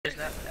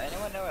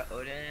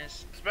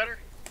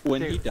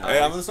When he dies,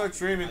 hey, I'm gonna start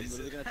streaming. I'm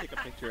literally gonna take a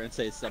picture and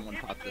say someone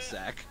popped the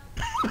sack.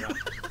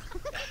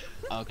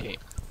 Okay.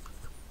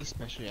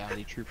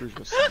 Specialty troopers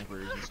with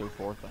snipers and so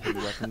forth, the heavy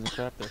weapons and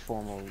crap, they're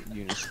formal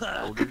units,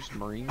 soldiers,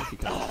 marines,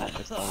 because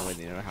that's the only way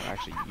they know how to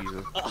actually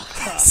use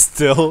it.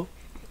 Still?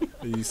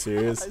 Are you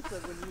serious? I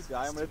said when you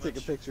die, I'm gonna take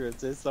a picture and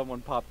say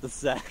someone popped the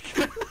sack.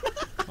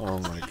 Oh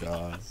my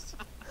god.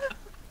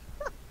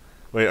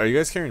 Wait, are you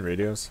guys carrying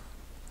radios?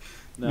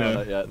 No,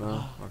 not yet.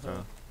 No? Okay.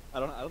 I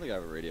don't think I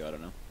have a radio. I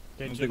don't know.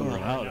 I don't think we're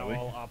allowed, are we?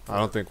 I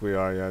don't think we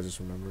are, yeah, I just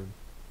remembered.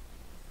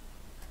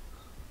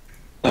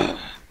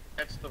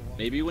 That's the one.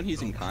 Maybe when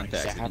he's in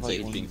contact, he can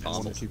say he's being one or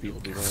fondled. two people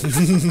do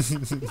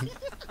that.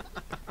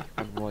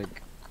 I'm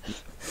like...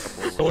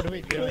 So what are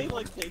we doing?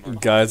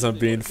 Guys, I'm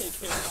being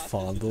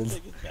fondled.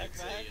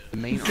 The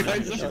main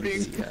armament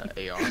is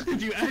the AR.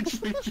 Did you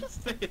actually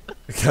just say it?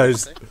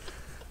 Guys, The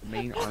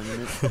main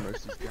armament for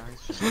most of these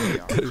guys is the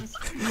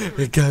AR.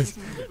 hey guys.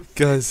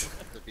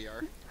 The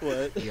VR.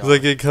 What? It's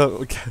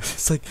like,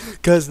 it's like,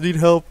 guys, I need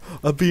help.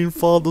 I'm being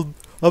fondled.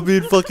 I'm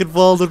being fucking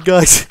fondled,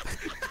 guys.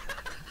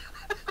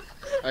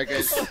 Alright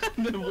guys,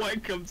 And then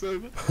White comes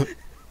over.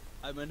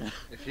 I'm in.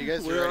 if you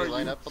guys Where are are ready,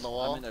 line you? up on the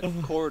wall. I'm in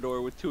a corridor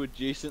with two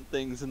adjacent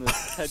things, and the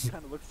head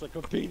kind of looks like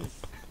a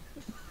penis.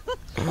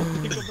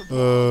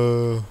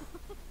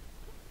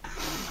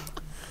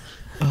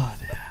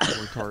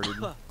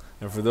 Retarded.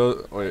 And for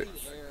those, wait,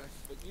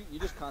 But you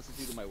just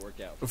constituted my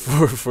workout.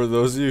 for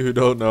those of you who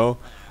don't know,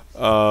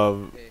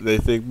 they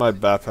think my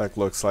backpack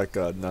looks like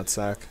a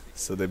nutsack,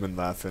 so they've been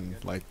laughing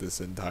like this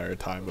entire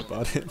time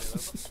about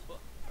it.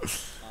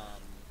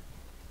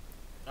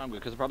 I'm good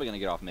because I'm probably gonna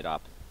get off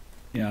mid-op.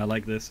 Yeah, I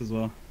like this as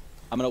well.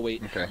 I'm gonna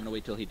wait. Okay. I'm gonna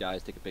wait till he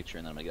dies, take a picture,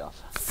 and then I'm gonna get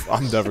off.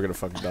 I'm never gonna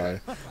fucking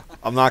die.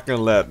 I'm not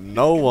gonna let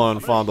no one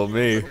fondle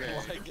me.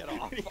 Get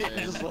off. I'm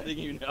just letting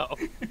you know.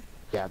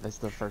 Yeah, that's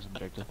the first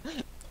objective.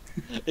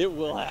 It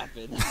will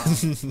happen. I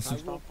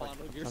will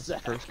fondle your That's the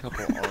sack. first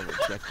couple of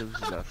objectives,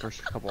 the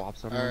first couple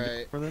ops I'm gonna do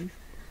Alright. for them.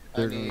 I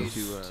They're going need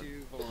to two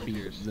be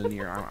volunteers.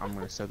 linear. I'm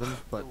going to set them,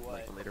 but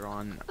like, later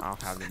on, I'll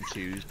have them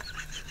choose.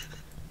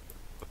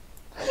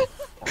 Oh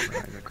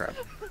man, crap.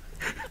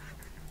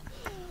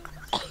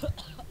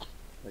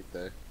 Like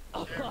the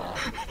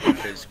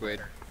big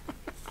squid.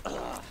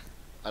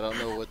 I don't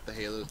know what the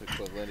Halo's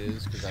equivalent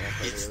is because I don't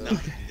play Halo.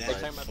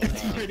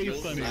 It's pretty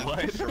funny.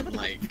 Why?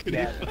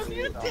 Yeah.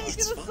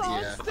 So go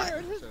grab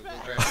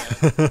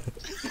that.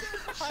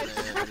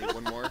 And I need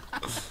one more.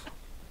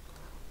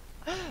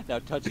 Now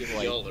touch it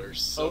like Y'all are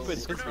so open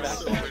his back.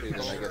 Actually,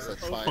 then I guess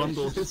that's fine.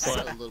 Bundle It's just is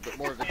a fine. little bit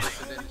more of a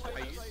disadvantage.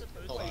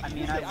 I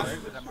mean, I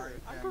would, but I'm already.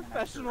 I'm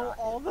professional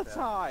all the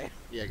time.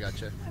 Yeah,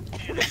 gotcha.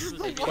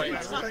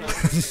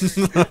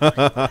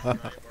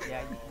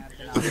 Yeah,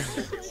 you have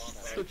to.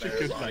 Such a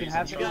good You fight.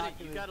 have to.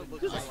 You gotta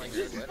look Just, like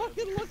just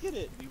fucking look at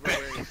it. we were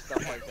wearing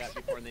stuff like that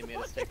before and they made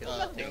us take it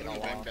all off.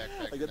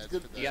 Like, that's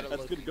good. You gotta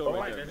That's good to go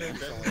right there.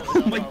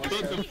 Oh my god,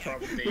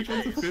 which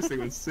one's the fist? It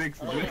was 6.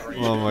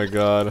 Oh my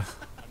god. I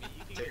mean,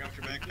 you can take off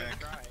your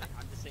backpack.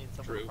 I'm just saying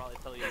someone will probably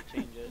tell you to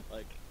change it.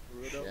 Like,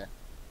 Yeah.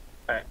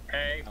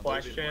 Hey,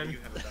 question.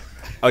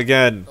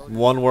 Again,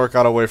 one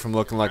workout away from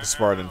looking like a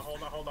Spartan. Hold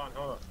on.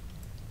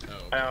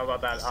 I don't know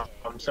about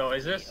that. So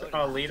is this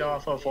a lead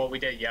off of what we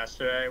did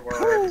yesterday,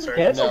 where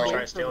Yes, No.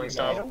 try stealing I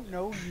stuff? don't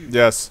know you.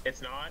 Yes.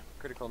 It's not.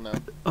 Critical no.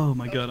 Oh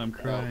my god, I'm No,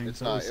 crying. it's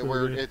That not. was so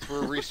We're good.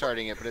 we're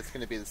restarting it, but it's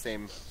gonna be the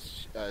same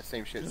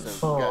shit.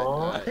 So we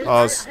Aw. got. I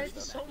I was- had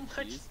so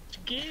much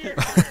gear.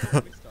 We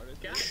started.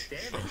 God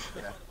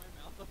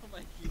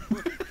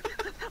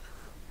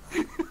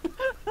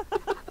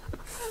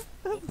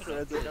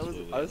damn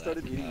it. I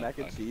started eating mac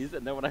and cheese,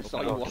 and then when I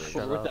saw you walk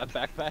shut over with up.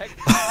 that backpack,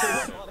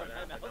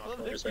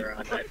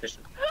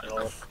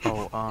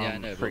 Oh, Yeah, I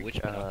know, but which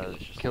binoculars?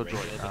 Just the Killjoy,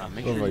 regular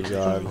make Oh sure my you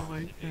god.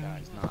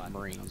 guys, not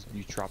Marines.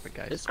 You tropic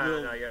guys. this I don't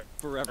will know, you're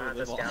forever not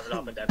live just gathered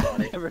up on. a dead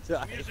body. Never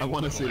die. I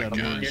want to see that on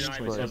You're the not even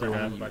supposed to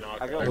have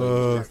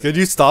binoculars. Could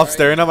you stop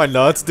staring at my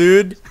nuts,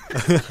 dude?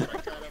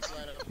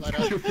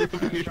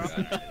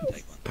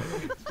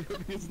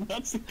 It's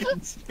nuts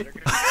against me.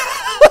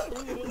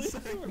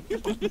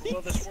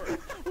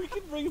 We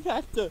can bring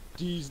back the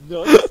these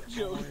nuts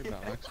joke.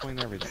 I'll explain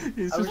everything.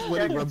 He's I was just when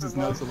he checking rubs his for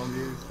nuts along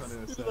here, he's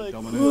trying to set Like-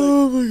 dominant.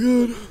 Oh my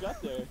god. What you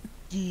got there?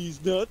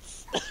 These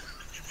nuts.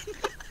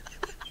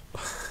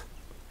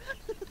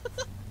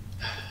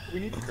 We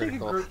need to take a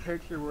Critical. group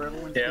picture where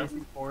everyone's Yeah.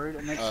 facing forward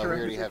and make We sure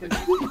already have it.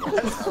 I everything don't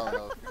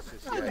know.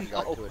 It's just yeah, you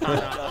got to it. I'm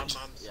Yeah,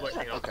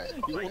 switching up. okay.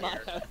 You will not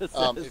have to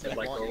If say you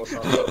Like want, little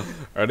you can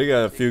stuff. I already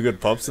got a few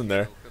good pumps in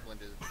there.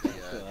 equivalent is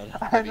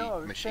the, I heavy know, I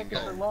was machine checking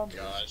for gun. lumps.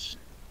 Gosh.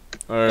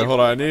 Alright, hold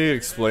on. I need to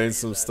explain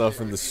some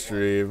stuff in the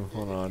stream.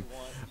 Hold on.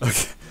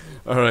 Okay.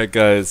 Alright,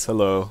 guys.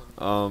 Hello.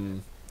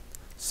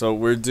 So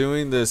we're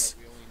doing this.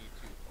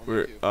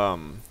 We're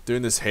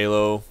doing this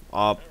Halo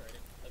op,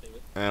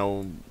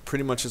 and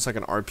pretty much it's like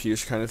an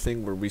RP-ish kind of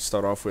thing where we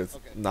start off with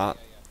not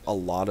a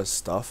lot of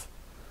stuff.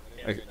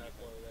 Like,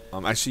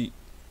 actually,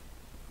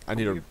 I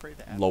need to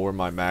lower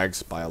my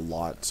mags by a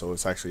lot, so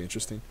it's actually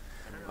interesting.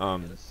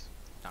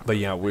 But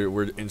yeah,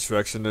 we're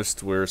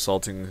insurrectionists. We're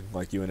assaulting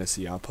like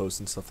UNSC outposts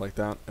and stuff like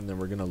that, and then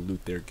we're gonna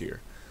loot their gear.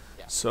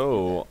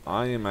 So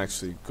I am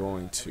actually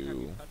going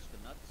to. Touch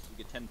the nuts, you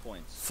get 10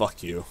 points.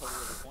 Fuck you. Total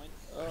of the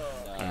points,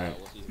 and, Alright.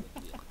 we'll see who wins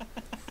the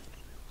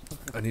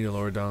end. I need to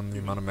lower down the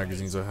amount of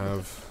magazines I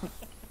have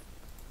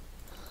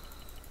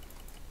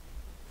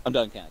I'm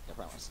done, Kanik, I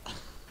promise.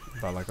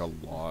 by like a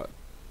lot.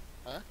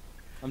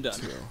 I'm done.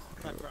 So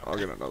I'll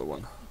get another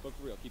one. But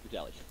for real, keep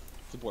your tally.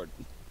 It's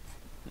important.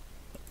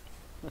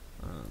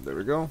 There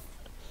we go.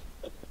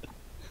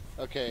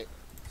 Okay,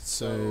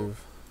 Save.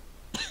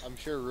 I'm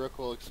sure Rook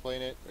will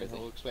explain it, and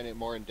he'll explain it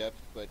more in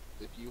depth, but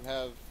if you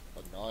have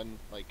a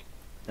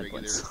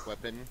regular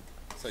weapon,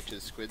 such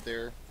as Squid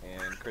there,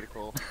 and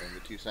Critical, and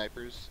the 2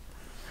 snipers,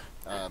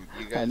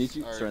 you guys I need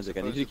you, are Forensic,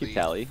 I need you to keep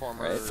supposedly tally.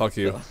 former- Right? Fuck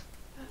you.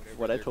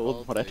 What I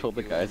told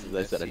the guys is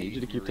I said I need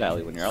you to keep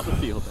tally when you're out in the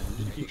field. I need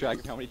you to keep track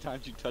of how many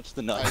times you touch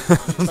the nut.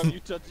 Every time you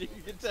touch it,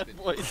 you get 10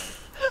 points.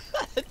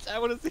 I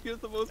want to see who's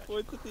the most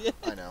points at the end.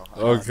 I know.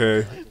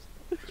 Okay.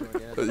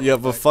 Yeah,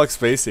 but fuck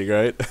spacing,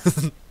 right?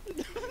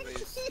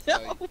 Anyways,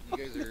 you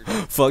guys are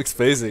Fuck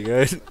spacing,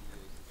 right? decided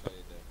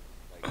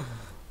to,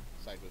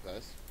 side with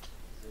us.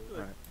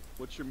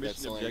 What's your That's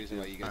mission the only reason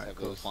why objective? you guys have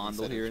those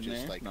Fondle instead here of and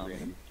just there? like No,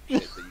 random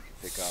shit that you can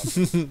pick off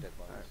dead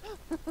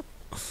bodies.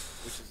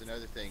 Which is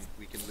another thing,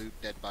 we can loot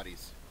dead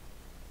bodies.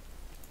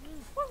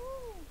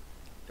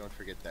 Don't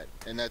forget that.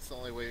 And that's the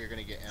only way you're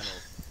gonna get ammo.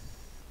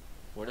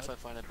 What if I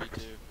find a B2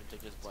 and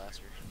take his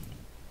blaster?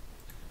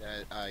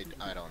 I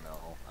don't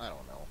know. I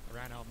don't know. I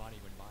ran out of money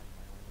when buying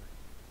my armor.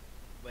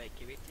 Wait,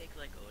 can we take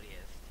like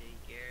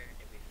ODST gear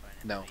if we find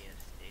an No.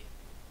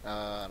 ODST?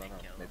 I don't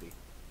know. Maybe.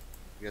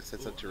 I guess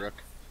that's up to Rook.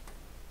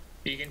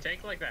 You can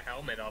take like the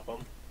helmet off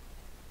them.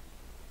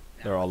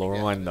 They're all over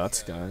Yeah, my that's,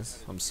 nuts,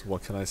 guys.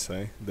 What can I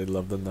say? They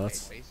love the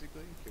nuts.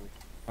 Basically, Okay,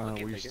 well,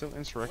 you're take still it.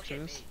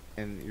 insurrectionists,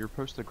 and you're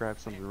supposed to grab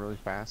something really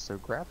fast, so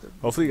grab it.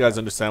 Hopefully you guys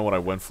understand what I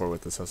went for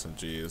with this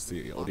SMG is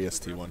the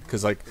ODST one.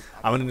 Because, like,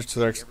 I'm an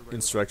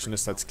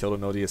insurrectionist that's killed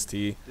an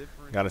ODST,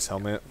 got his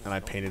helmet, and I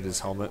painted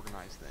his helmet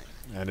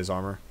and his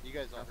armor. You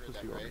guys all heard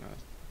that, right?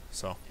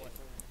 So,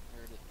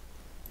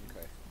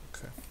 Okay.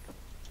 okay.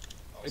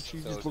 It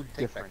should So just look take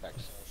different.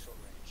 backpacks.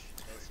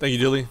 Thank you,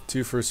 Dilly.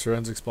 2 for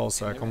forensics ball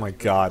sack. Oh my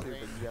god.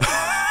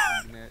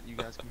 You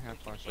guys can have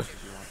flashlights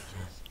if you want.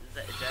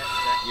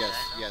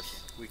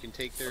 Yes. We can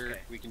take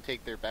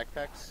their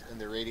backpacks and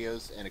their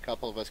radios, and a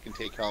couple of us can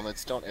take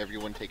helmets. Don't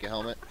everyone take a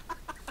helmet.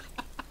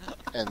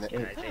 And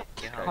Can I take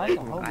How the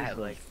hell I is have this?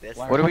 like this.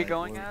 What What are we Right.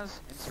 going as?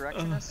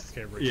 Insurrectionists?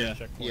 Okay, we're Yeah.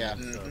 checkpoint. Yeah.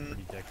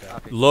 Pretty dicked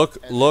out. Look,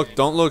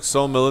 don't look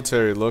so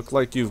military. Look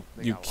like you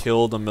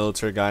killed a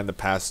military guy in the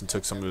past and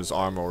took some of his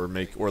armor,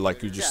 or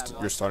like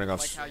you're starting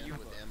off. with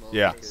ammo,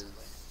 Yeah. because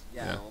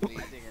Yeah. the only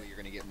way you're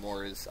gonna get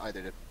more is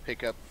either to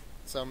pick up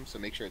some, so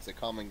make sure it's a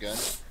common gun,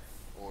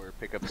 or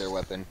pick up their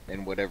weapon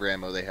and whatever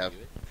ammo they have.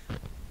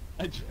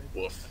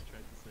 Woof.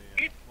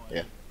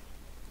 Yeah.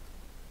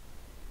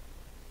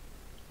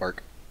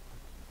 Bark.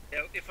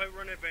 Yeah, if I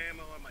run out of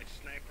ammo on my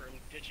sniper, I'm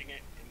ditching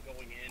it and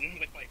going in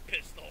with my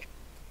pistol.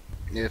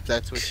 If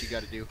that's what you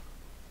gotta do.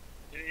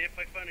 If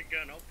I find a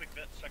gun, I'll pick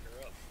that sucker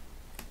up.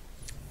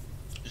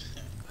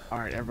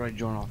 Alright, everybody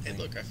join off. Hey,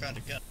 look, I found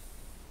a gun.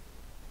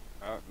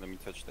 Oh, let me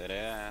touch that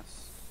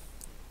ass.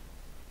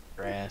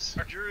 Grass.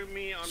 Drew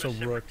me on So a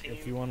separate Rook, team.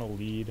 if you want to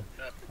lead,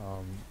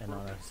 and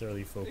not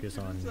necessarily focus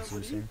on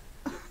Zeusing,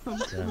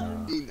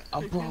 then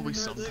I'll probably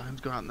sometimes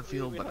go out in the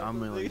field, but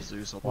I'm really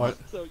Zeus a lot. What?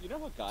 So, you know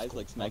how guys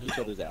like smack each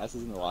other's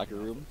asses in the locker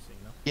room?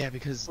 Yeah,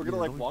 because We're gonna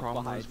the like only walk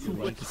problem behind is you,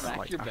 we like just, smack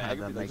like, your I bag, had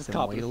and to be make like, them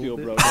top of wait the a field,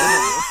 little bro.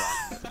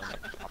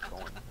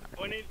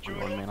 I need to join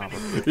One man off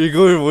off. You're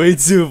going way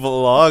too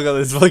long on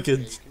this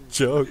fucking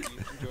joke. You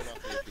can join off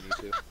there if you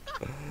need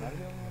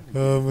to.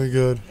 Oh my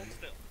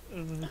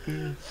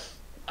god.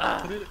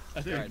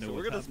 Alright, so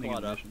we're gonna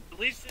squad up, At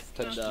least it's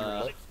and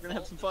not we're gonna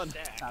have some fun.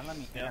 Nah, let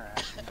me hear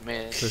it. I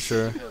mean, For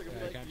sure.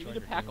 You need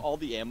to pack all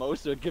the ammo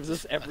so it gives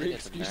us every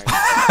excuse.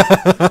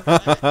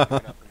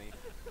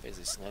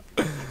 Basically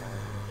sniping.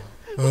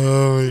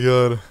 Oh my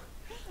god.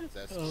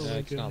 That's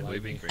it's not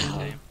like me.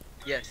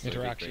 Yes.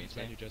 Interactions,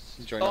 man. You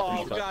just join off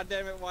Oh there. god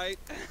damn it, White.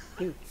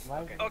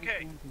 Why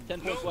Okay.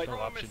 10 points, White.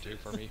 option 2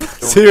 for me.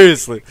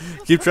 Seriously.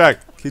 Keep track.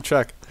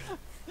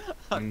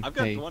 I've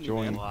got Hey, 20,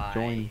 join,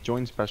 man.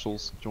 join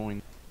specials,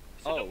 join.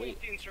 Oh wait.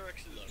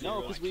 Insurrectionists.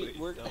 No, because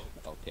we're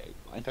okay.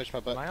 Fine. Touch my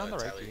butt. Am I on the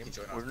right team?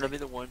 We're gonna be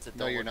the ones that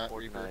No, don't you're look not,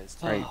 Reaper.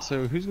 organized. Alright,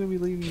 so who's gonna be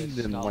leading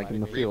them, like,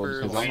 in the field?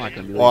 Reaper, Because I'm not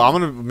gonna be Well,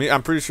 leading.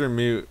 I'm pretty sure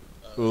me,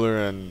 Uller,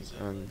 and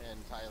And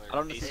I Tyler.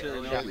 don't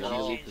necessarily know if we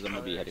need because I'm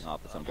gonna be heading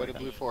off at some Go point. to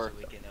Blue 4.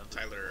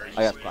 Tyler.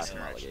 I got class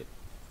from Relegate.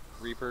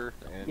 Reaper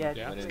and Yeah,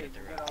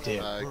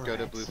 Yeah. go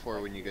to Blue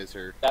 4 when you guys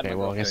are. Okay,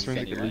 well, I guess Done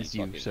Serenity figuring leads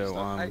you, fucking so,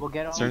 stuff. We'll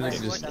get on Serenity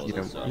the just, next you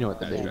know what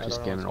to do,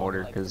 just get in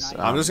order, because,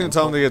 I'm just gonna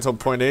tell them to get to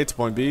point A to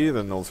point B,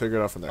 then they'll figure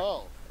it out from there.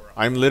 Oh,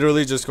 I'm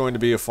literally just going to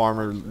be a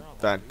farmer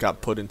that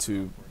got put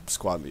into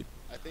squad lead.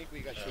 I think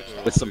we got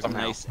switched With some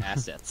Somehow. nice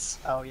assets.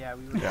 Oh yeah,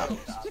 we were. Yeah.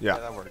 Yeah,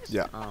 that works.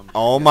 Yeah.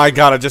 Oh my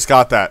god, I just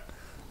got that.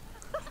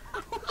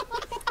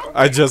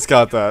 I just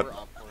got that.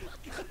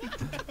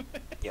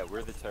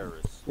 we're the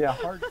terrorists. Yeah,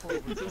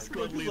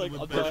 hardcore. Like,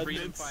 I'm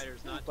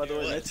done. By the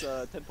way, that's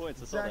 10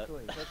 points. I saw that.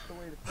 Exactly. That's the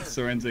way to play.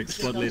 Forensics,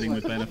 blood leading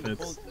with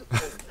benefits.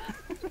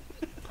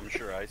 I'm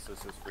sure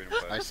ISIS is freedom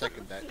fighters. I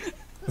second that.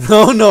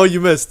 No, no,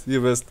 you missed.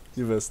 You missed.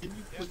 You missed.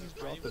 Please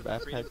drop the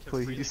backpack,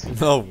 please.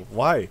 No,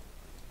 why?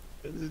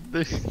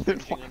 They're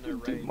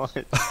walking too much.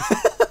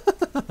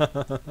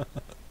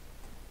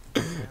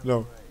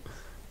 No.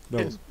 No.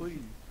 Yes, please.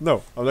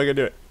 No, I'm not gonna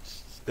do it.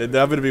 And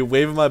I'm gonna be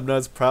waving my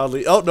nuts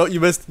proudly. Oh no, you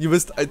missed. You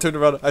missed. I turned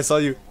around. I saw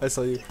you. I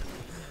saw you.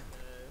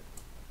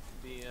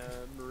 The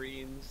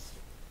Marines.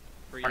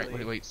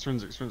 Alright, wait.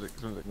 Strinsic.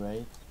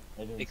 Right?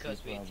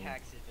 Because we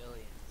attack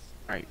civilians.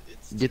 Alright,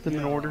 get them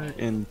in order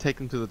and take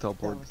them to the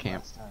teleport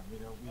camp.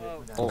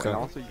 Oh, Okay. and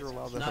also you're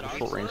allowed to have a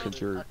short range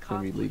since you're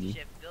gonna be leading.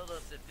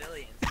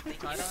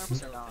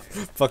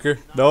 Fucker.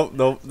 No,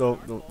 no, no,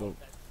 no, no.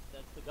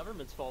 That's the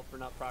government's fault for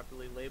not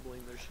properly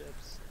labeling their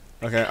ships.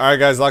 Okay, alright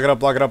guys, lock it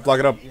up, lock it up, lock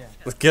it up.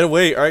 Let's get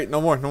away, alright?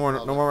 No more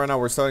right now.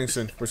 We're starting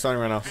soon. We're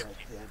starting right now.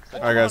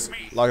 Alright guys,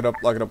 lock it up,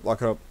 lock it up,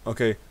 lock it up.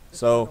 Okay,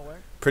 so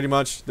pretty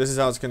much this is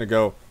how it's gonna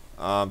go.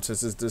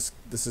 Since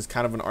this is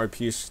kind of an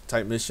RP-ish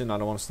type mission, I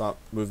don't want to stop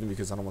moving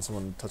because I don't want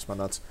someone to touch my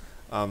nuts.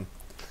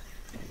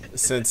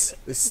 Since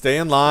stay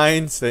in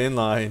line.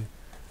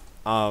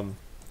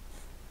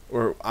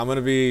 Or I'm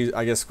gonna be,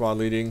 I guess, squad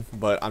leading,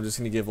 but I'm just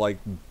gonna give like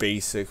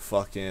basic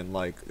fucking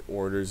like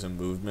orders and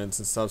movements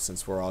and stuff.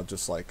 Since we're all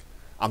just like,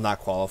 I'm not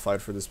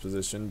qualified for this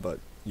position, but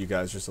you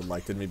guys just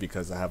elected me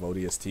because I have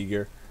ODST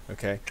gear.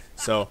 Okay,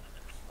 so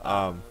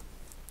I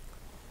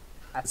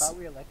thought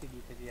we elected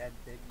you because you had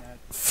big nuts.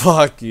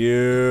 fuck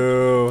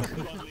you.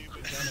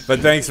 But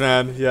thanks,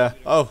 man. Yeah.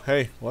 Oh,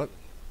 hey, what?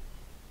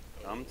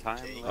 Sometime.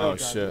 Oh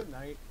shit. 2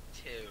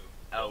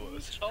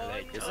 hours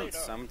later. Isn't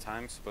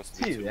sometimes supposed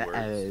to be 2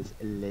 words?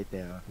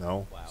 Later.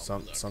 No.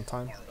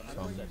 Sometime.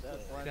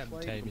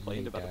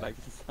 Complained about the fact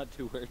that it's not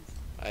 2 words.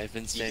 I've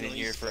been standing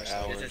here for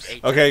hours.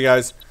 Okay,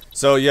 guys.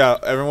 So yeah,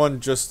 everyone,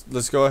 just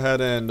let's go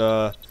ahead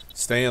and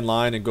stay in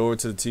line and go over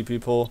to the TP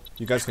pole.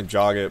 You guys can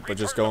jog it, but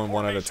just go in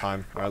one at a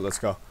time. All right, let's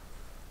go.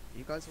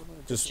 You guys wanna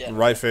Just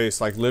right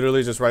face, like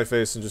literally just right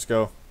face, and just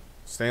go.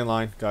 Stay in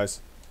line, guys.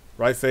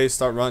 Right face,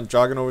 start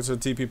jogging over to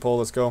the TP pole.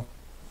 Let's go.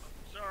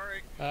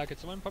 Sorry. Could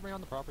someone put me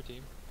on the proper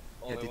team?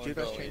 Yeah, did you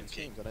guys change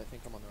teams? And I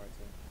think I'm on the right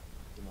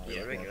team.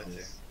 Yeah, we got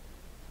this.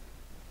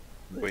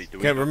 Wait, do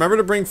we? Okay, remember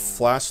to bring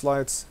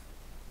flashlights.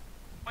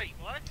 Wait,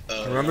 what?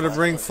 Remember to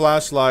bring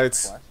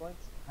flashlights.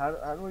 Flashlights? How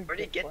do we Where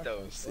do you get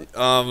those?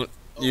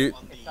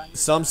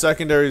 Some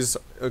secondaries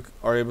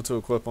are able to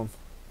equip them.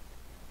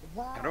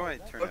 Wow, How do I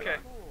turn it Okay. on?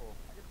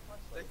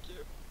 Thank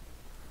you.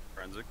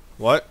 Forensic?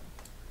 What?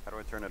 How do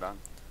I turn it on?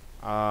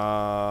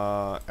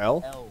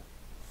 L?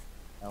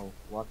 L.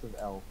 Lots of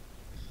L.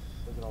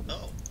 Look at all this.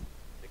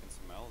 Taking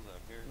some L's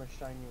out here. I'm gonna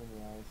shine you in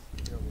the eyes.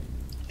 Get over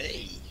here.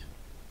 Hey.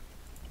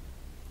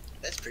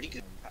 That's pretty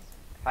good.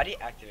 How do you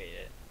activate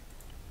it?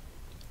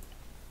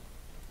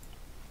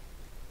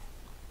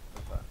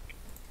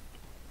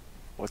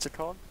 What's it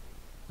called?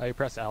 You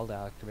press L to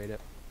activate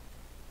it.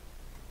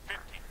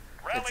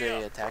 It's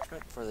a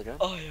attachment for the gun.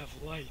 I have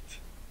light.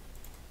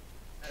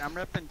 I'm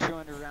ripping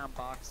 200 round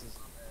boxes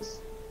on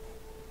this.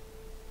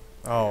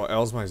 Oh,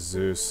 L's my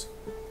Zeus.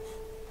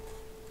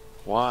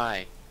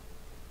 Why?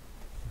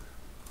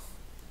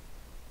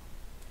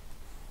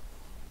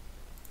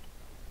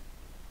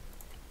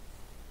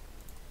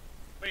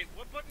 Wait,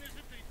 what button is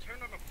it to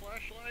turn on a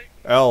flashlight?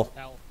 L.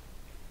 L.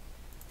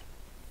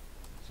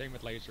 Same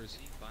with lasers. Where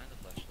do you find the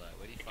flashlight?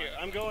 Where do you Okay,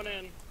 find I'm going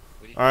in.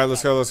 Alright,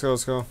 let's go, let's go,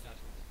 let's go.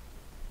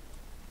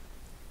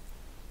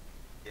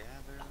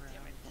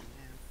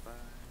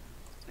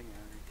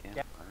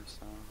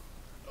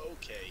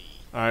 Okay.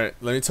 Alright,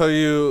 let me tell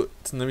you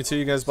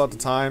guys about the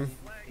time.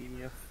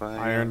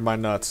 I earned my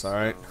nuts,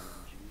 alright?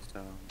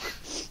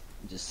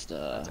 Just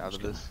Out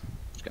of this.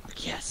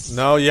 yes.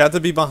 No, you have to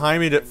be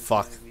behind me to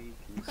fuck.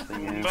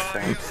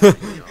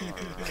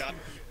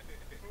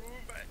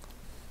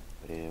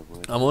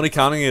 I'm only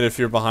counting it if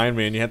you're behind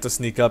me and you have to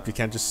sneak up, you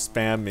can't just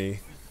spam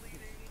me.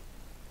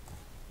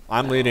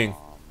 I'm leading.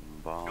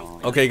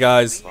 Okay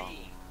guys.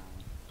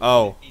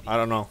 Oh, I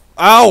don't know.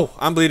 Ow!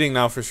 I'm bleeding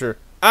now for sure.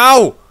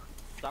 Ow!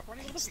 Stop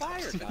running into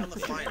the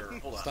fire.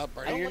 Stop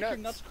I burning don't your like your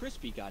nuts. nuts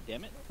crispy,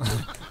 goddammit.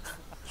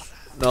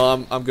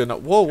 No, I'm good now.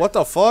 Whoa, what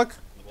the fuck?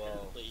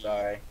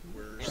 Sorry.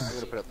 We're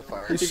gonna put out the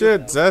fire. You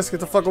shit, Zest, get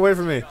the fuck away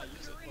from me.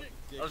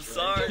 I'm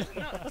sorry.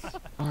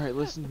 Alright,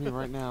 listen to me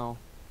right now.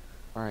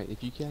 Alright,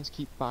 if you guys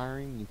keep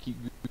firing and keep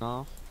goofing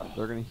off,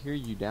 they're gonna hear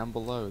you down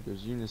below.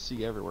 There's units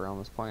C everywhere on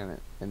this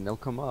planet. And they'll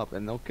come up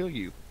and they'll kill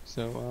you.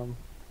 So,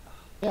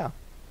 yeah.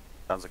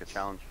 Sounds like a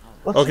challenge.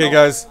 Okay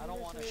guys. I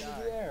don't want to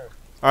die.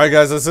 Alright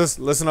guys, let's just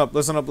listen up.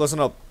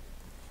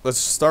 Let's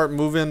start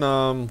moving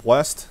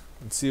west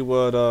and see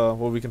what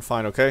we can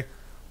find, okay?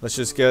 Let's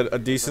just get a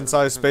decent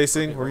sized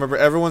spacing. Remember,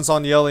 everyone's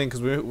on yelling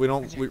because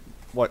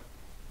what?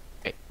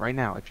 Hey, right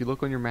now, if you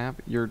look on your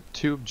map, your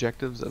 2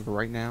 objectives of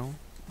right now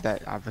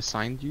that I've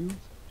assigned you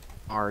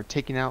are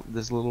taking out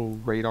this little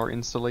radar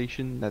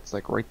installation that's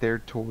like right there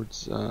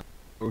towards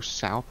go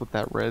south with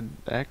that red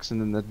X, and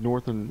then the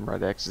northern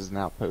red X is an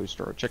outpost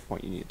or a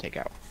checkpoint you need to take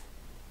out.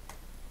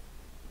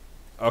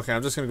 Okay,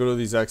 I'm just gonna go to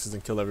these X's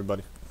and kill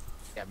everybody.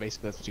 Yeah,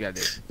 basically that's what you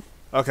gotta do.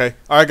 Okay,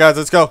 alright guys,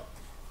 let's go.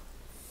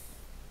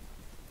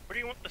 What do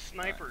you want the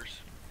snipers?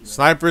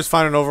 Snipers,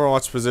 find an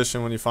Overwatch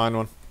position when you find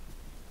one.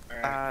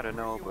 I don't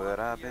know, but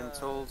I've been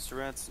told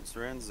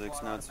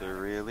forensics nuts are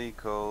really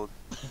cold.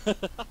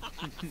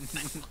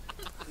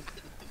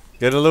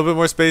 Get a little bit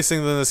more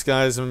spacing than this,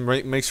 guys, and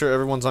make sure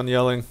everyone's on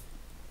yelling.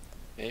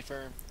 Hey,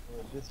 firm.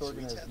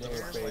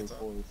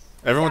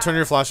 Everyone turn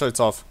your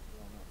flashlights off.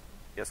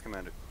 Yes,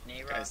 Commander.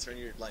 Guys, turn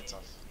your lights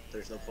off.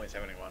 There's no point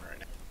having one right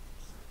now.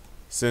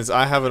 Since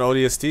I have an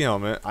ODST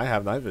helmet, I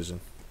have night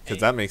vision. Because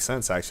that makes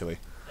sense, actually.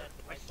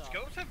 My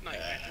scopes have night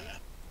vision.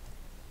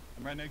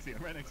 I'm right next to you.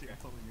 I'm right next to you. I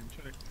told you.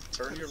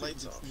 Turn your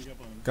lights off.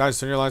 Guys,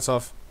 turn your lights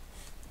off.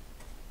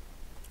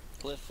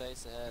 Cliff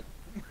face ahead.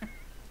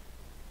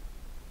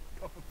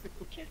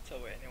 Can't tell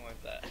where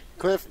anyone's at.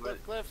 Cliff, be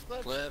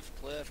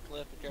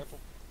careful.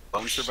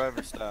 Lone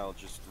Survivor style,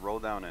 just roll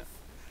down it.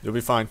 You'll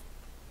be fine.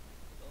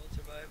 Lone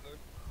Survivor.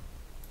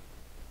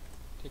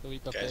 Take a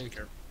leap up Guys, there. be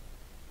careful.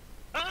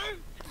 And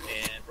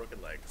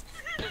broken leg.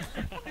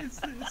 What is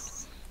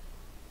this?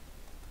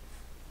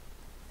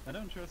 I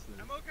don't trust this.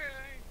 I'm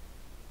okay.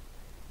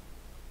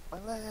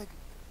 My leg.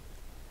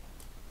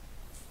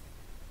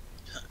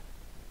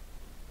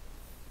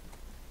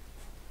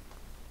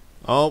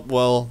 Oh,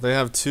 well, they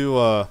have two,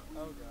 Oh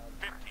god.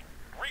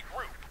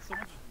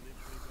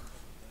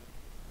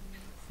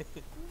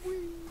 50.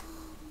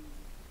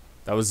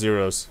 That was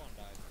zeros.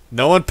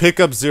 No one pick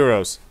up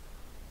zeros.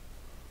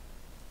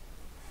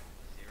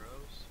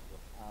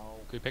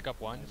 Could we pick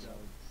up ones?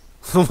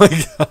 Oh my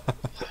god. So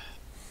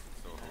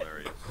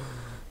hilarious.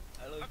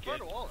 I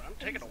found a wallet. I'm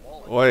taking a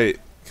wallet. Wait,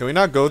 can we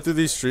not go through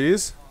these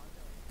trees?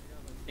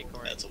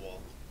 That's a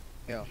wall.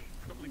 Yeah.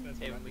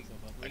 Hey, when we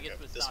get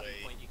to a stopping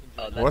point, you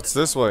can join. What's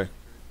this way?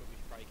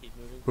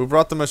 Who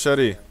brought the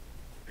machete? Hey,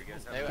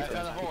 I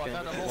found a hole, I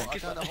found a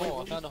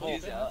hole. I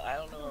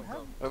don't know where I'm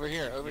going. Over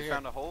here, You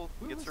found a hole?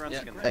 Get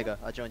forensic in There there. you go,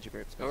 I joined your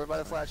group. Over by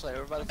the flashlight,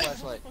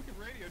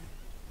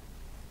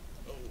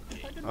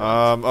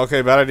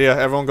 Okay, bad idea.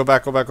 Everyone go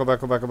back, go back. Go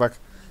back.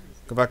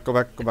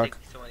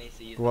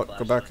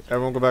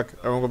 Everyone go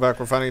back.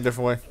 We're finding a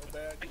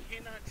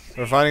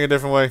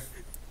different way.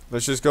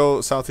 Let's just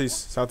go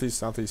southeast. Copy.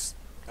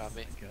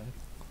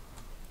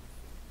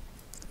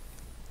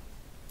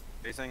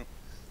 Facing.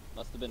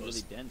 Must have been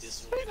really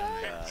dense.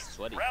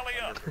 Sweaty.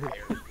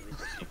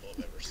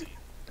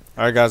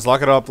 Alright guys,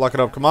 lock it up.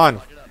 Come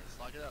on.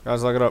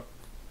 Guys, lock it up.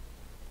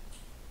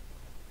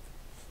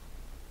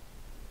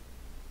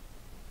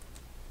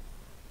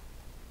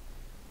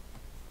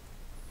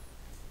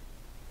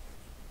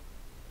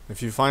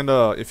 If you find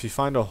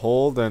a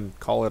hole, then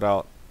call it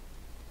out.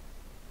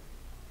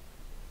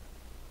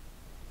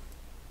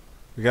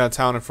 We got a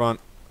town in front.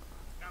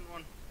 Found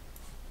one.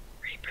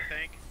 Reaper. I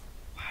think.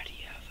 Why do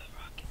you have a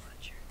rocket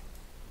launcher?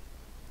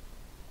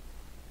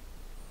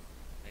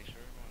 Make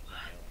sure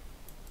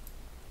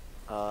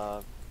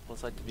everyone's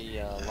looks like to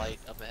be light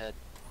up ahead.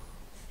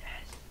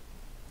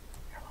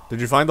 Did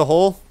you find the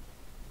hole?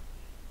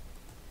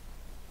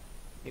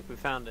 I think we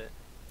found it.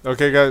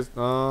 Okay guys,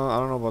 I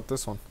don't know about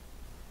this one.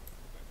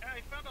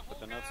 Put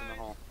the notes in the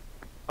hole.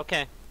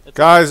 Okay.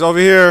 Guys, over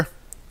here.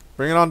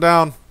 Bring it on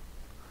down.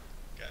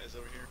 Guys,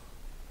 over here.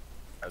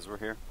 As we're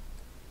here.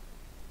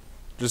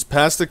 Just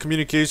pass the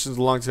communications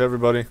along to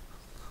everybody.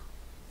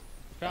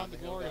 Found the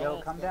glory hole.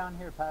 Yo, come down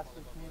here, pass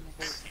the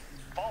communication.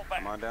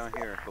 Come on down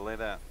here. Belay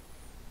that.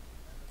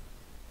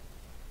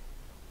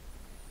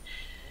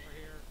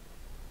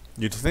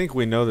 You'd think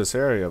we know this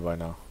area by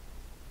now.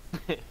 I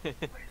mean,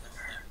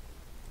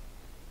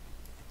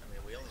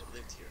 we only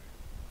lived here.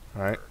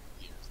 Alright.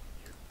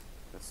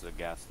 This is a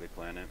ghastly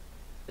planet.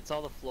 It's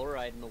all the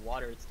fluoride in the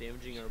water. It's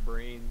damaging our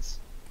brains.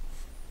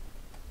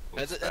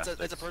 That's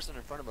a person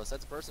in front of us.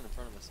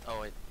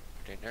 Oh wait.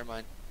 Okay, never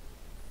mind.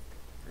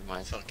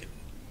 Fucking.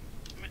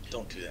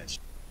 Don't do that.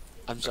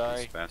 I'm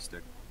sorry.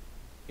 Spastic.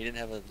 He didn't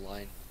have a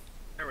line.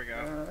 There we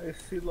go. I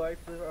see light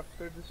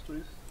after this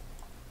trees.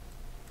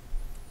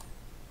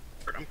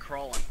 I'm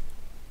crawling.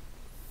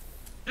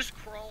 Just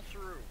crawl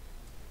through.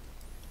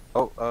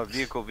 Oh,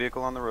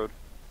 vehicle on the road.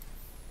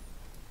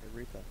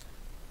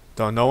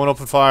 Don't no one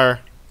open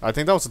fire. I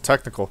think that was a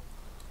technical.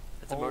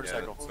 It's a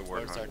motorcycle. Yeah, it's a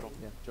motorcycle.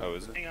 Yeah. Oh,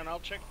 is it? Hang on, I'll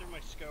check through my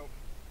scope.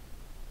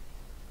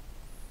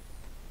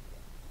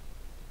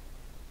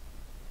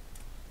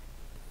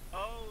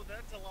 Oh,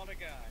 that's a lot of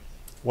guys.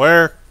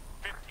 Where?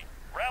 50.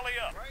 Rally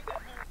up. Right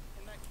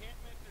in that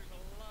campment, there's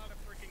a lot of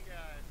freaking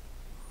guys.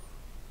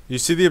 You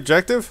see the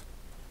objective?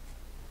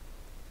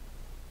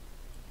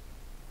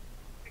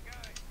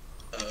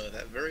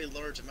 That very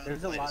large amount There's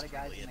of a light lot is of guys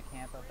probably in it. the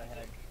camp up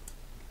ahead.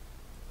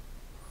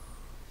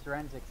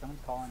 Forensic,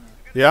 someone's calling you.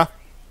 Yeah.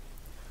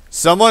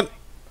 Someone.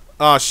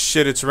 Oh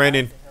shit! It's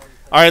raining.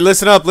 All right,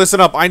 listen up.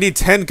 I need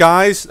 10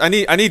 guys. I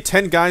need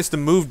 10 guys to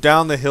move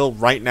down the hill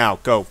right now.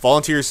 Go.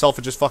 Volunteer yourself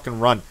and just fucking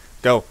run.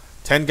 Go.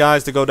 10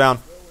 guys to go down.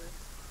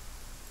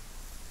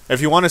 If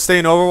you want to stay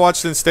in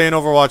Overwatch, then stay in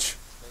Overwatch.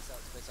 Space out,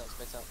 space out,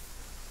 space out.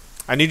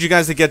 I need you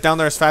guys to get down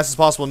there as fast as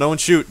possible. No one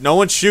shoot. No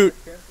one shoot.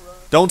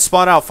 Don't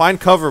spot out. Find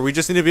cover. We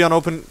just need to be on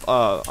open,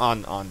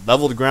 on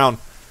leveled ground.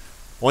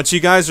 Once you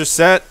guys are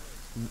set,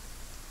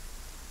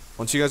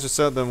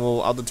 then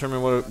I'll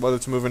determine whether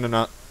to move in or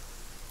not.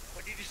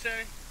 What did you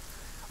say?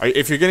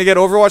 If you're gonna get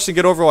Overwatch, then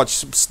get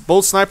Overwatch.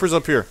 Both snipers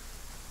up here.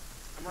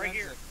 I'm right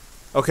here.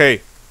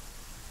 Okay.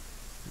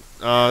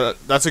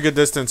 That's a good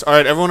distance. All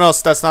right, everyone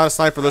else, that's not a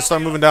sniper. Let's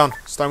start moving down.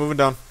 Start moving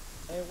down.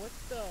 Hey, what's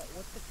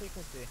the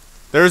frequency?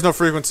 There is no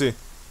frequency.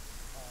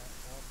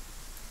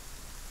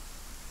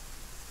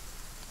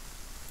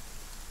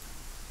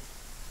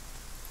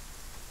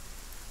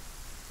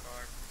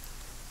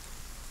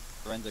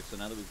 Forensic, so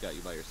now that we've got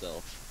you by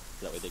yourself,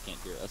 that way they can't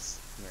hear us.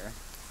 Here.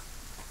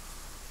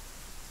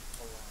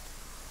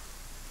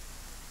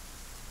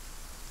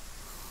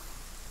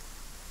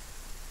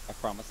 I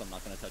promise I'm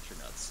not going to touch your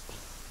nuts.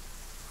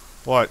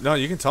 What? No,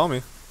 you can tell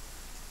me.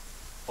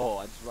 Oh,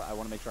 I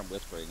want to make sure I'm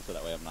whispering so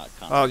that way I'm not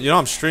Oh, you know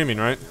I'm streaming,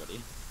 right?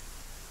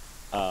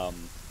 So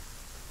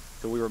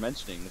we were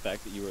mentioning the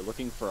fact that you were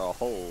looking for a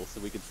hole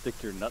so we could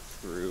stick your nuts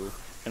through,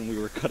 and we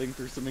were cutting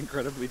through some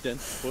incredibly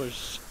dense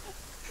bush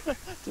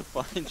to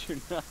find your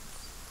nuts.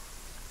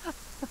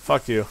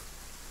 Fuck you.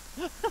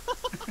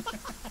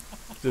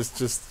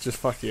 just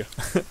fuck you.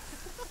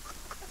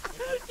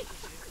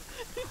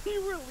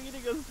 You were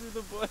leading us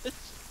through the bush.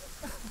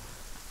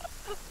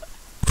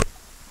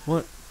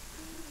 What?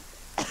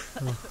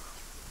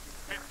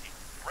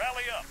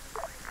 Rally up.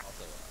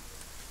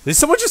 Did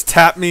someone just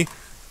tap me?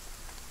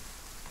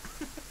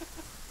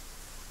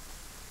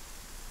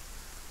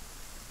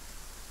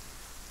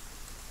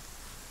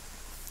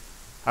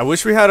 I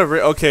wish we had a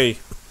okay.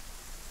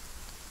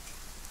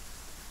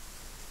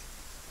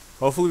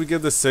 Hopefully we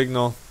give the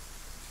signal.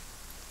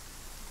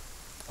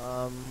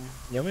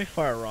 You want me to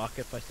fire a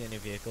rocket if I see any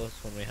vehicles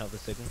when we have the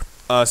signal?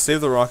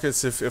 Save the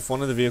rockets if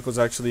one of the vehicles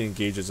actually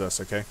engages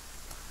us, okay?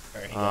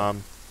 Alright.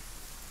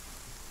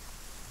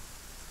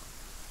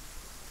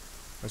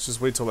 Let's just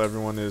wait till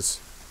everyone is...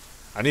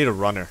 I need a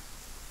runner.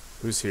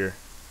 Who's here?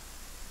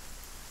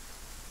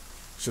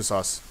 It's just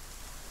us.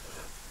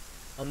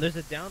 There's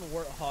a down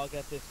Warthog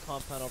at this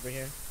compound over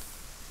here.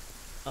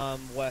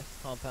 West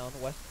compound,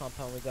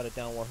 we got a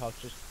down Warthog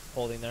just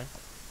holding there.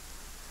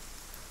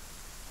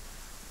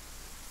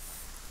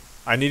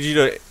 I need you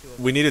to...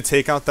 We need to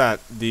take out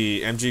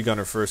the MG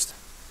gunner first.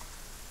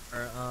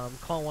 Or,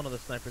 call one of the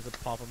snipers to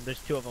pop them. There's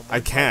two of them. I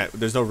can't.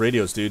 There's no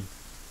radios, dude.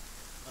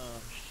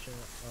 Oh, shit.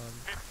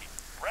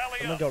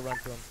 I'm gonna go run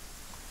to him.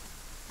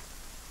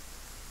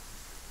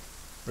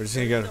 We're just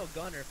gonna get... There's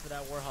no gunner for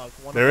that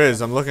Warthog. There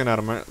is. I'm looking at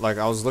him. Like,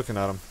 I was looking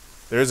at him.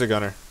 There is a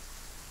gunner.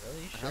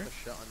 Really? Sure? I have a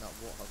shot on that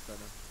Warthog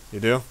gunner. You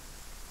do?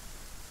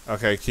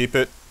 Okay, keep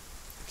it.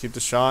 Keep the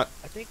shot.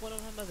 I think one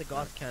of them has a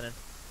Gauss cannon.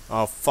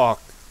 Oh, fuck.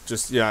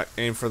 Just, yeah,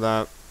 aim for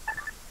that.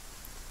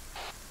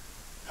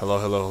 Hello,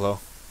 hello, hello.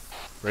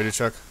 Radio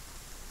check.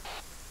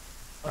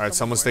 Alright,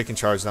 someone's taking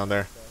charge down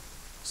there.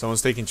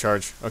 Someone's taking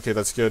charge. Okay,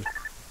 that's good.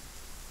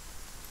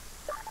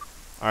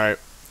 Alright.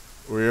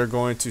 We are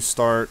going to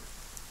start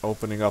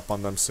opening up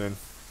on them soon.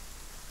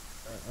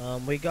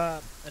 We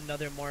got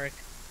another mark.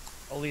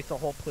 At least a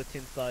whole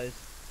platoon size.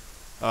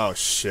 Oh,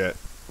 shit.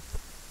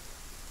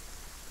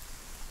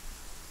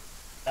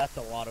 That's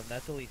a lot of them.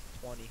 That's at least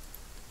 20.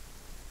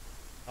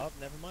 Oh,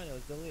 never mind. It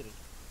was deleted.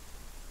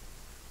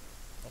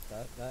 What's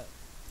that?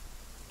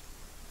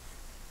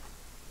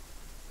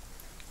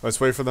 Let's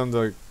wait for them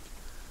to...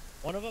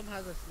 One of them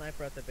has a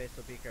sniper at the base,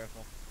 so be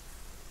careful.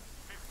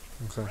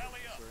 Okay.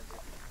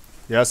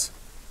 Yes?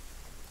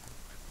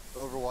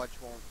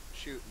 Overwatch won't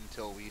shoot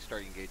until we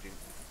start engaging.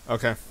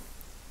 Okay.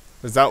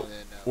 Is that...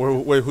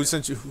 Then, wait, who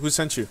sent you? Who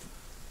sent you?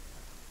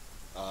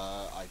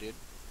 I did.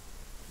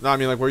 No, I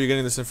mean, like, where are you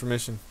getting this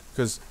information?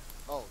 Because...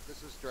 Oh,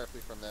 this is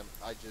directly from them.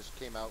 I just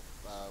came out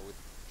with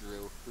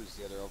Drew, who's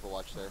the other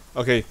Overwatch there.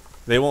 Okay,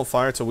 they won't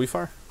fire till we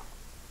fire?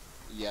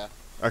 Yeah.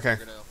 Okay.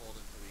 We're gonna hold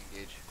until we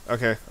engage.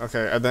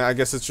 Okay. And then I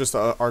guess it's just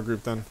our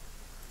group then.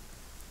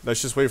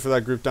 Let's just wait for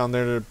that group down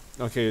there to...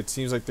 Okay, it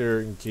seems like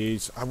they're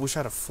engaged. I wish I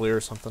had a flare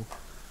or something.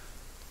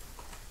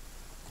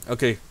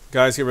 Okay,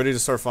 guys, get ready to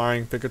start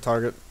firing. Pick a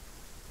target.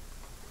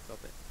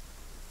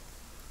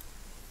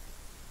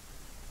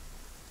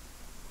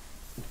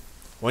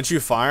 Once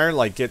you fire,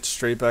 like, get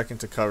straight back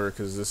into cover,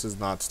 because this is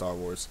not Star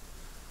Wars.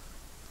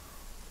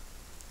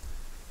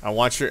 I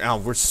want your... Oh,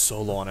 we're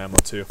so low on ammo,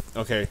 too.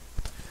 Okay.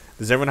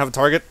 Does everyone have a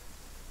target?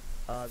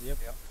 Yep.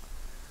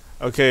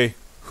 Okay.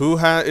 Who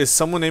is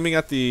someone aiming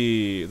at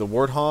the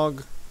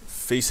Warthog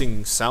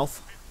facing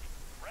south?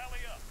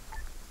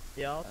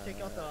 Yeah, I'll take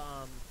out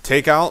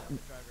the,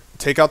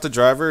 Take out the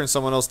driver, and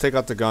someone else take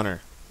out the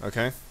gunner.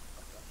 Okay?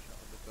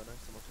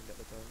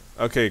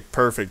 Okay,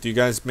 perfect. You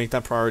guys make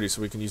that priority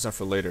so we can use that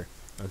for later.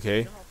 Okay?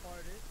 You know how far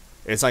it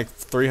is? It's like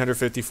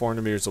 350,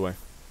 400 meters away.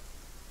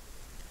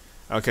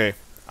 Okay.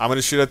 I'm going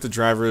to shoot at the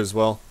driver as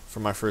well for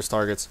my first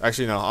targets.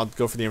 Actually, no. I'll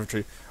go for the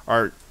infantry.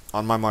 Alright.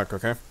 On my mark,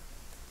 okay?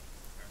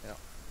 Yeah.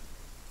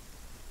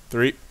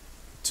 3,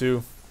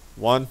 2,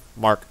 1,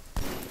 mark.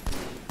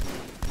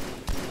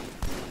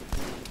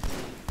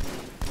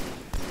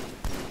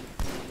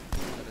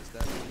 That is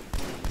that.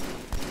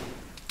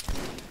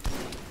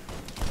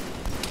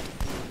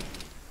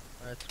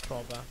 Let's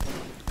crawl back.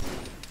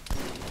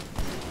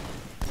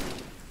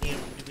 Do we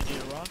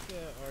need a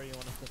rocket, or you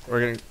want us to? We're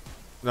getting.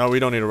 No, we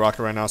don't need a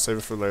rocket right now. Save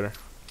it for later.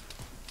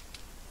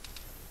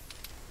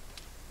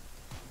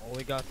 Oh,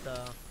 we got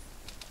the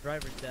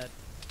driver's dead.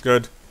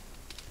 Good.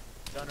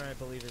 Gunner, I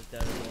believe, is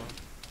dead as well.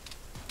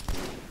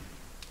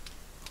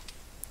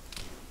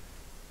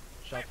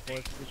 Shot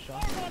force, good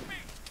shot.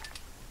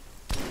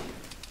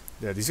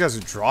 Yeah, these guys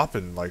are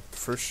dropping like the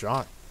first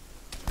shot.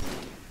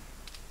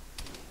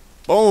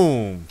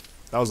 Boom!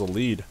 That was a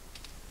lead.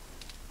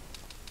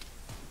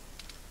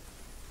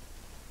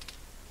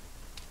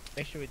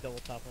 Make sure we double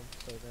tap them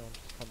so they don't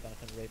just come back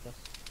and rape us.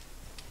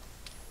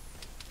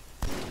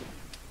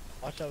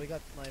 Watch out, we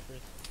got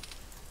snipers.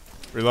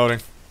 Reloading.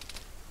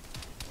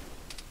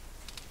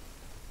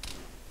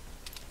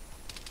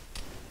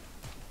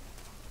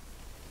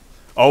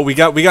 Oh, we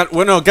got,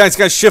 well, no, guys,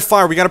 shift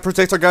fire. We gotta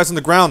protect our guys on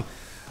the ground.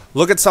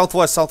 Look at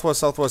southwest.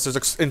 There's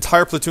an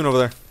entire platoon over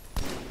there.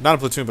 Not a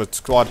platoon, but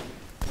squad.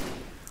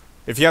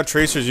 If you have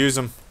tracers, use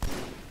them.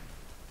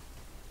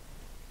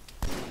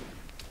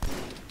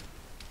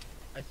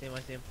 I see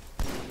him.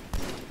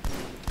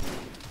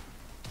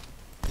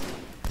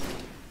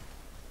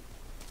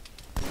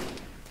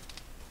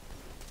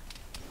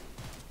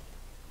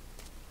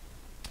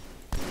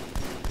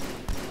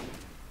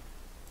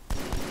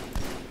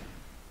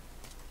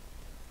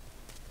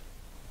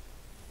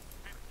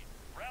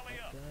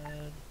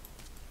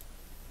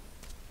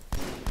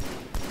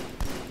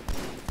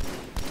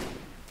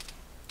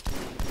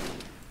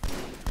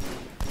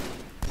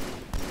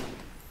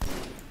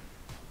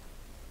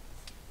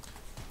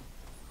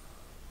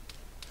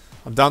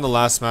 I'm down the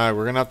last mag.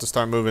 We're gonna have to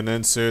start moving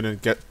in soon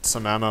and get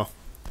some ammo.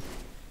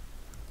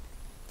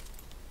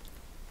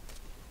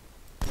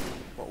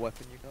 What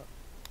weapon you got?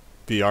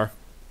 BR.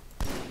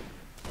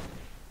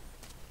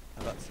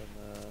 I got some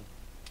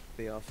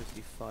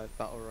BR-55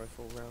 battle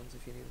rifle rounds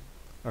if you need them.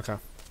 Okay.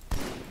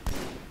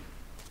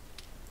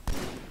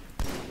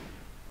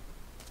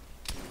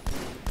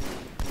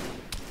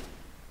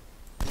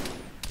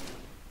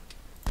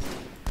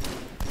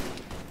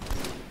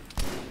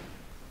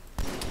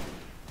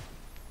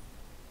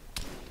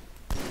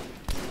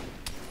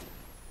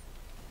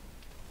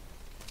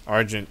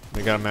 Argent,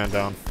 we got a man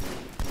down.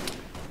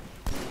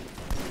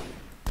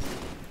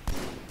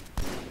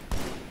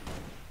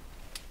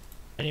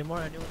 Any more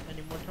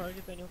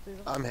targets? Anyone see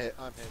them? I'm hit.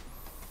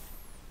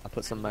 I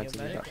put some mags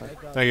in your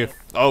backpack. Thank you.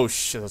 Oh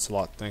shit, that's a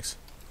lot. Thanks.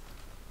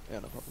 Yeah,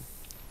 no problem.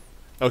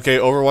 Okay,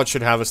 Overwatch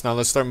should have us now.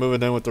 Let's start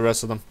moving in with the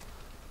rest of them.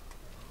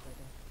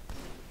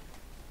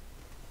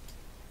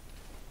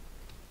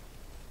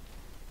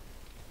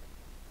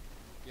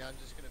 Yeah, I'm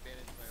just gonna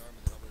bandage my arm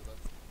and then I'll move up.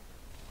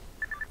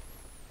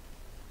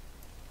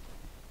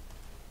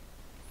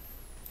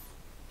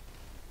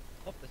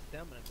 Oh, the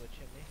stamina glitch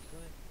hit me.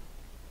 Good.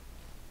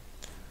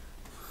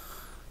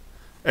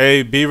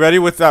 Hey, be ready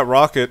with that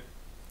rocket.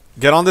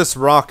 Get on this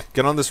rock.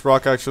 Get on this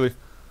rock, actually.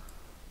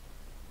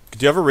 Do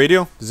you have a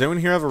radio? Does anyone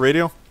here have a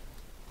radio?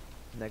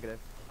 Negative.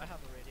 I have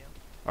a radio.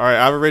 Alright,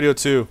 I have a radio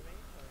too.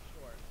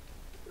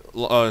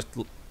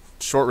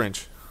 Short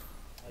range.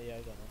 Oh yeah, I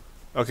got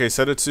one. Okay,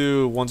 set it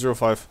to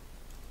 105.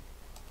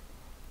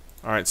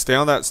 Alright, stay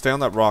on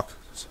that rock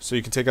so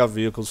you can take out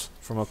vehicles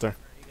from up there.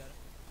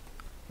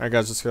 Alright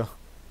guys, let's go.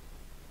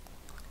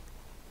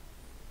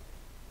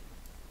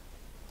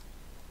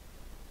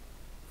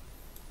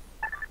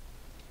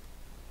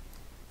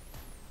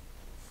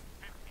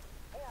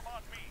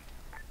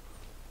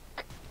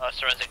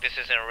 Forensic, this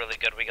isn't really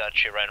good. We got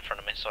shit right in front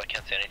of me, so I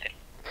can't see anything.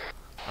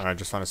 Alright,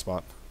 just find a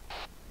spot.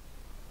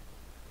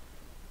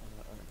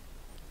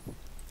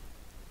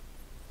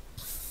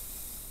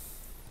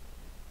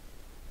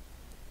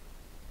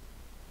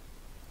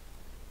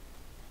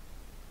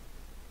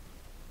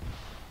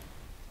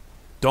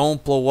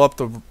 Don't blow up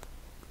the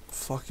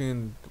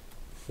fucking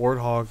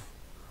Warthog.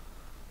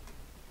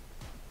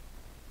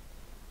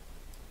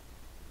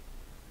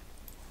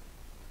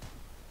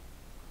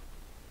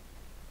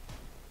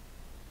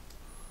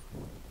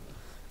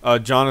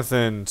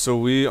 Jonathan, so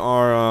we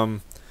are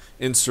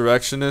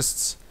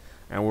insurrectionists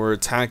and we're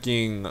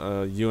attacking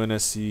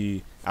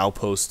UNSC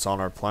outposts on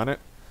our planet,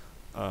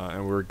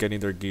 and we're getting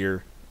their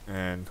gear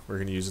and we're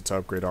going to use it to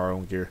upgrade our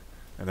own gear,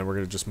 and then we're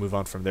going to just move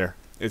on from there.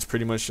 It's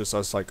pretty much just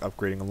us like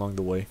upgrading along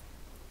the way.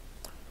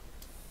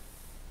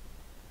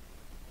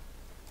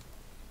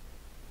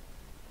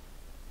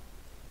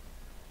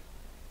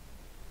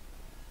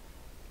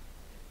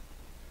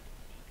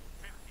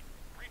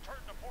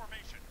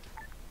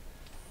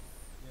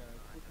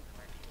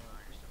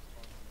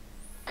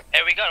 Hey,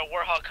 we got a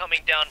Warthog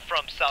coming down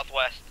from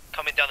southwest,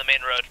 coming down the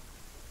main road.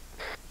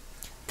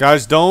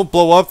 Guys, don't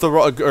blow up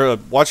the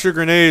watch your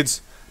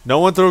grenades. No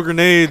one throw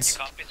grenades.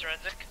 Copy,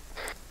 Forensic?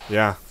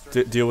 Yeah,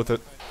 deal with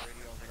it.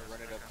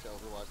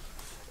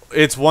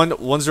 It's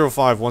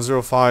 105.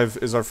 105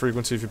 is our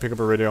frequency if you pick up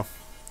a radio.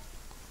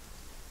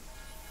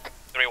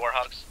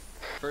 Warthogs.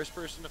 First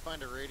person to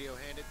find a radio,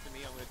 hand it to me.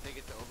 I'm gonna take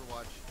it to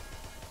Overwatch.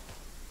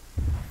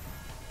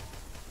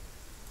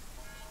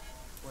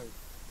 Wait.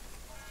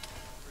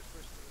 First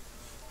person.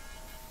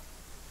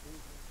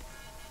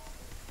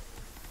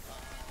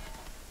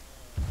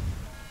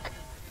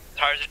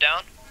 Tires are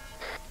down.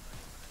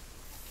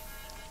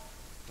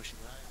 Pushing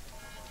right.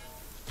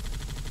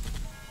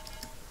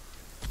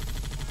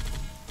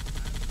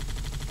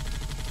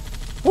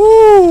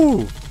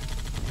 Woo!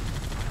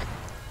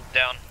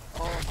 Down.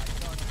 Oh my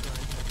god.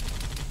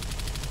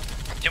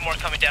 2 more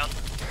coming down.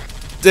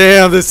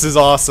 Damn, this is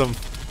awesome.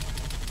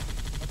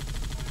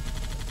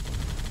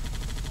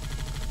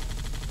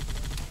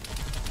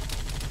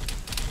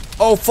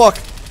 Oh fuck!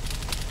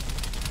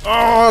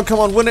 Oh, come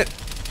on, win it!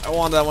 I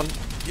want that one.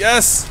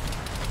 Yes!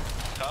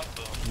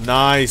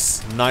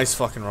 Nice, nice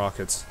fucking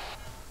rockets.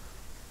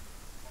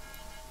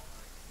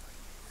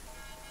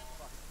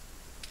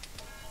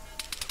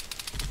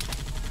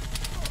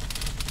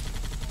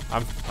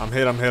 I'm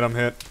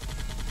hit.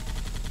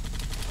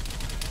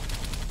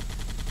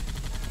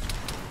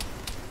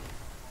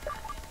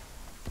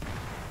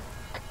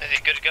 Is he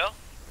good to go?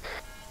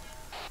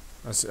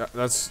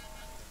 That's.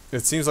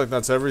 It seems like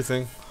that's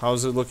everything.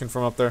 How's it looking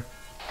from up there?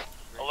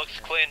 It looks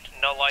clean.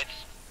 No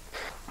lights.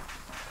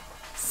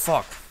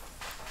 Fuck.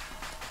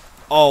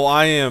 Oh,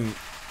 I am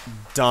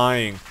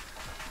dying.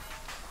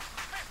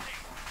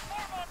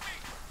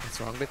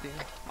 What's wrong with you?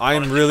 I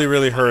am really,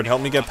 really hurt.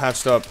 Help me get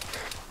patched up.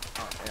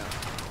 Oh, yeah.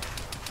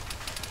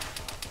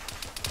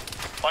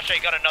 Watch out,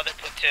 you got another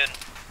platoon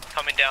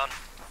coming down.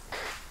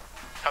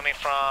 Coming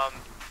from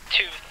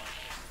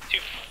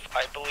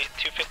I believe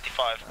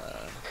 255.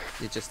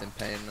 You're just in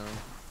pain now.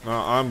 No,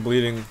 I'm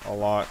bleeding a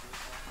lot.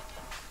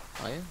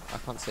 Are you? I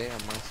can't see it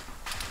on my.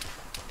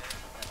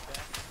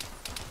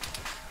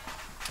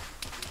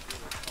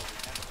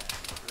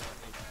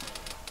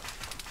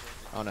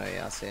 Oh no,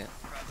 yeah, I see it.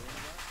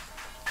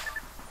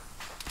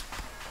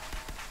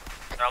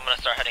 I'm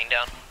gonna start heading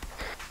down.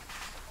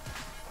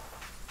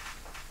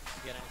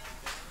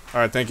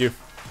 Alright, thank you. No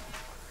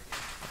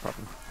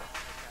problem.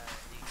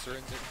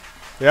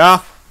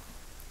 Yeah?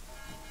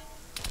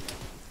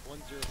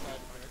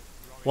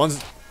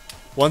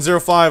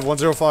 105.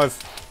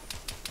 105.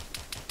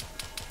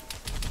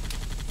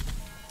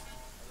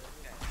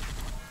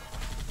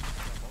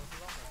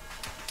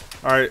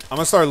 Alright, I'm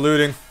gonna start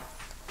looting.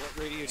 What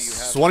radio do you have?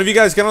 So one of you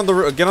guys get on the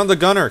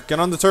gunner. Get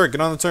on the turret.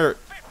 Get on the turret.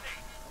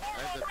 I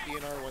have the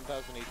PNR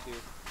 1000A2.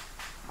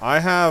 I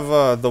have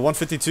the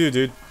 152,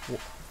 dude.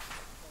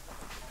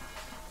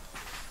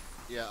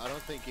 Yeah, I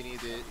don't think any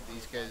of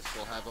these guys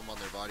will have them on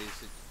their bodies.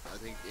 I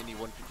think any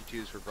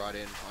 152s were brought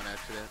in on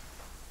accident.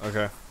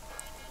 Okay.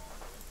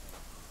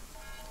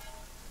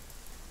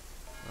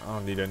 I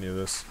don't need any of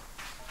this.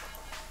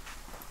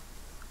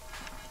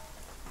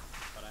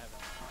 Alright,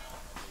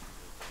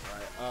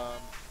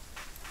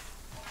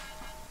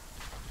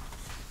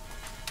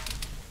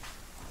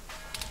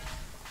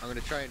 I'm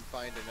gonna try and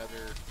find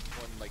another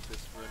one like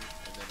this one,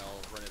 and then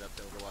I'll run it up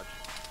to Overwatch.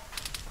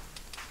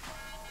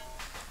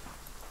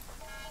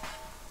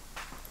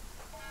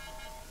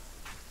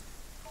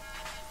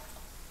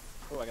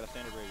 Oh, I got a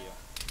standard radio.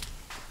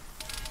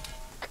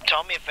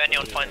 Tell me if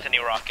anyone finds any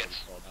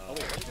rockets. Oh,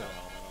 wait, what is that?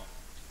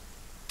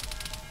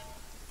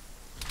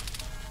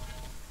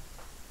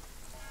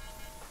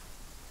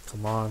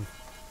 Come on.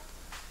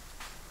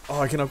 Oh,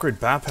 I can upgrade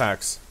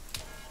backpacks.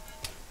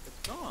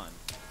 It's gone.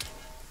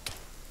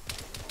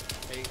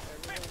 Hey,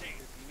 everyone, if you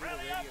need a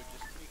radio,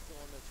 just take the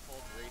one that's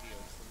called radio.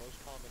 It's the most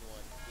common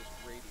one. Just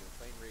radio,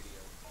 plain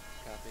radio.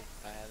 Copy.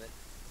 I have it.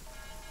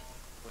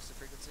 What's the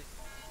frequency?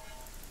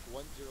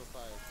 105.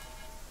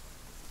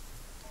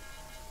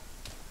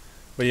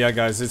 But yeah,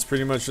 guys, it's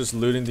pretty much just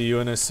looting the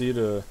UNSC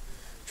to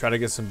try to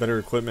get some better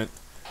equipment.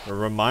 Or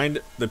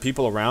remind the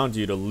people around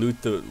you to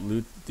loot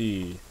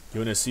the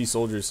UNSC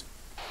soldiers.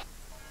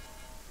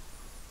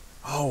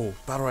 Oh,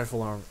 battle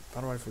rifle arm.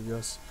 Battle rifle,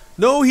 yes.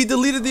 No, he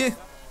deleted the... If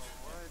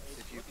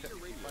you find a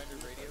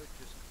radio,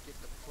 just get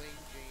the plain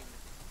Jane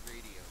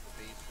radio, the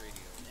base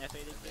radio. And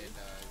then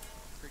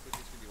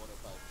frequency's gonna be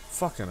 105.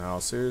 Fucking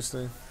hell,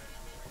 seriously?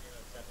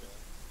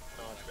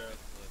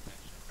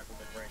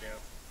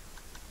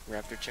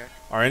 Raptor check.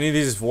 Are any of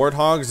these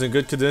Warthogs in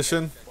good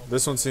condition?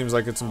 This one seems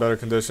like it's in better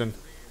condition.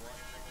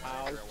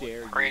 How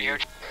dare you? Radio.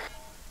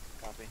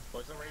 Copy.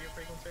 What's the radio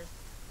frequency?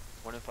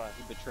 105.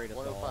 You betrayed us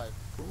 105.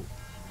 all.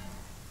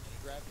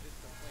 Grab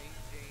just the plain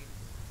Jane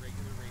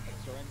regular radio.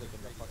 Surrender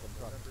in the fucking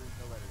truck.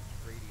 No letters,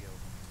 radio.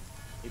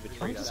 He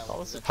betrayed us.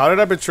 How did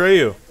I betray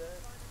you?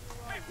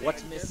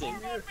 What's missing?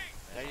 Negative.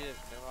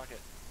 No rocket.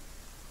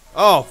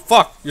 Oh,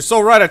 fuck. You're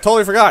so right. I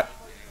totally forgot.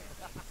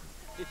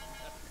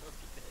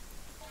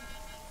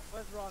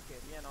 Where's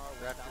Rocket?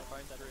 Raptor,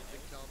 find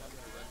forensic, tell him I'm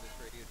gonna run this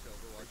radio to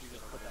Overwatch. You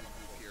just put that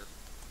group here.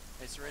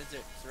 Hey,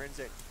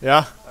 Forensic.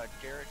 Yeah?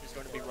 Garrett is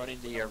going to be running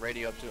the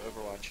radio up to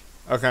Overwatch.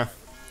 Okay.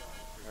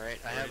 Alright,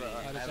 I have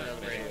another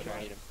radio if I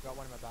need him. Got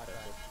one in my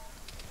backpack.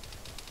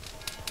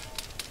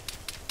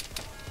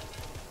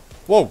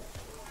 Whoa.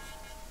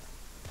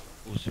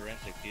 Ooh,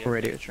 Forensic, do you have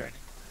Radio better track.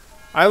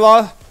 I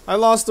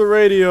lost the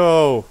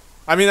radio.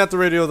 I mean, not the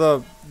radio,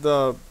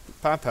 the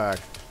backpack.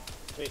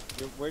 Wait,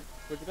 where'd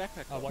your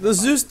backpack go? The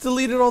Zeus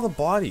deleted all the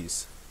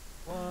bodies.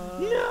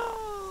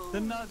 No! The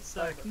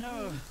nutsack,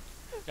 no!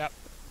 Yep.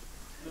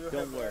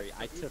 Don't worry,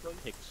 I took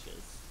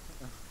pictures.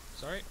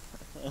 Sorry?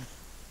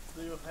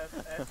 Do you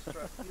have extra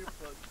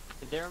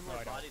earplugs? There are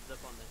more bodies up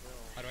on the hill.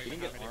 How do I You even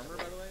can have get any armor,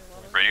 by the way?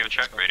 Lana? Radio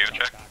check, radio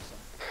check.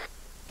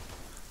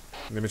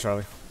 Give me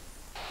Charlie.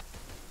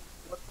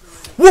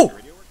 Whoa!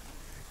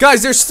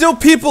 Guys, there's still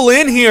people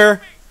in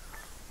here.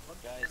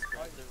 Guys,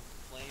 grab the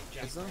flame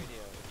jack radio.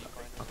 If you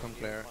find I'll come radio,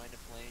 clear. find a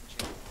flame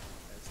jack.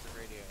 That's the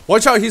radio.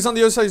 Watch out, he's on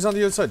the other side, he's on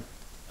the other side.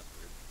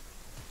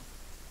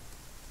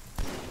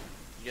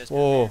 You guys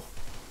Whoa.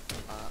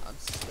 I'm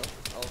stuck.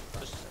 Oh,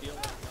 Just steal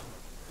that gun.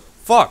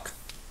 Fuck.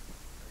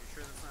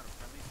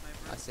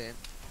 I see him.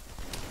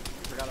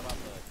 Forgot about the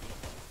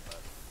uniform, but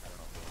I don't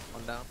know.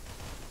 One down.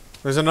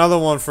 There's another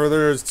one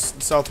further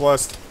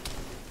southwest.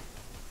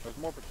 There's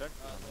more protection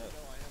on this.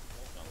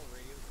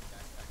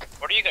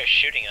 What are you guys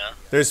shooting at?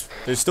 There's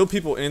still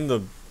people in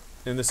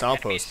this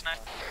outpost. Just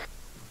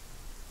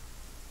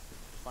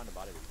find a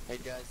body. Hey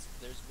guys,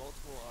 there's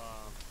multiple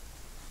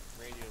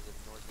radios at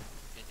the north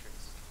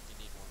entrance. You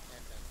need one.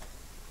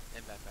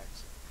 And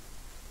backpacks.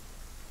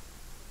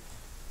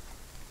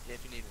 Yeah,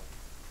 if you need one.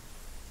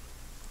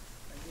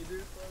 I need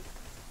earplugs.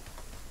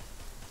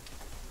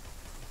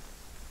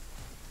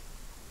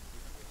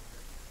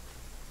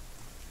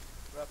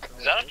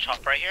 Is that a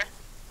chopper right here?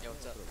 Yeah,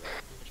 what's up?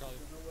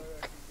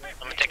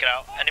 I'm gonna take it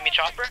out. Enemy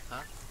chopper?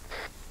 Huh?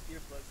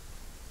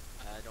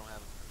 I don't have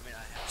them. I mean,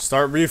 I have.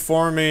 Start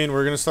reforming.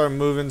 We're gonna start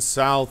moving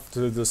south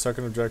to the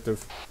second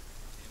objective.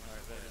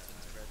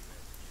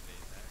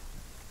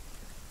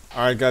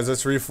 Alright guys,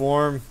 let's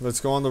reform. Let's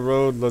go on the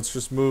road. Let's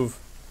just move.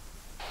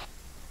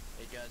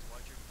 Hey guys,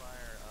 watch your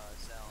fire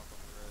south on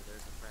the road.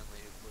 There's a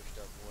friendly who pushed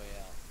up way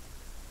out.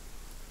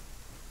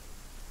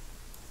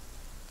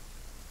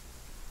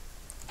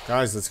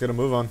 Guys, let's get a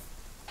move on.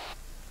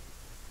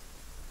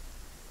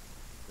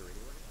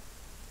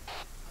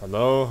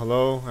 Hello?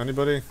 Hello?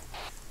 Anybody?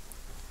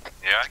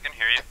 Yeah, I can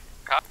hear you.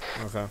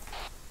 Okay.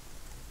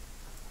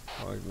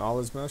 I'll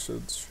acknowledge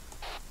message.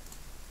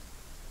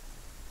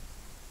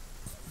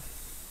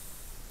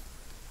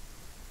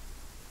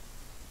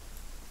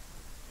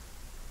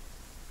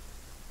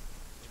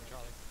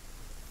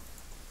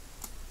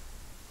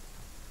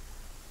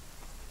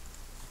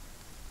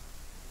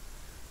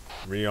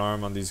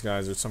 Rearm on these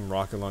guys. There's some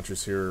rocket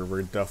launchers here.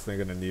 We're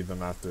definitely gonna need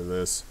them after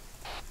this.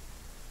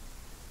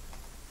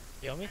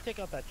 Yeah, let me take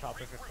out that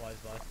chopper if it flies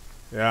by.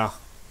 Yeah.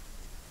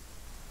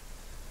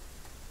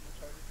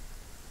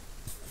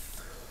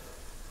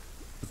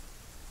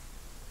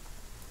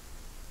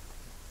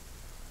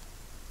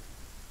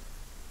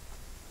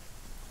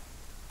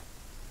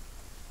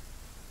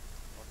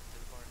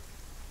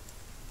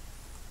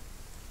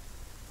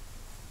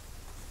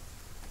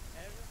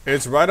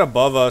 It's right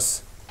above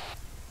us.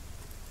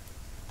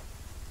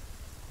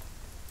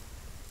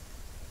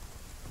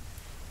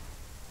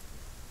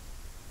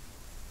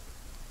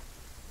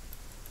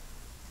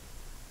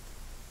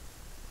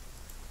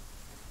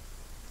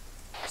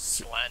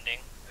 Landing,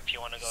 if you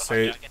want to go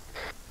Say, hijack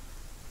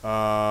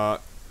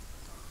it.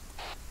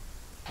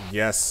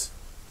 yes.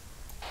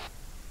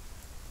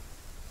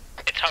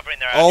 It's hovering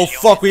there. Oh actually.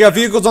 fuck, we got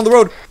vehicles on the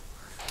road.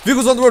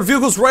 Vehicles on the road,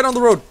 vehicles right on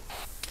the road.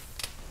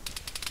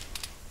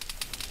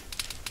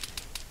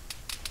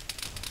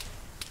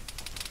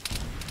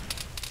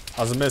 That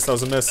was a miss, that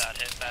was a miss. Bad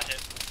hit, bad hit.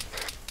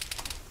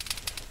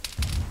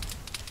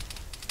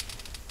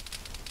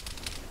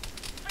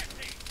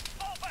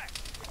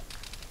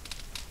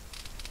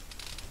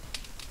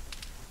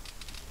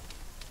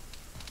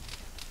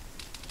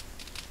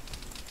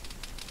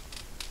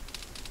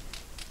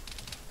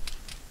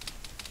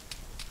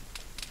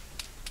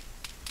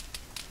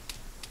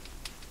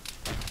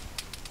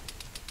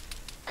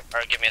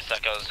 Alright, give me a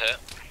sec, I was hit.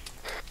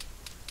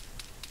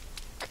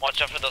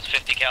 Watch out for those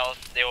 50 cals,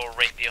 they will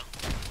rape you.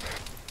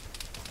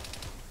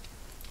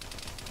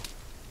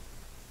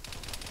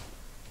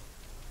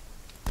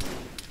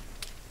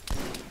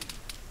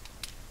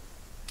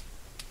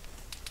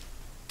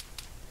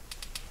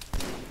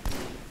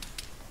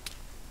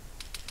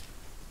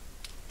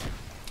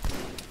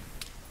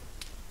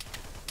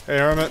 Hey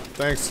Hermit,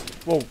 thanks.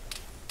 Whoa.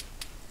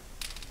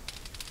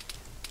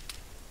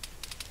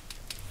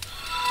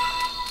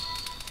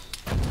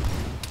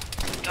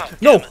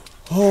 No!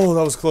 Oh,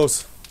 that was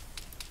close.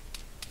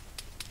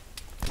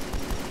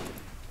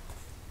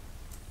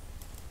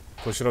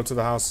 Push it up to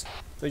the house.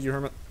 Thank you,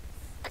 Hermit.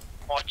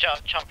 Watch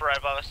out, chopper right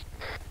above us.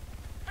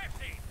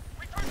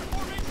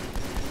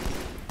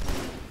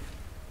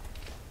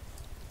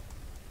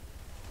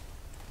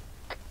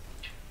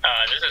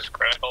 This is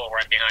critical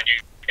right behind you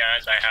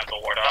guys. I have the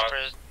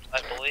Warthog.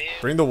 I believe.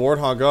 Bring the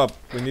Warthog up.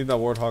 We need that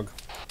Warthog.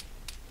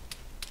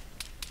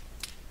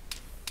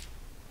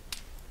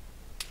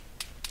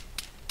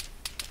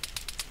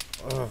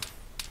 Ugh.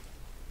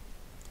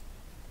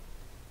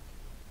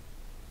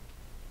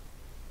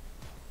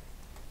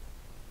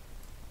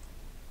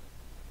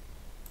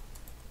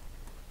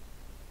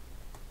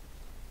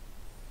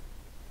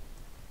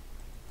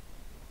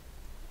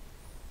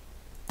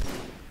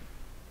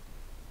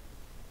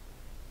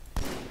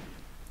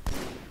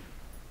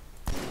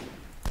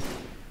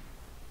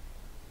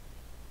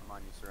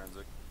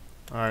 Forensic.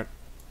 Alright.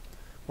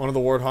 One of the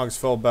Warthogs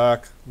fell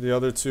back. The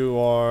other two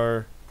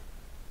are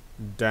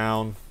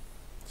down.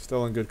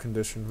 Still in good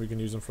condition. We can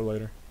use them for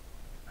later.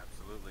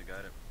 Absolutely,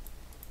 got it.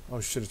 Oh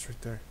shit, it's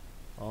right there.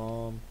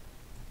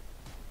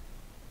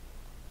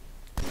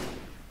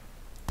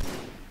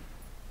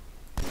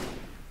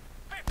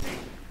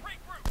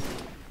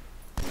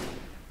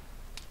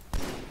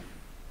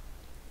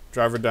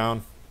 Driver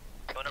down.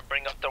 I'm gonna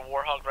bring up the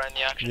Warthog right in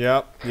the action.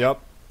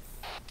 Yep.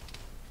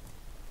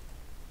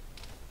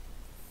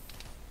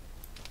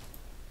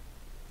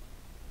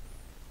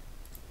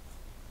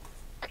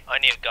 I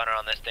need a gunner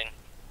on this thing.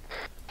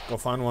 Go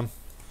find one.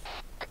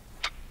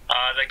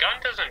 The gun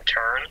doesn't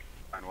turn.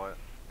 Find what?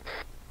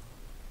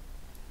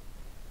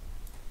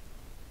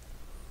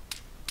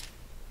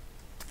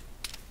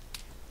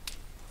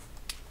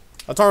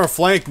 That's our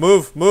flank.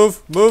 Move.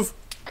 Is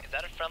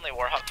that a friendly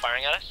Warthog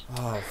firing at us?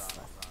 Oh,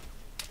 fuck.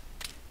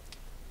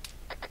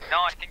 No,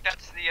 I think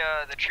that's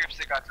the troops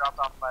that got dropped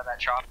off by that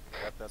chop.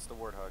 Yep, that's the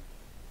Warthog.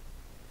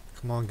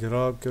 Come on, get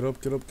up.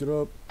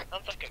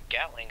 Sounds like a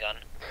Gatling gun.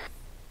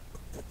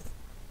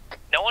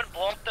 No one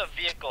blow up the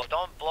vehicle.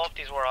 Don't blow up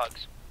these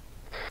Warthogs.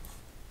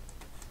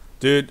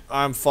 Dude,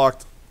 I'm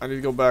fucked. I need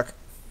to go back.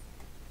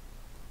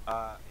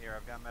 Here,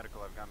 I've got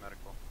medical.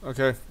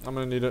 Okay, I'm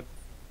gonna need it.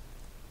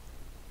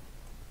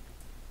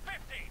 50,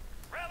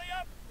 rally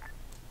up.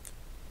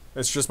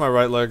 It's just my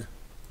right leg.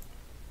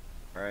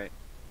 Alright.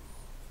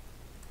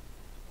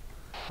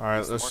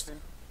 Alright, let's...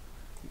 Morphine?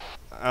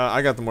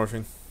 I got the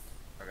morphine.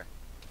 Okay.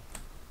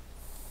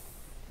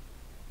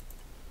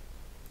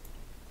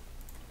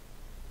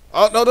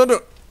 Oh,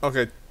 no.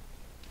 Okay.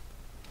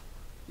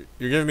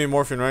 You're giving me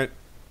morphine, right?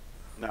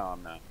 No,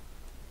 I'm not.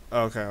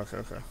 Okay.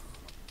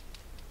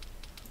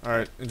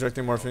 Alright,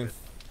 injecting morphine.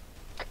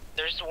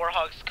 There's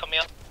Warthogs coming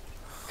up.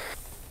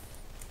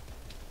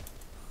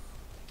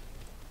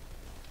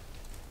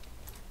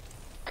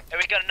 And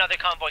we got another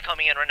convoy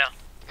coming in right now.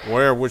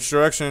 Where? Which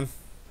direction?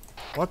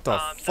 What the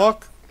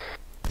fuck?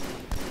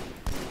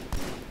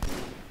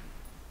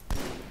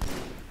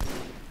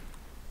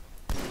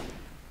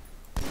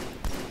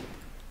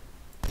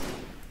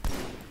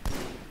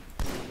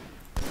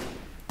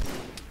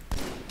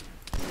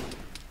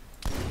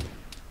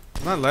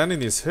 I'm not landing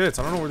these hits.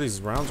 I don't know where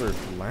these rounds are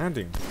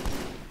landing.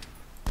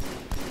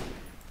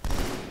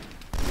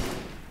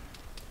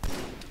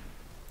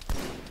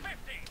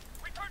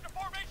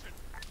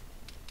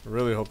 I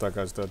really hope that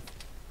guy's dead.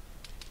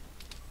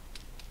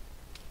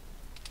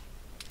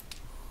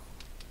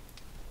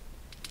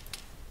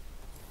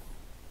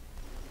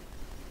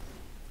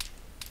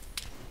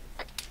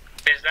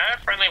 Is that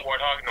a friendly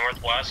Warthog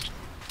northwest?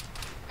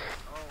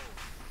 Oh,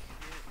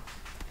 shit.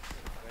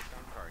 Right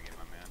on target,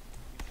 my man.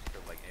 You just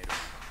killed like 8 of them.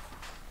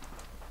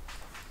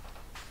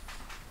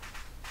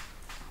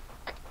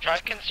 Try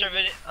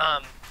conservative.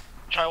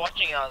 Try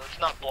watching. Let's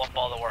not blow up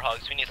all the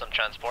Warthogs. We need some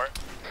transport.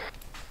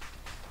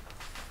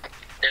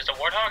 Is the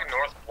Warthog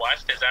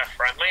northwest? Is that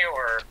friendly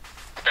or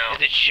no?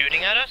 Is it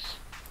shooting at us?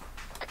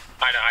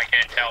 I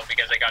can't tell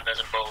because the gun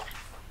doesn't move.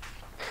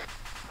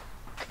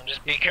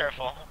 Just be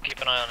careful.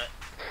 Keep an eye on it.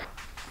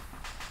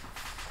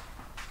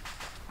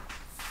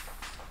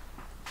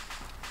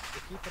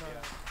 Keep an eye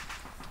on it.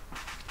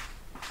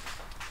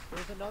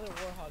 There's another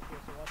Warthog here,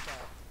 so watch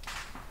out.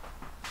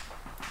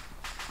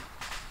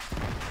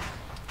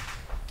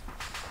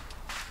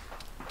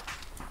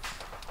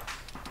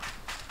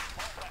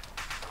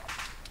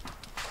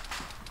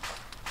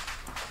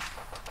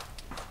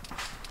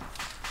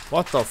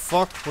 What the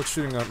fuck? What's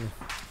shooting at me?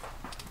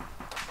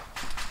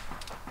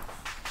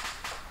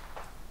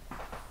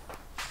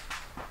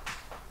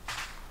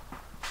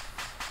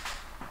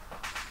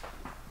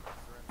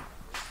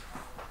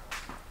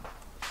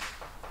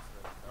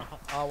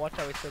 Watch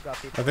out, we still got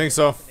people. I think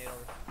so.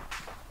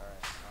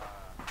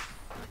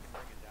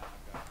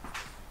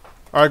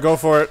 Alright, go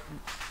for it.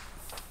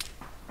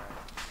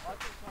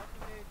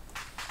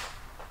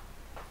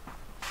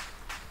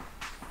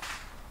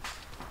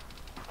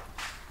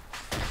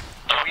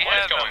 What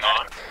is going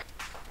on? Oh,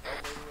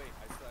 wait.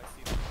 I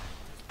see them.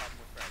 Just pop them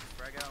with frags.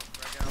 Frag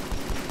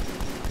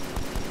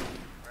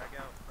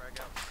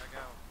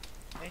out.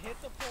 Hey, hit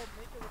the pole,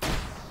 make it with the pole.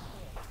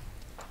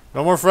 No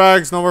more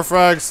frags, no more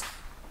frags.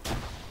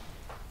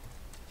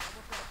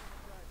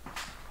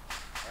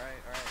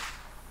 Alright.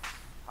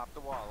 Hop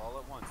the wall all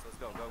at once. Let's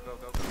go.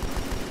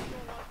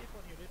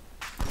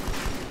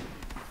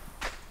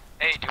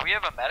 Hey, do we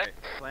have a medic?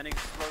 Okay, planning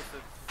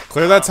explosives.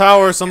 Clear that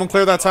tower, someone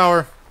clear that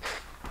tower.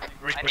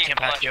 I need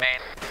blood, man.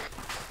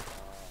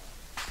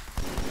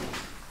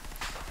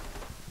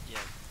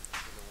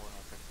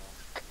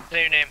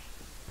 Say your name.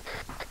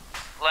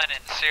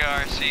 Lennon,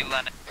 CRC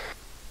Lennon.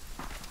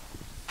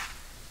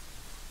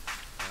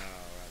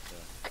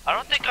 I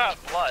don't think I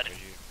have blood.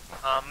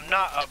 I'm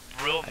not a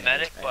real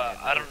medic, but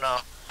I don't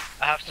know.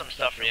 I have some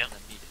stuff for you. Hey,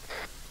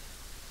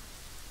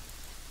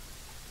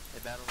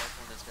 battle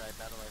rifle on this guy,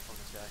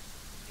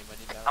 Anybody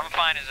need battle I'm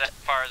fine as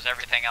far as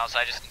everything else,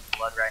 I just need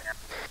blood right now.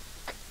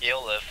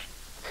 You'll live.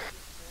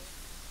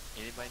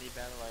 Anybody need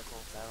battle rifle?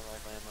 Battle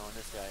rifle ammo on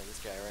this guy right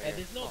Hey,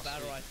 here. there's no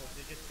battle rifles,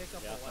 dude. Just pick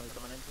up a weapon.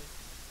 Coming in.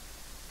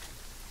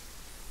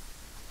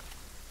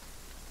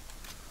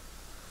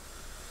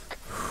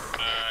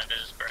 This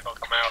is Critical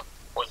coming out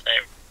with a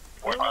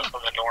Warthog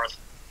from the north.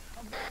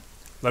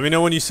 Let me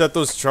know when you set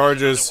those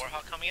charges.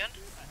 Warthog coming in?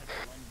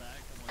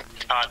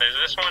 There's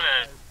this one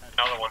and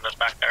another one that's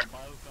back there.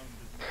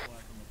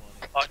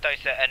 Oh, I thought you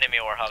said enemy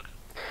Warthog.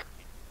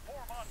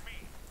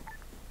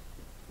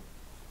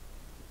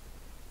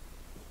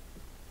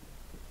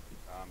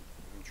 I'm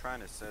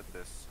trying to set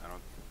this. I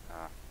don't.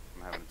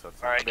 I'm having a tough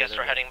time. Alright, guess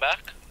we're heading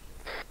back.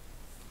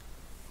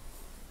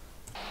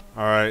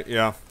 Alright,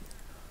 yeah.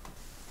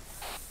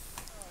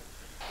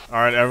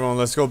 Alright, everyone,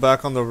 let's go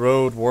back on the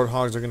road.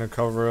 Warthogs are gonna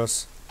cover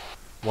us.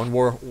 One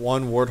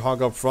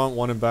Warthog up front,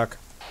 one in back.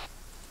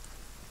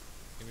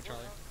 Give me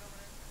Charlie.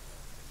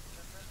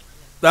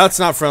 That's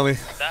not friendly.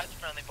 That's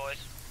friendly, boys.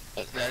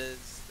 That is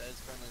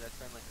friendly. That's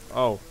friendly.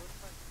 Oh.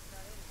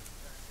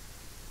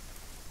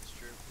 It's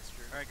true.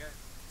 Alright, guys.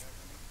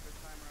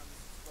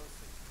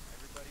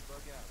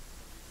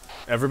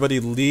 Everybody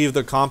leave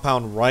the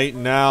compound right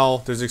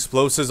now. There's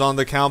explosives on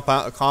the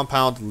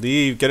compound.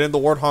 Leave. Get in the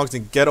Warthogs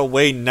and get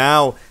away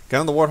now.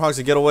 Get on the Warthogs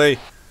and get away.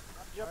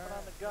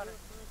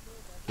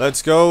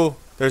 Let's go.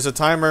 There's a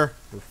timer.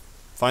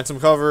 Find some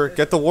cover.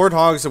 Get the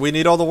Warthogs. We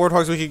need all the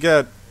Warthogs we can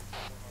get.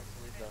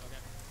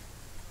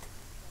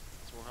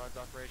 It's Warthog's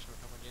operation. We're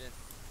coming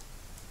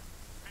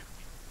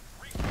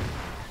in.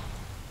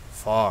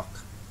 Fuck.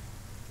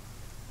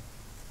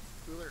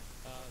 Cooler.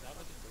 That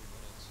was in 3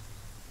 minutes.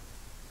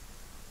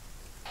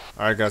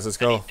 Alright, guys, let's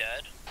go.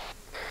 Dead?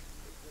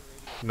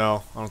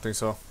 No, I don't think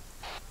so.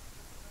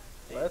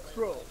 Let's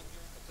roll.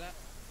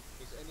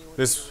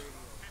 This.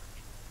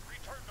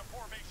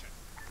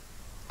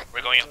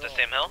 We're going up the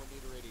same hill?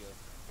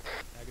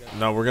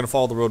 No, we're gonna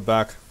follow the road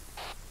back.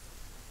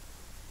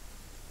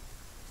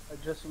 I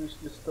just wish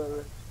this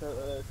turret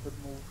could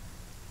move.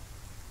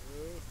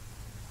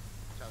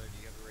 Tyler, do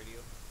you have a radio?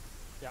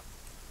 Yep.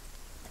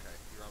 Okay,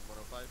 you're on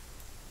 105?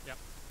 Yep.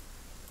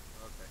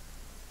 Okay.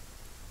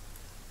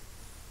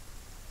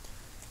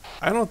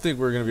 I don't think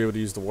we're gonna be able to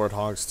use the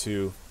Warthogs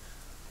to.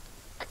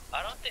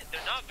 I don't think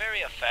they're not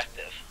very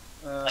effective.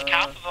 Like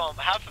half of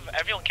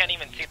everyone can't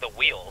even see the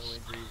wheels.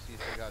 He's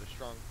got a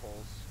strong pulse.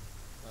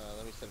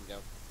 Let me set him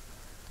down.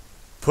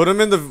 Put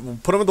him in the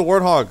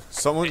Warthog.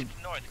 Someone. It's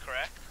north,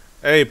 correct?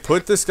 Hey,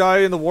 put this guy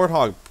in the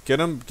Warthog. Get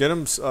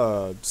him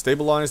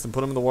stabilized and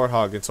put him in the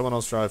Warthog. And someone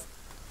else drive.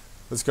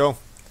 Let's go,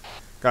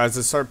 guys.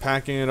 Let's start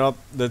packing it up.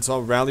 That's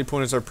all. Rally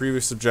point is our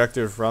previous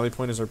objective. Rally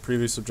point is our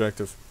previous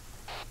objective.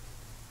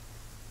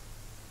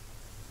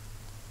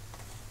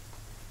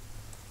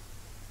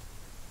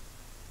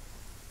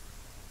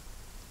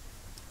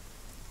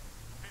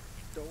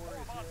 Don't worry,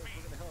 we're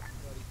gonna help you,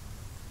 buddy.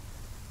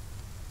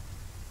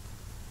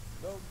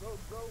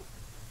 Go.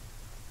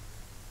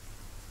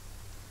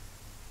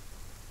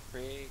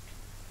 Freak.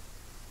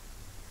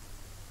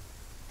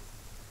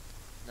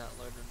 Not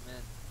loading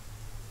men.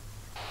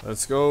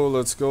 Let's go.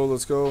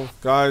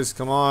 Guys,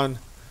 come on.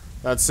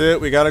 That's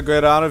it. We gotta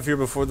get out of here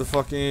before the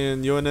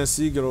fucking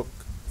UNSC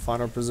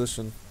find our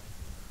position.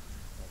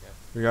 Okay.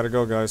 We gotta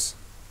go, guys.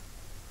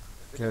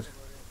 Get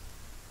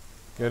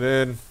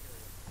in.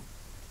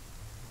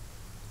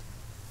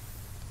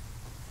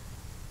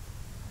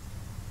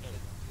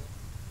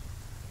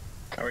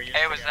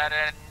 Hey, was that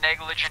a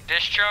negligent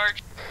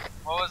discharge?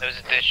 What was it? It was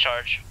a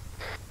discharge.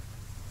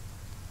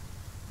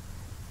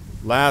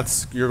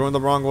 Lats, you're going the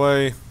wrong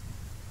way.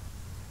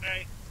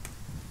 Hey.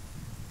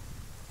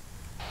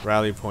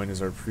 Rally point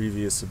is our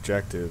previous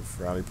objective.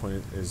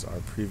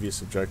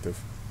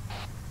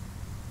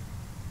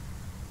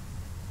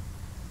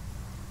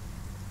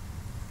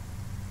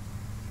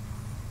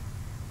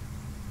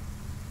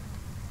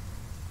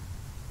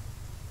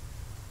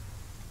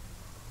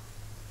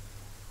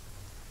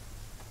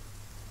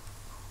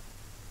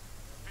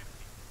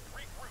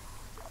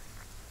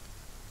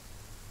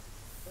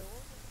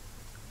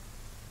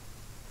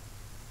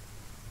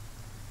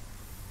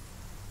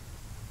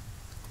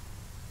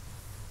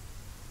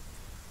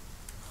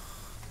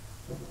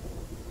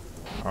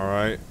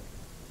 Alright,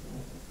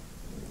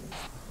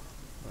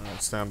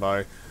 stand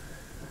by.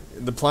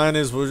 The plan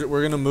is we're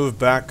going to move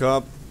back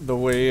up the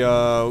way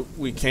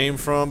we came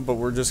from, but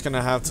we're just going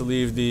to have to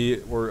leave the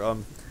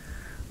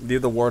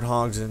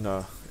Warthogs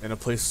in a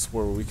place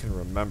where we can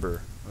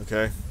remember,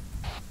 okay?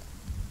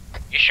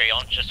 You sure you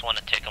don't just want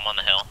to take them on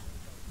the hill?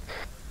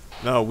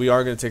 No, we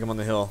are going to take them on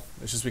the hill.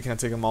 It's just we can't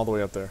take them all the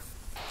way up there.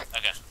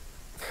 Okay.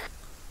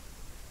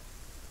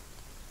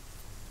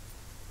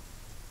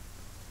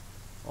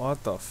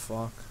 What the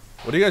fuck?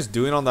 What are you guys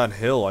doing on that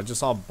hill? I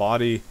just saw a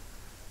body.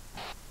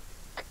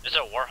 There's a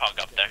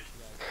Warthog up there.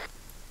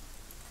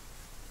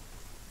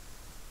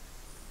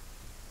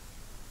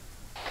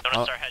 You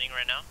wanna start heading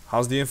right now?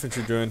 How's the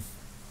infantry doing?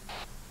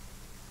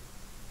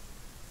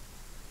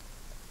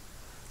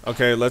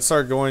 Okay, let's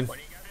start going.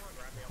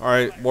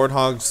 Alright,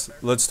 Warthogs,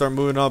 let's start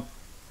moving up.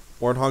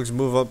 Warthogs,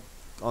 move up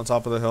on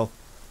top of the hill.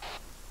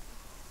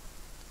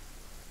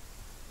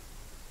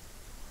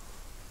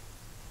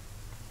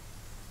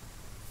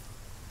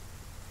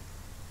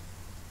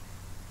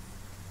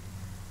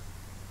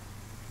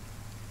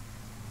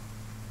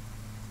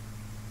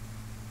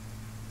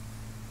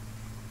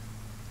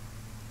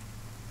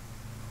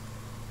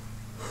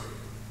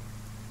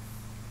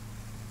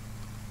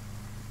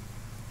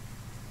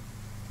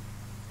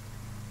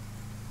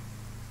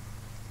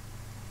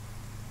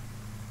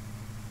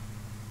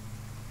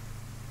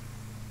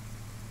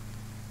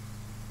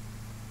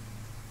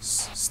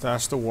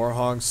 Stash the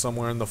Warthog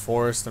somewhere in the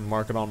forest and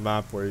mark it on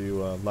map where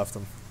you left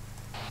them.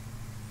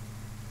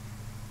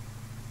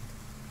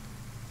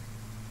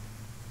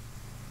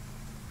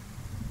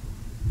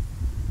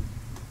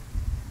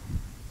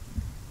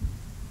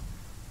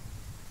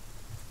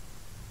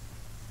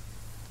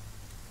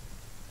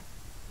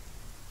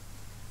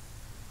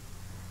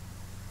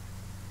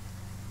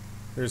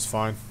 Here's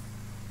fine.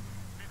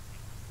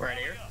 Right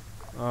here?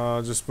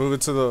 Just move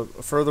it to the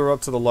further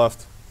up to the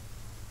left.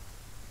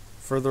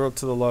 Further up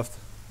to the left.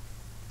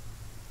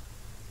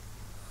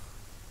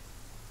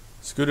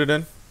 Scoot it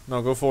in.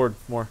 No, go forward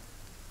more.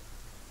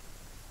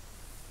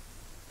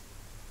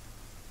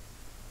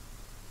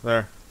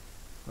 There.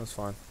 That's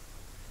fine.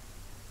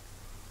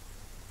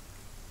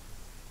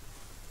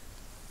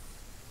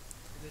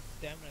 This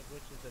stamina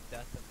glitch is the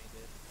death of me,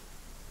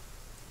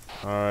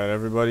 dude. Alright,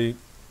 everybody.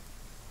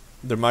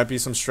 There might be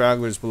some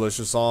stragglers, but let's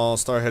just all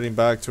start heading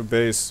back to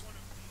base.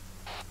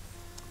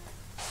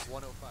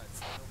 105.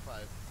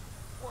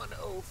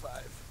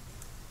 105.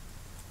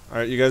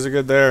 Alright, you guys are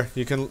good there.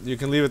 You can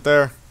leave it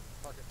there.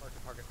 Park it. Watch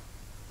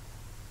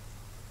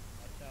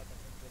out, that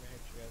thing's gonna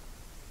hit you guys.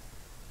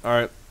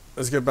 Alright,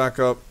 let's get back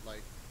up.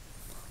 Light.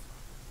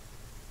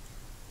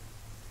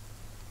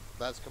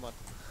 Lads, come on.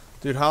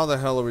 Dude, how the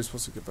hell are we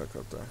supposed to get back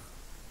up there?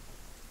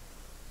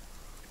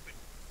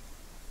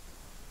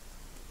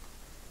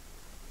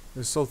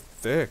 It's so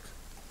thick.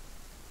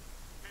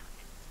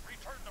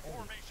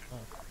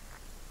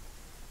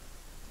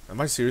 Am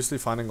I seriously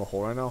finding a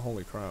hole right now?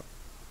 Holy crap.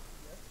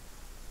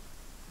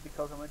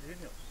 Because I'm a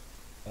genius.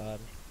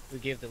 We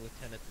gave the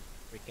lieutenant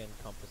the freaking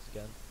compass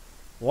again.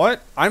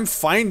 What? I'm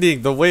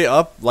finding the way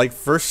up like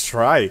first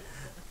try.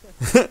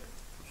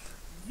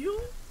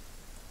 You?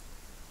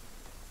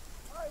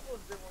 I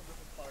was the one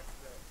that parked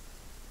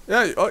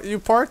there. Yeah, you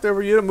parked there, but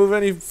you didn't move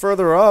any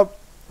further up.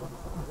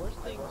 Worst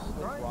thing with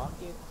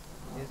rockets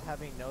is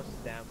having no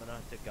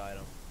stamina to guide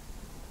them.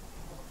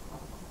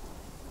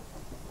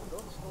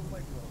 Don't steal my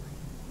glory.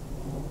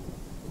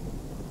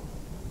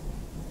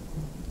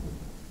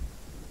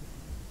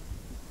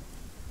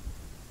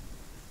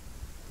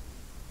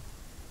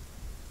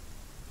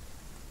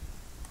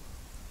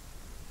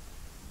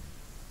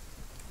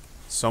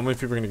 So many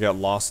people are gonna get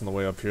lost on the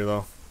way up here,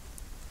 though.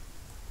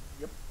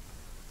 Yep.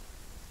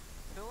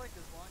 I feel like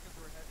as long as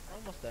we're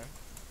heading Almost there.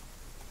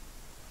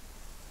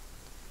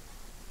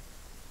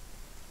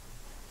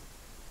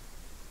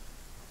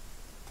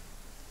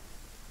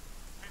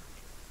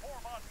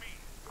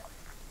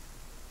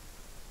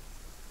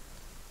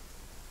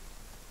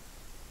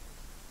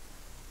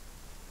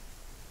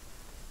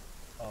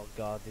 Oh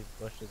god, these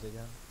bushes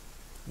again.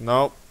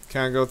 Nope,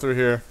 can't go through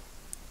here.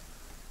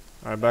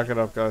 Alright, back it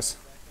up, guys.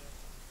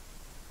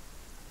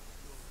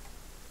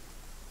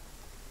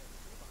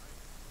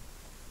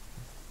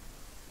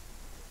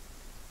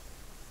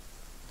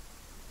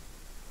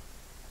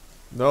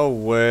 No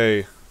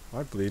way. Am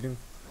I bleeding?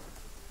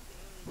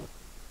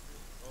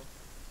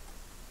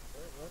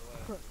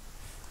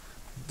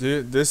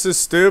 Dude, this is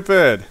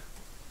stupid.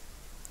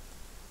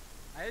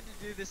 I had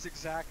to do this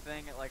exact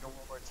thing at like a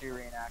World War II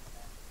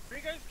reenactment. Where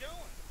are you guys going?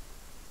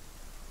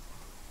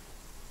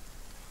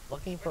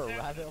 Looking for a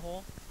rabbit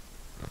hole?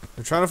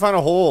 We're trying to find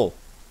a hole.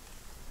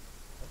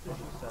 That's what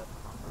she said.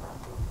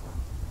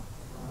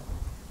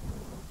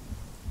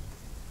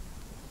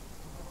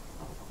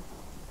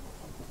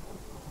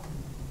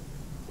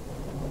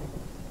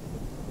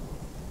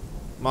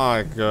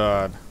 My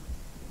god.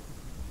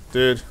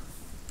 Dude.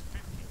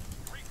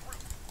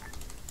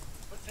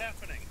 What's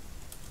happening?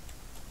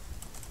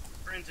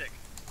 Forensic.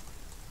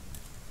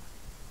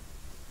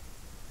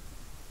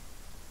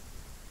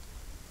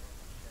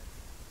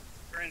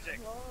 Forensic.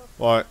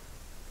 What?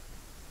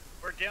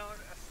 We're down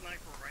a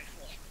sniper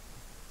rifle.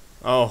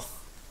 Oh.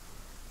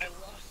 I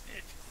lost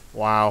it.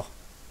 Wow.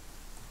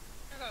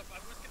 I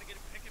was gonna get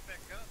it, pick it back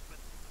up, but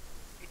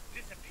it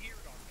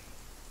disappeared on me.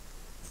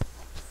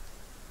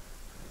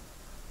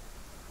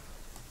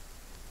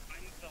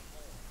 Find the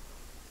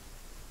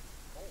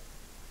hole.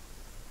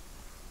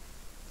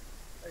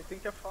 I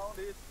think I found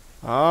it.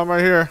 I'm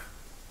right here.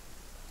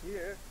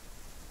 Here.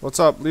 What's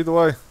up? Lead the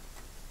way.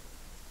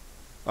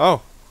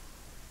 Oh.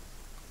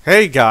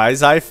 Hey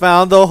guys, I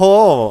found the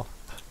hole.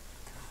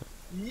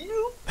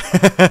 You?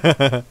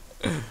 Did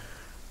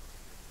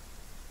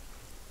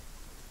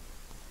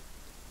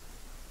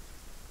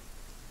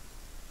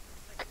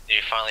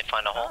you finally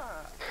find a hole?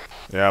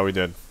 Yeah, we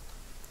did.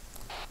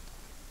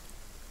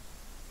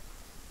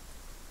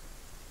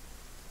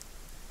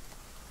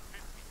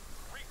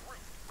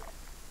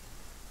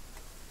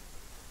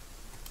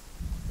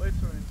 Wait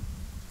for me.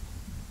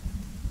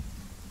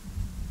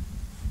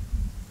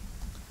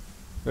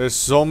 There's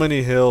so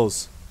many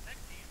hills.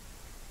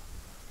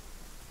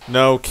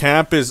 No,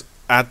 camp is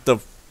at the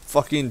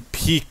fucking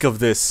peak of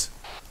this.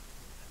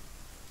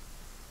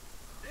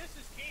 This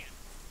is camp.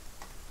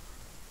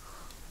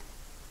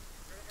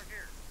 Right over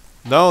here.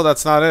 No,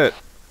 that's not it.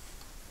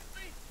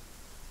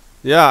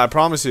 Yeah, I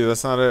promise you,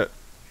 that's not it.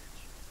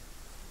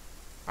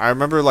 I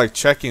remember like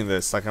checking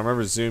this. Like I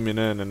remember zooming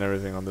in and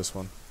everything on this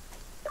one.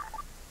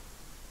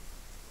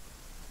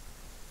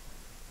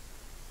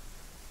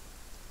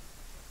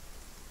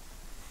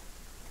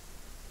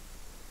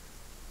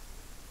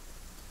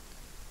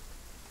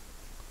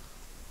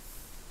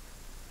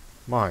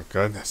 My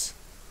goodness.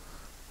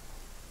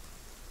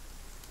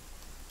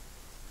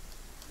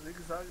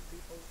 Zigzag,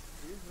 people.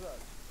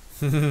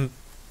 Zigzag.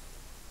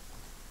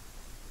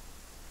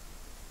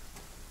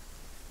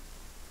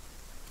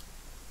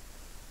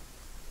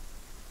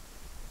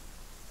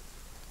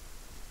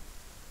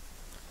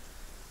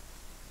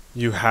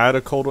 You had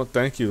a cold one?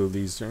 Thank you,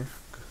 Leeser.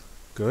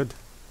 Good.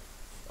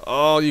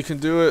 Oh, you can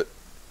do it.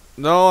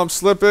 No, I'm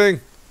slipping.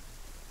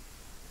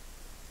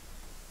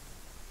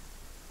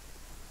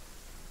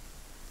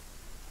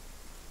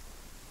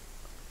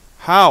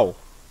 How?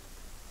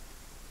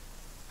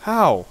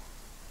 How?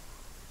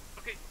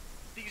 Okay,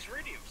 these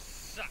radios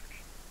suck.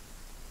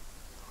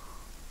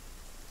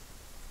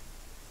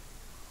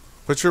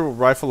 Put your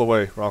rifle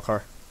away,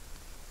 Rockar.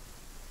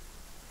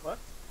 What?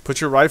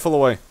 Put your rifle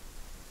away.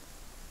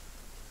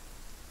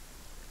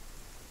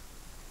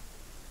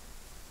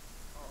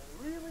 Oh,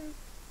 really?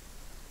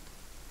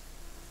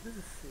 This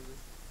is silly.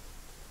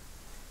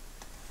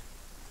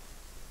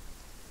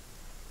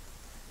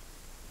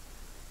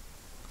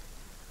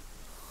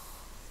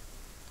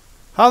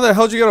 How the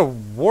hell did you get a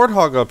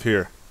Warthog up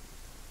here?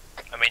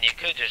 I mean, you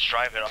could just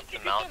drive it up the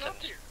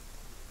mountains.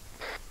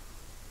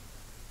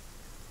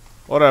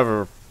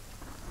 Whatever.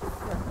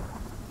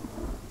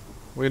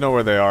 We know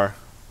where they are.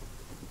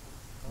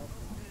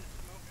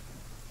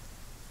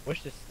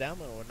 Wish the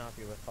stamina would not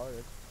be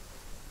retarded.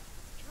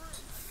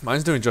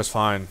 Mine's doing just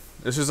fine.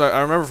 It's just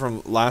I remember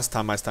from last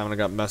time my stamina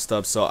got messed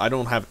up, so I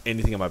don't have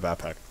anything in my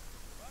backpack.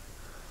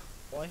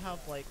 Well, I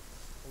have like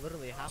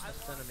literally half a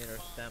centimeter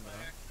of stamina.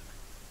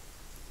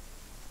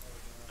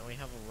 And we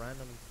have a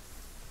random...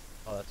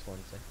 Oh, that's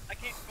Wednesday.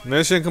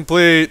 Mission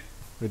complete.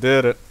 We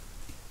did it.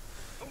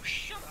 Oh,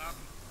 shut up.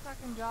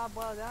 Fucking job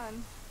well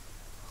done.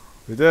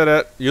 We did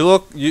it. You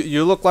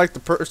look like the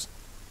person.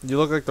 You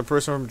look like the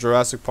person from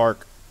Jurassic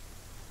Park.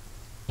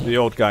 The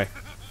old guy.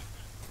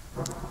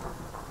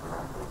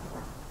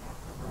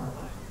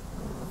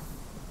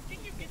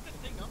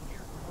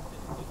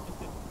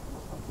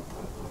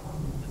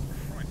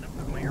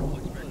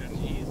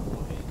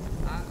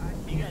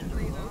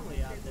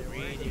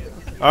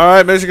 All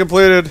right, mission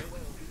completed.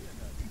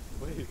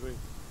 Wait.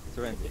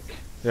 Forensic.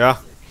 Yeah.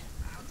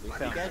 You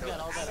guys got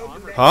all that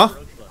armor. Huh?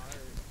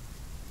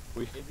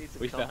 We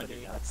found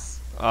it. Nuts.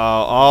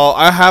 Oh,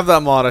 I have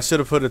that mod. I should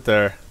have put it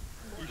there.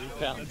 We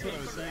found it.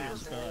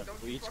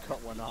 We each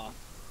cut one off.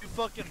 You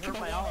fucking hurt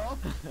my arm.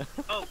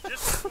 Oh,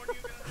 just warn you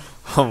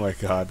guys. Oh my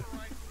god.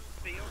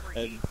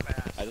 And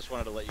I just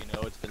wanted to let you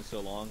know it's been so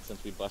long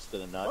since we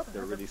busted a nut.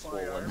 They're really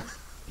swollen.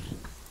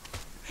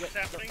 What's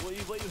happening?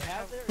 What you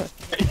have there is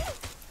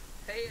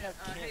Hey,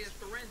 it's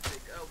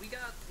Forensic. We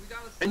got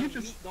some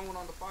meat going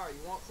on the fire.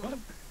 You want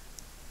some?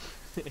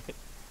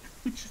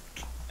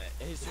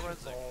 Hey,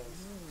 Forensic.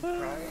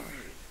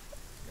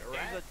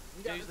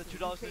 Use the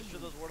 $2 fish for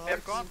those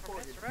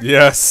Warthogs.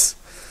 Yes.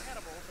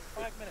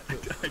 I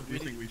do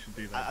think we should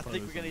do that. I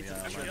think we're gonna need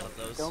some shrimp on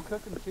those. Don't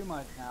cook them too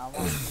much now.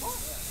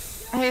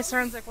 Hey,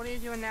 Forensic, what are you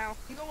doing now?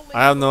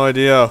 I have no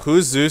idea.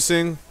 Who's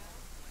Zeusing?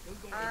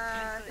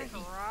 I think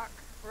Rock.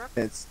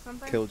 It's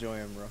something? Killjoy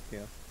and Rock,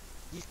 yeah.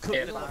 If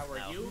I were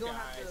you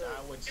guys,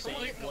 I would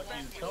save what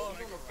you took.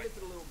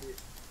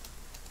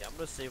 Yeah, I'm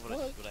gonna save what I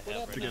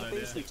have right now.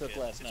 Basically took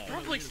last night.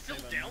 Probably still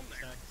down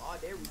there. Oh,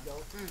 there we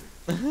go.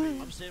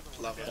 I'm saving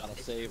Love it.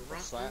 Gotta save the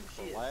slack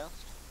for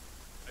last.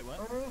 You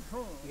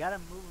gotta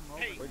move them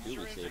over. Hey, Where do we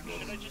save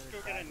should I just go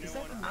get a new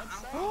one?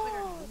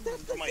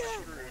 That's For my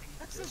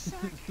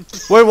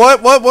screwed.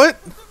 Wait, what?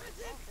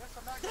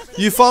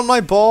 You found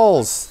my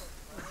balls.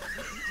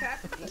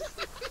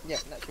 Yeah,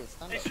 not sure.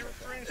 Hey,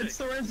 Forensic. It's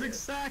Forensic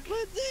sack.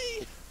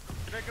 Lindsay!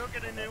 Should I go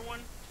get a new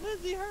one?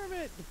 Lindsay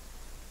Hermit!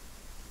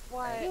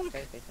 What?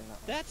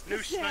 That's the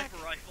New sack!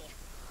 sniper rifle.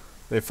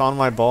 They found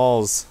my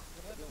balls.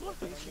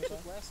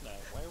 Last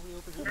night. Why are we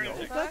over here?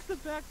 Forensic. That's the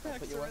backpack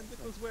Forensic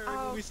was wearing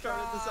when we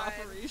started this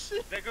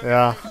operation.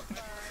 Yeah.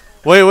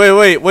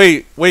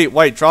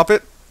 Wait, drop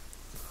it.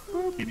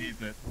 He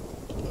needs it.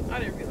 I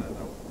didn't realize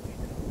that was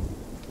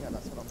Yeah,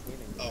 that's what I'm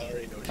feeling. Oh, I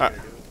already know what you're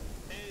doing.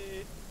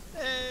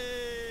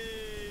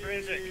 Hey!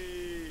 Forensic.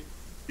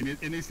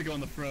 It needs to go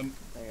on the front.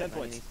 10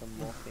 points. Need some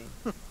morphine.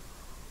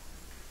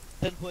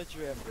 10 points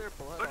for effort.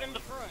 Put in the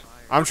front.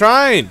 I'm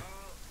trying.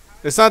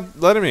 It's not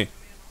letting me.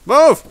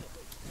 Move.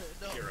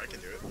 Here, I can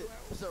do it.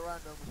 So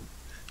random.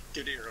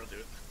 Give it here, I'll do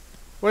it.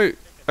 Wait.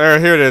 There,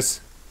 here it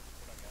is.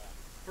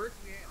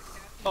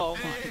 Oh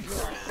my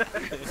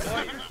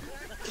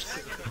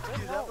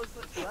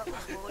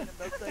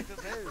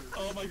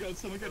Oh my god,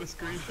 someone got a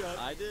screenshot.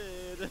 I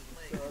did.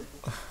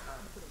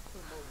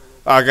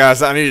 Oh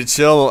guys, I need to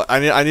chill. I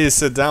need to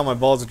sit down. My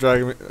balls are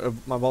dragging me.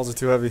 My balls are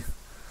too heavy.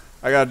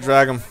 I gotta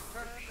drag them.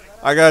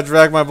 I gotta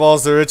drag my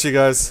balls. They're itchy,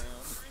 guys.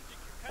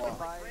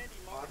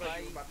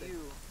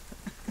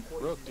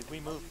 Rook, did we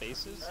move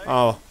bases?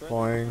 Oh,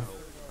 boing,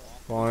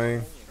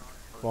 boing,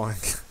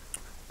 boing.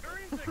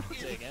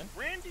 Say again?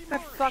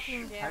 God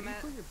fucking How damn do you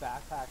it. put your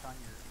backpack on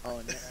your...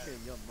 Oh, next turn,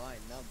 you're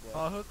mine now, boy.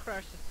 Oh, who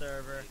crashed the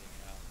server?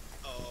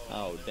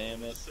 Oh,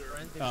 damn it.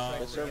 Forensic The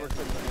strike server again.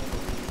 couldn't handle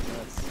these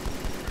nuts.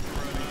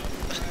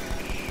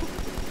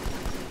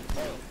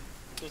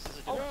 this is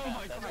a Oh different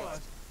my path, that's why.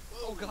 god.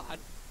 Oh god.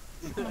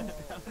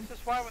 This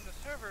is why when the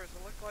servers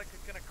look like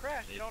it's gonna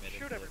crash, you don't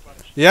shoot everybody.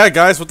 Yeah,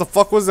 guys, what the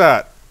fuck was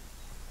that?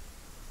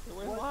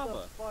 Where's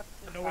lava?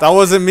 That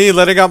wasn't me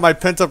letting out my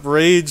pent-up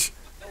rage.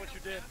 I know what you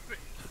did.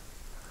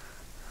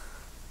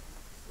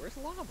 Where's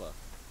lava?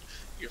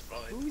 You're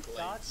fine.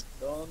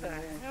 What the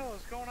hell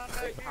is going on back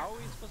here? How are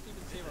we supposed to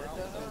even save our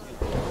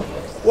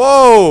outfit?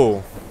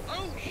 Whoa!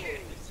 Oh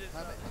shit!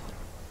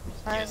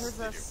 Alright, who's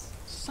this?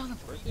 Son of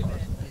a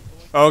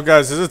Oh,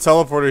 guys, there's a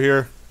teleporter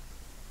here.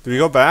 Do we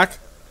go back?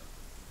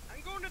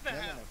 I'm going to the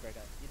house.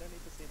 You don't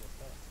need to see this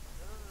stuff.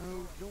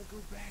 Oh, don't go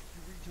back,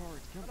 you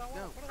retards. Come,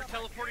 no. We're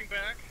teleporting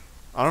back.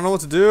 I don't know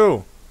what to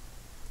do.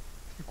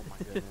 Oh my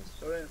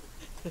goodness.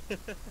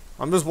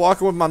 I'm just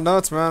walking with my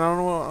nuts, man. I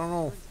don't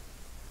know.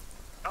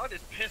 God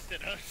is pissed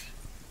at us.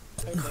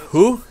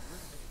 Who?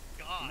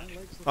 God.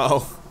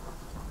 Oh.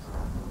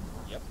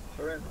 Yep.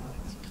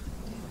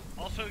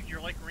 Also,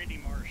 you're like Randy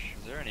Marsh.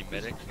 Is there any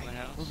medics in the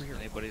house? Over here.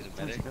 Anybody's a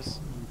medic?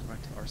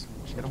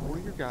 Get a hold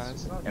of your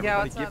guys. Everybody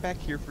what's get up? back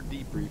here for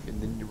debrief,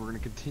 and then we're gonna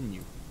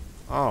continue.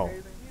 Oh.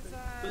 It's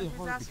really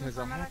hard because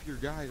half your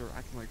guys are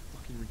acting like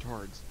fucking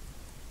retards.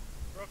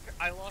 Brooke,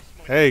 I lost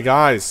my. Hey,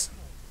 guys.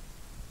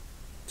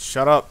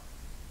 Shut up.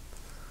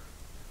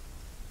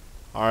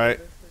 Alright.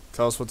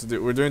 Tell us what to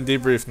do. We're doing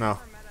debrief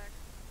now.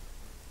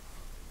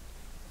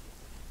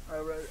 I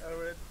already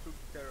took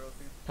care of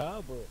him.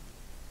 Cowboy.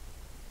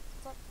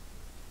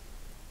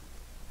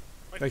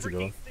 My Thank you, freaking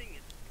Dylan. thing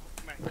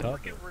is, my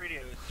freaking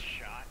radio is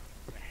shot.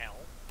 The hell?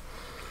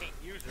 I can't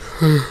use it.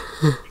 You can't use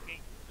a certain thing.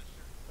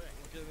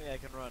 Look at me, I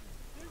can run.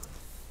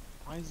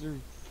 Why is there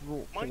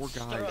four Mine's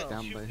guys stuck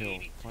down the hill?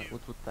 282.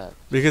 What's with that?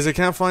 Because they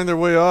can't find their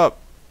way up.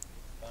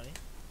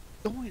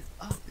 Going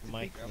up.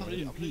 Mike, I'm gonna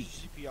CPR on him,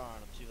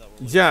 see if that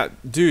will work. Yeah,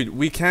 dude,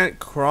 we can't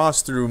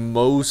cross through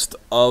most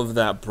of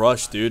that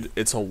brush, dude.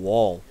 It's a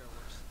wall.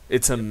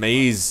 It's a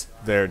maze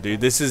there, dude.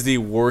 This is the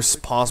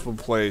worst possible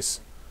place.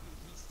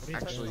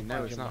 Actually,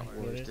 no, it's not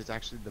worst. It's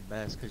actually the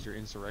best because you're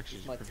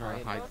insurrectionists. You're trying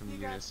to hide from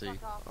the USC.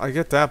 I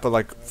get that, but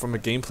like from a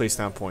gameplay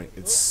standpoint,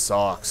 it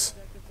sucks.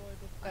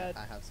 I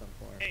have some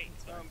for it. Hey,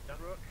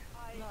 Brooke,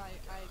 No,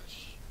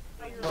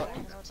 I don't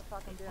know what the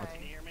fuck I'm doing.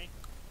 can you hear me?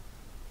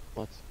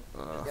 What?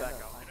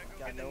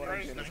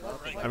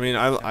 I mean,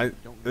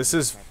 this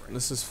is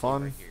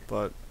fun,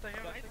 but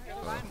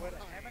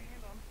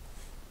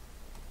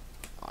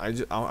I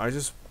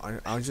just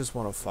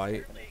want to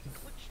fight.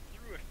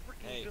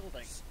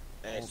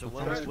 Hey, so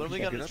when are we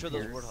gonna destroy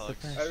those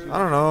warthogs? I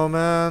don't know,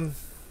 man.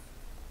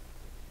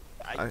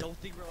 I don't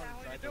think we're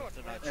gonna try those,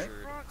 I'm not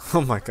sure.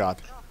 Oh my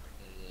god.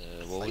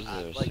 What was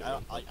theirs?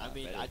 I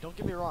mean, don't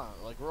get me wrong.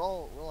 Like we're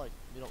like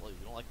we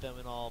don't like them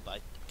and all, but I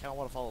kind of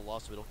want to follow the law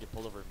so we don't get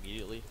pulled over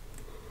immediately.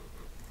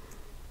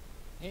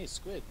 Hey,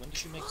 Squid, when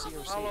did you make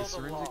Follow CRC?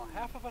 the law.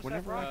 Half of us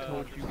Whenever have I rights.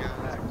 told you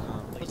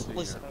guys,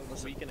 Listen,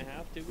 A week and a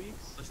half, 2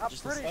 weeks? I'm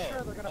pretty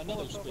sure they're gonna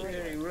pull us over.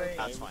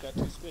 That's fine. We've got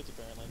 2 squids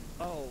apparently.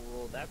 Oh,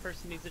 well, that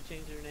person needs to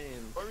change their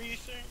name. What were you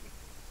saying?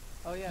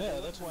 Oh, yeah. Yeah,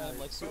 that's why I'm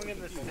like super Going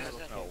in this confused.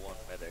 house. No, one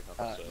medic on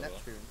the server.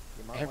 Neptune.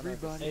 You might wanna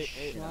everybody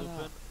Hey, shut Lupin.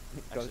 up.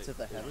 go Actually, to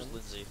the where's heavens.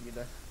 Lindsay? You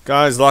know?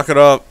 Guys, lock it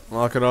up.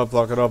 Lock it up.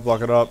 Lock it up.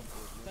 Lock it up.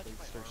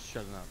 Start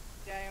shutting up.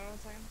 Yeah, hang on 1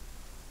 second.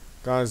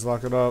 Guys,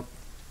 lock it up.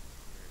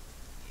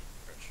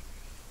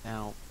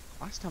 Now,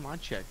 last time I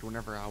checked,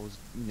 whenever I was,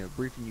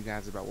 briefing you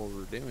guys about what we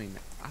were doing,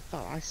 I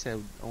thought I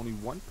said only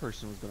one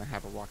person was going to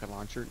have a rocket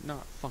launcher,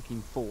 not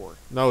fucking 4.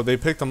 No, they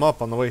picked them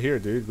up on the way here,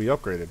 dude. We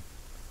upgraded.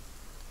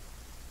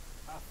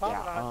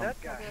 How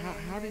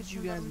did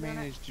you guys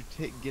manage to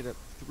get up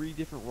 3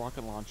 different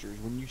rocket launchers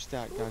when you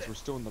guys were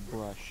still in the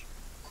brush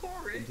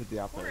into the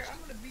outpost? I'm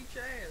gonna beat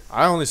your ass.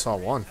 I only saw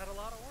one.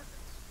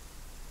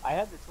 I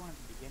had the one at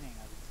the beginning.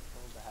 I was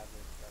told to have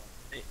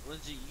it. Hey,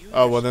 Lindsay, you.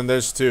 Oh, well then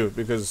there's 2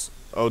 because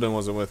Odin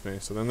wasn't with me.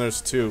 So then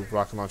there's 2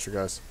 rocket launcher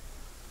guys.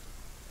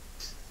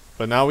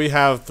 But now we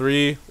have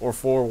 3 or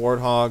 4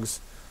 Warthogs,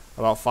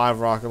 about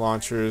 5 rocket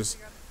launchers,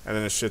 and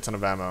then a shit ton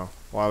of ammo.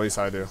 Well, at least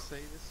I do.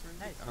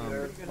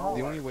 The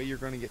only way you're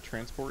going to get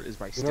transport is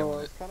by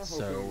stealing it.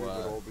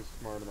 So,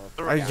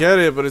 I get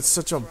it, but it's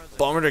such a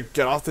bummer to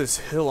get off this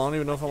hill. I don't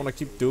even know if I want to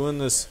keep doing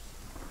this.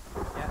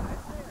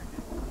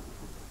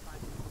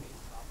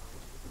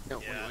 No,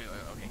 okay.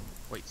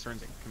 Wait,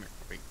 Srenzik, come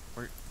here.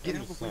 Wait, get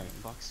out of the way,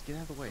 fucks. Get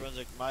out of the way.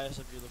 Forensic, my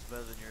SMG looks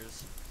better than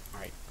yours.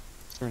 Alright,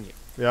 Srenzik.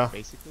 Yeah.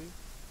 Basically,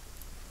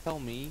 tell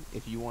me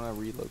if you want to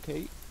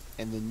relocate,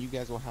 and then you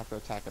guys will have to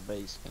attack a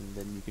base, and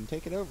then you can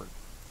take it over.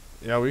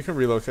 Yeah, we can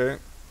relocate.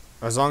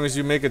 As long as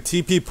you make a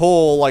TP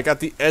pole, like at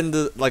the end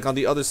of, like on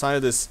the other side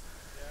of this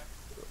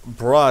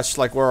brush,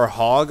 like where our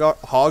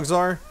hogs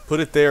are,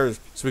 put it there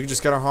so we can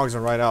just get our hogs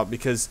and ride out,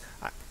 because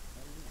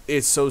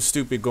it's so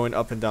stupid going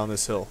up and down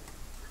this hill.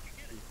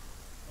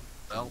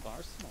 Well,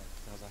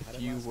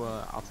 if you,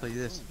 I'll tell you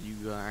this, if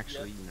you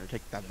actually,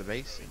 take that to the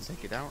base and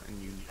take it out,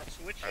 and you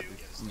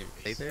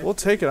stay there, We'll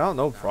take it out,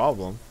 no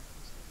problem.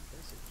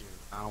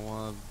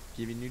 I'll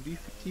give you a new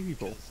TV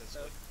pole.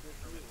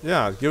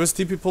 Yeah, give us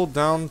TP pole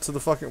down to the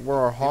fucking where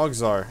our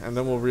hogs are, and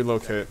then we'll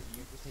relocate.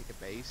 You take a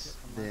base,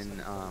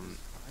 then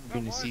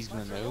UNSC's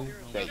gonna know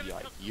that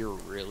you're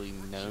really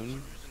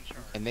known,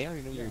 and they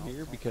already know you're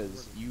here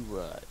because you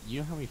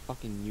know how many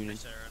fucking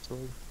units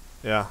destroyed?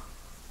 Yeah.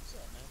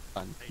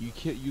 You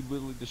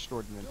literally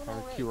destroyed an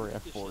entire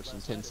QRF force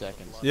in 10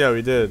 seconds. Yeah,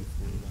 we did.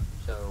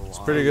 So It's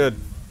pretty good.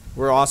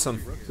 We're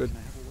awesome. Good.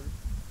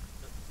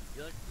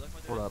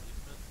 Hold up.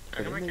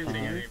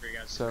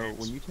 So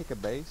when you take a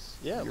base,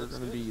 you're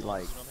gonna be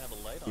like,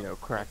 you know,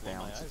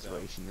 crackdown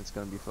situation. It's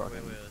gonna be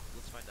fucking.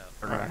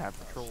 We're gonna have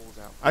patrols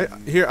out.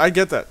 I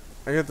get that.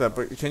 I get that,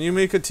 but can you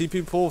make a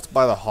TP pull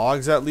by the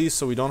hogs at least,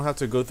 so we don't have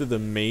to go through the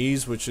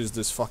maze, which is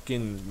this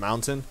fucking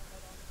mountain?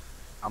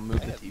 I'll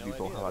move the TP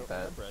pull. How about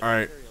that? All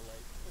right.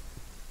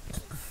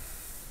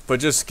 But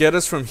just get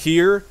us from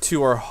here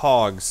to our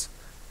hogs,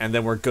 and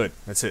then we're good.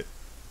 That's it.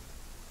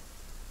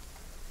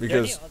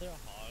 Because Are there any other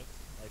hogs?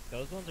 Like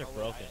those ones are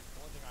broken.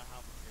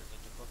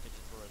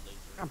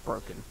 I'm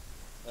broken.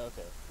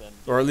 Okay, then.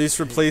 or at least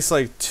replace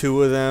like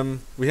 2 of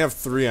them. We have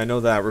 3, I know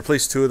that.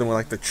 Replace 2 of them with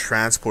like the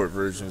transport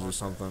versions or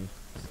something.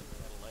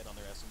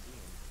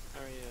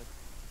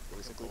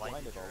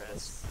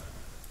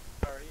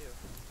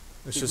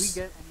 It's just.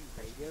 Did we get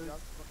any radios?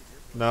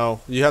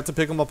 No, you have to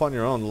pick them up on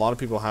your own. A lot of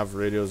people have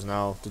radios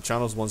now. The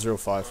channel's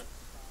 105.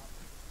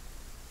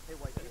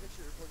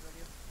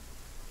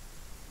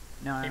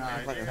 No, I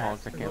can't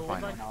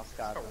find them.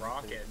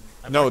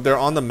 No, they're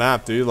on the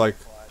map, dude. Like,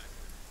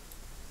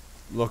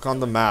 look on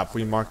the map.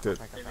 We marked it.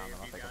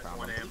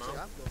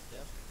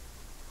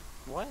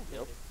 What?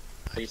 Yep.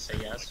 Please say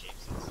yes.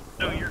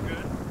 No, you're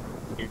good.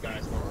 You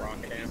guys want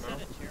rocket ammo?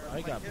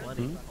 I got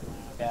plenty.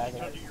 Yeah,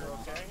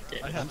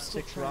 I have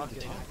 6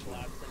 rockets.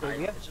 So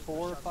we have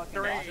 4 fucking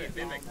rockets.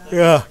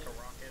 Yeah.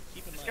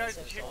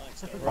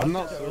 I'm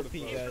not OP,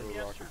 guys.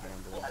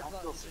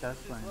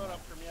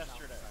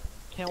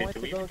 Can't wait to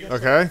go against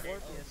Okay.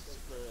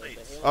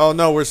 Oh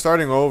no, we're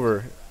starting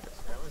over.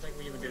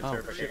 Oh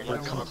shit,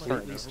 we're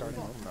starting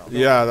over.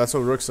 Yeah, that's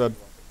what Rook said.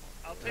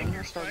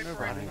 We're starting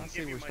over. I didn't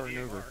say we're starting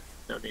over.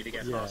 No need to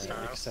get Yeah,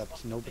 hostile.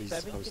 except nobody's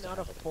supposed 17 to out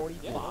have of it.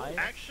 45?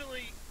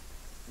 Actually,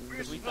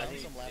 Because we found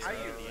some last night.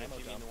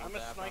 I'm a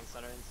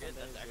sniper.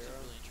 That's actually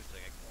really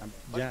interesting.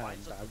 Yeah, I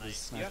was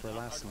sniper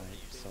last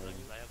night, so...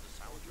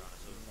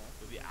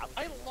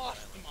 I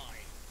lost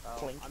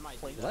mine.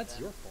 Well, that's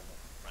your fault.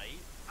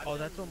 Oh,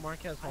 that's what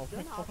Mark has home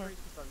for?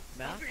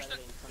 Math?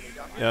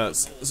 Yeah,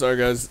 sorry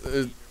guys.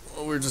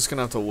 We're just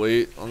gonna have to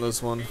wait on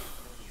this one.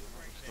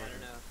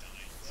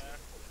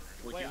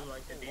 would you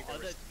like to be the To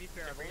be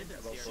fair, I've only been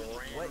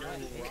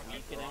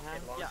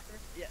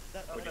Yeah,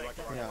 that would you like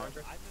to run Yeah. I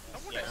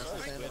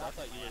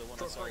thought you were the one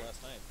I saw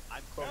last night.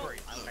 I'm sorry.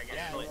 I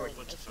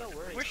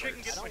wish I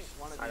can get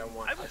I don't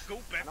want. I would go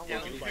back down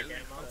and pick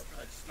him up.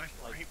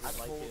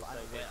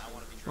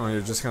 Oh,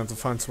 you're just gonna have to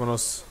find someone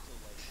else.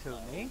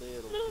 Me?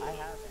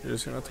 You're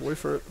just gonna have to wait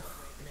for it.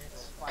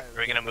 Are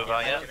we gonna move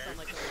out yet?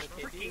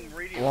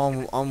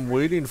 Well, I'm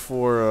waiting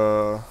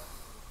for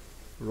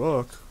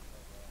Rook.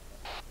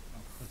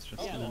 That's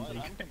just Yeah, an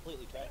I'm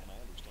completely tracking. I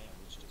understand.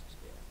 It's just,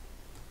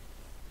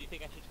 do you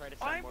think I should try to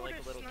sound more like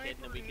a little kid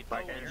and then we could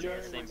talk to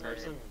the same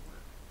person?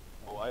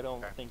 Oh, I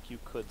don't think you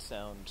could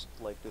sound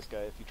like this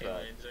guy if you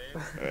tried.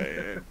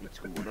 Hey, what's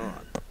going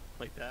on?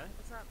 Like that?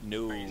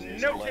 No,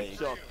 No, like,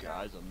 it's not.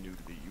 guys, I'm new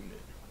to the unit.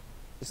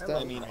 Is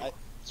I mean,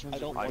 I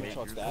don't want to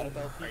talk bad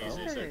about people,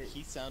 Are but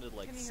he sounded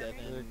like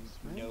 7,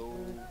 no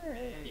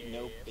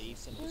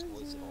bass in his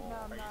voice at all.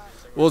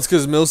 Well, it's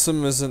because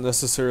Milsim isn't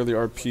necessarily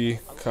RP,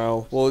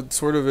 Kyle. Well, it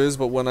sort of is,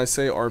 but when I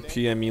say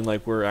RP, I mean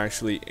like we're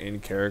actually in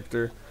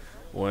character.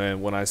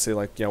 When I say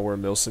like, yeah, we're a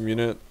Milsim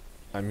unit,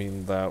 I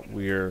mean that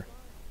we're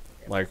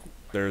like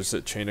there's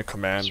a chain of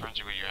command,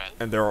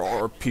 and there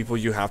are people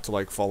you have to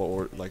like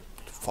follow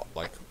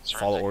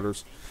follow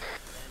orders.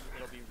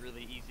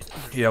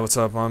 Yeah, what's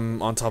up?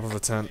 I'm on top of a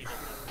tent.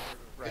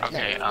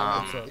 Okay,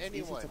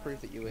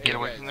 get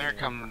away from there,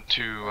 come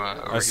to I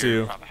over see here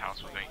you. by the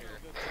house with me.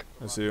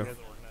 I see you.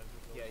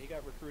 Yeah, he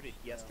got recruited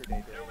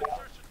yesterday.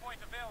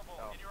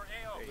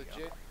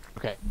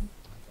 Okay.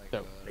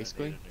 So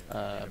basically,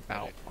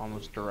 about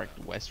almost direct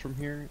west from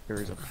here, there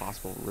is a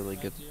possible really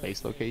good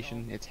base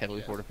location. It's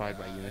heavily fortified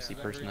by UNSC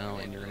personnel,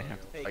 and you're gonna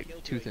have to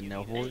fight tooth and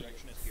nail for it.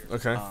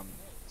 Okay.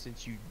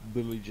 Since you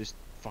literally just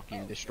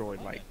fucking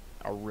destroyed like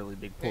a really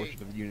big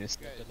portion of the UNSC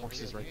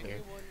forces right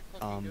there.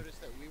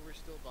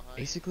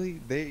 Basically,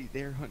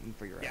 they're hunting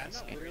for your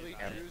ass. And they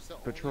have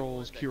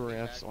patrols,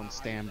 QRFs on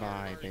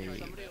standby.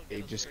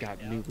 They just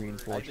got new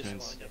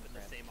reinforcements.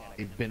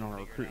 They've been on a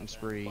recruiting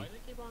spree.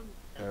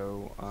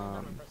 So,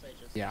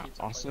 yeah.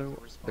 Also,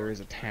 there is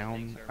a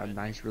town, a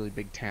nice, really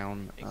big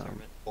town,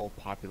 full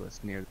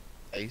populace near the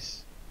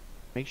base.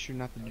 Make sure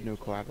not to do no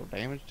collateral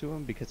damage to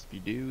them, because if you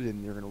do,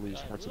 then you're gonna lose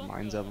hearts and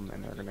minds of them,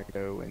 and they're gonna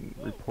go and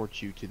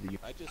report you to the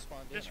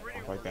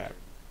stuff like that.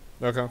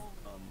 Okay.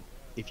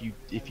 If you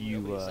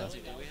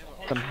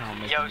somehow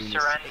make Yo, the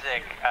units-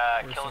 Forensic,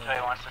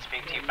 Killjoy wants to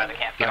speak to you by the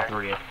campfire. Yeah,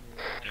 for you.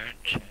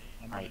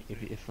 Alright,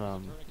 if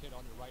So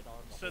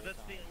that's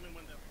the only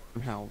one that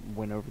somehow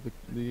win over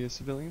the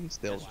civilians,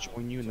 they'll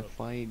join you in the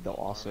fight. They'll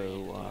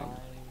also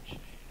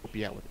help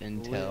you out with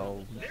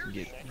intel,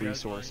 you can get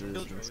resources. And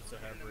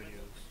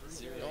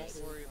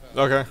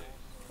Okay.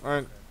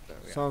 Alright.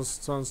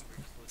 Sounds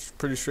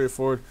pretty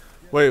straightforward.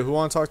 Wait, who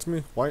wanna talk to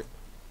me? White?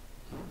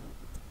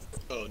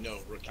 Oh no,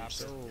 Rook.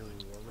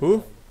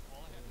 Who?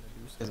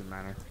 Doesn't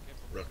matter.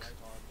 Rook.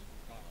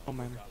 Oh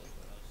man.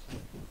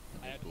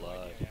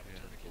 Blood.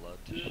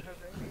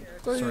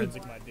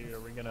 Forensic, my dude. Are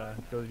we gonna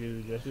go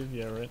do the justice?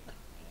 Yeah, right.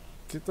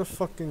 Get the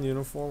fucking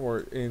uniform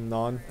or in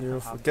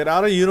non-uniform. Get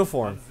out of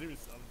uniform.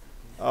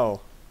 Oh.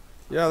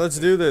 Yeah, let's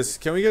do this.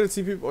 Can we get a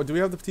TP? Or do we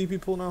have the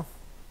TP pool now?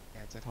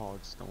 Yeah, it's at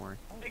Hogs. Don't worry.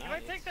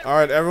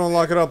 Alright, everyone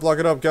lock it up, lock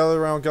it up.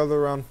 Gather around, gather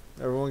around.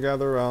 Everyone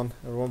gather around.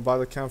 Everyone by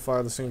the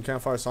campfire, the singing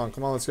campfire song.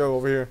 Come on, let's go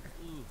over here.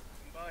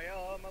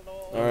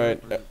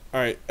 Alright,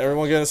 alright.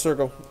 Everyone get in a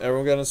circle.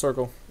 Everyone get in a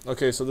circle.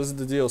 Okay, so this is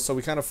the deal. So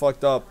we kind of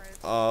fucked up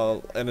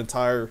a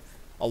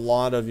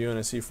lot of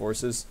UNSC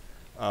forces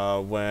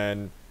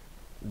when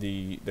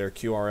their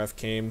QRF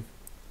came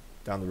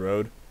down the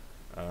road.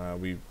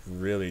 We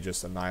really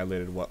just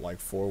annihilated what, like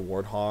 4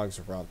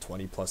 Warthogs, around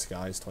 20 plus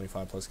guys,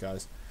 25 plus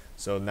guys.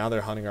 So now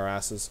they're hunting our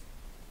asses.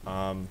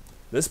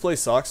 This place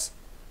sucks,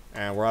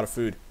 and we're out of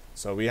food.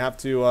 So we have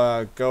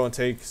to go and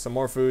take some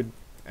more food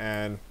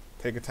and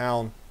take a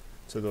town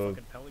to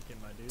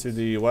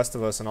the west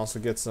of us, and also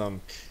get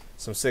some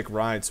sick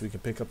rides so we can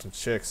pick up some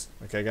chicks.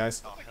 Okay,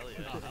 guys? Oh, hell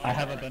yeah. I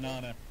have a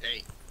banana.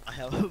 Hey. I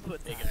have a banana.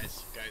 Hey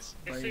guys.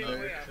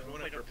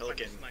 Going up for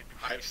Pelican,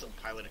 I have some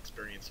pilot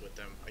experience with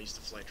them. I used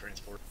to fly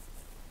transport.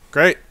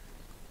 Great.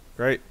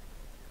 Great.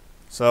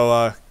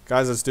 So,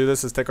 guys, let's do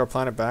this. Let's take our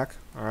planet back.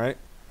 All right?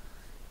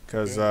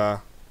 Because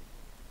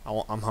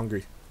I'm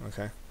hungry.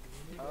 Okay.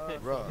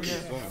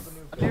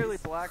 I'm nearly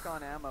black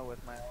on ammo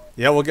with my.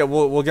 Yeah, we'll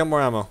get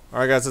more ammo. All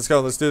right, guys, let's go.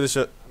 Let's do this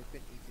shit.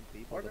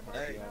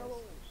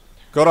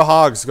 Go to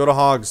Hogs. Go to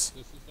Hogs.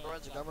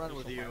 Forensic, I'm running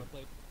with you.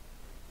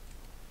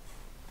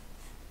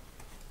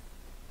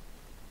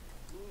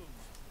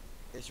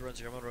 Hey,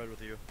 Forensic, I'm gonna ride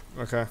with you.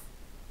 Okay.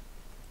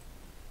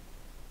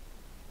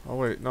 Oh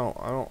wait, no,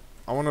 I don't.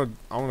 I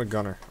want a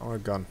gunner. I want a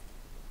gun.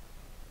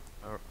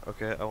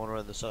 Okay, I want to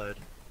ride the side.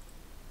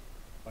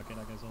 Okay,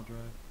 I guess I'll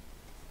drive.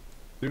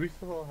 Do we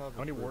still have? How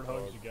many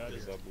warthogs you got here?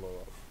 That blow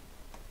up?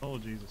 Oh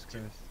Jesus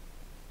Christ.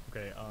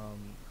 Okay,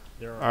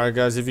 there are. Alright,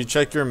 guys, if you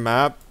check your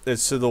map,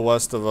 it's to the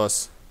west of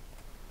us.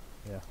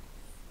 Yeah.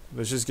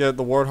 Let's just get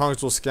the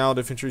Warthogs will scout,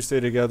 infantry stay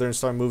together, and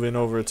start moving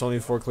over. It's only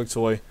 4 clicks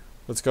away.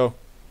 Let's go.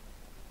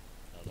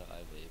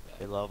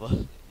 Hey,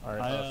 Lava. Alright,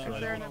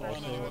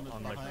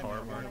 on the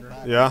car marker.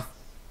 Yeah.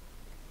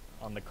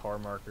 On the car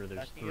marker,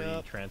 there's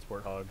 3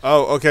 transport hogs.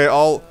 Oh, okay.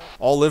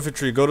 All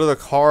infantry, go to the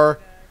car.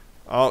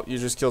 Oh, you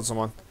just killed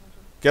someone.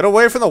 Get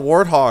away from the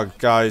Warthog,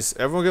 guys.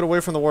 Everyone get away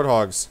from the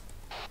Warthogs.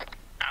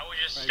 I was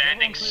just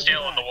standing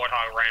still and the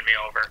Warthog ran me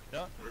over.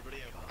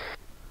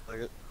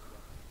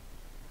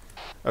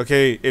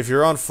 Okay, if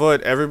you're on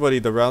foot, everybody,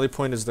 the rally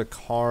point is the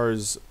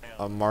car's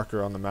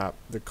marker on the map.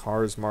 The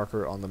car's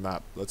marker on the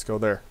map. Let's go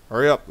there.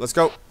 Hurry up. Let's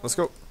go. Let's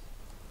go.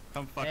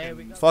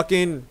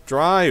 Fucking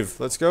drive.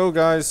 Let's go,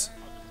 guys.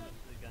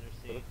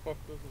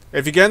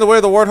 If you get in the way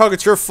of the Warthog,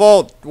 it's your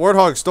fault.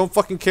 Warthogs, don't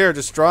fucking care.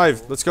 Just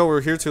drive. Let's go.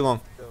 We're here too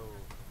long.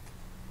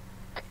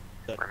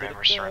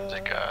 Remember,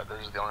 Forensic,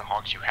 those are the only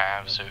hogs you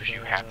have, so if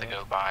you have to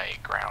go by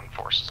ground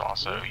forces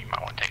also, you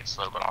might want to take it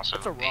slow, but also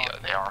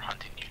they are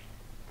hunting you.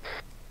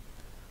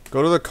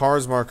 Go to the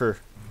car's marker.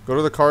 Go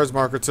to the car's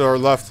marker to our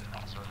left.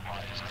 Also, it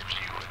just gives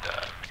you with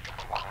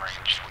long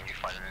range when you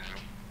fight an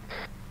enemy.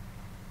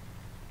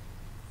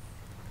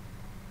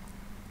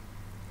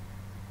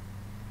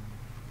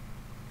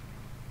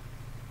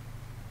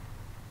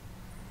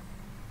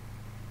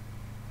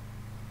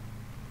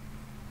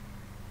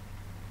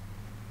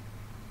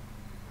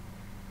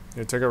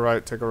 Yeah, take a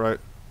right, take a right.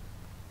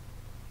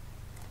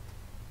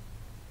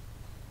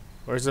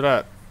 Where's it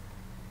at?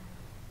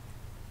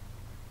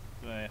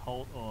 Do I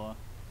halt or?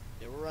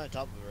 Yeah, we're right on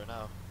top of it right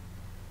now.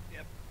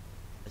 Yep.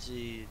 I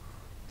see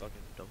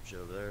fucking dump shit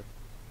over there.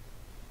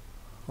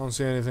 I don't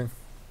see anything.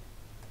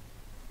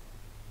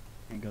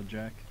 Ain't got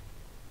Jack.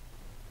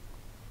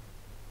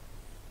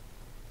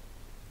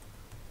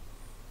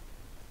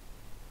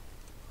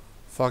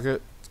 Fuck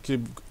it.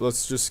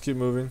 Let's just keep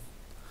moving.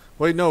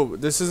 Wait, no,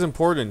 this is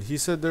important. He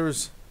said there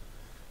was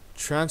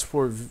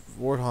transport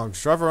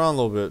Warthogs. Drive around a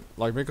little bit.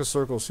 Like, make a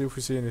circle, see if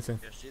we see anything.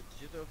 Yeah, see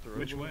the road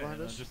Which way? behind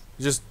us?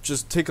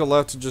 Just take a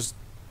left and just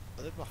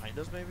Are they behind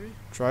us, maybe?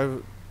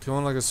 drive. Go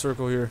in like a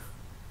circle here.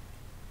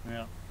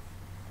 Yeah.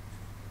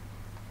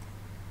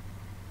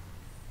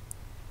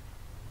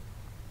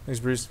 Thanks,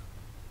 Breeze.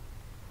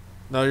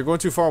 No, you're going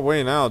too far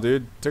away now,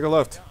 dude. Take a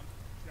left.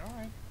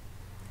 Alright.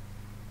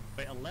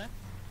 Wait, a left?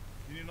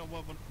 You didn't know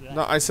what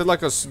No, I said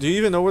like a. Do you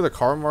even know where the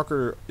car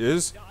marker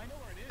is? Yeah, I know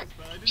where it is,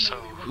 but I didn't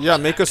know. Yeah,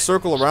 make a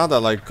circle around that.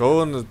 Like,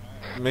 go and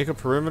make a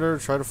perimeter.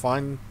 Try to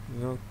find, you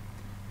know,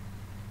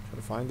 try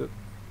to find it.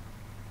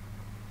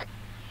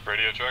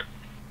 Radio check.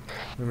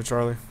 Remember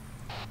Charlie.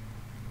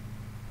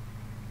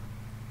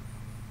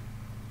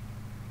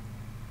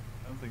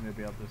 I don't think they'd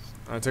be up this.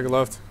 Alright, take a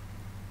left.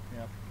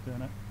 Yep,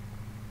 doing it.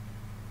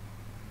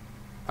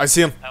 I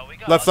see him. We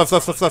got Left.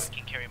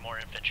 Can carry more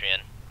infantry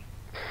in.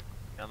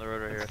 Down the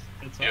road right here.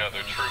 Yeah,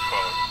 they're troop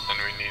and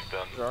we need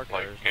them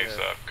like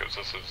ASAP because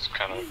this is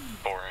kind of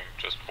boring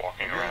just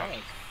walking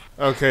around.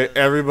 Okay,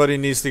 everybody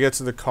needs to get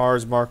to the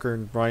cars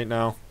marker right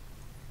now.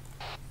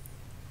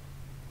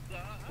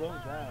 You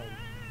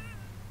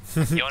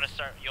want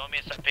me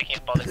to start picking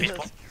up other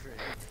people?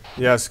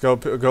 Yes, go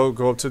up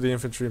to the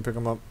infantry and pick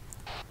them up.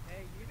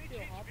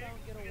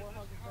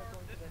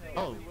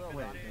 Oh,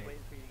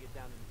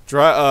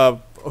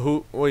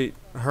 wait. Wait,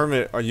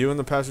 Hermit, are you in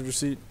the passenger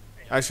seat?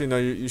 Actually, no,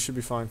 you should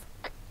be fine.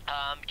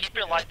 Keep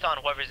your lights on,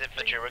 whoever's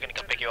infantry. We're gonna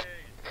come pick you up.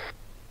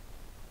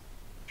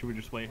 Should we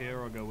just wait here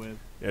or go with?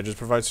 Yeah, just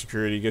provide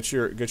security. Get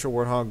your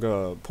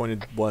Warthog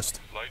pointed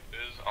west. Light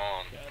is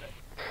on.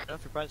 Turn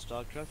off your brights,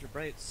 dog. Turn off your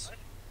brights.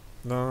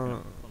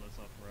 No. Pull us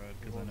off road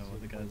because I know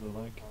what the guys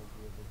are like.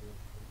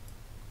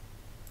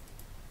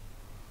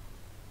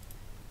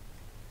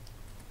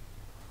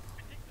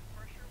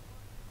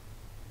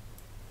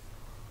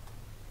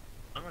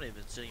 I'm not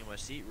even sitting in my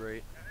seat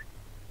right.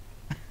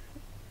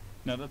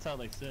 No, that's how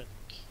they sit.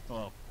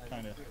 Well,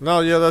 kind of.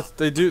 No, yeah,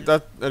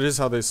 that is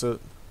how they sit.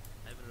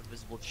 I have an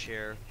invisible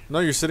chair. No,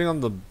 you're sitting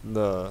on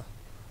the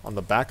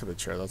back of the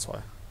chair. That's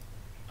why.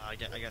 I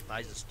got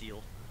thighs of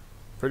steel.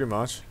 Pretty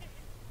much.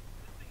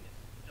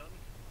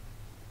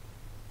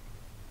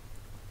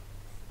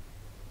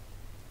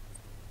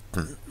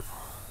 Looks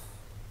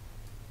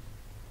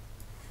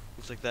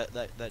like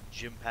that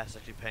gym pass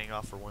actually paying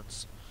off for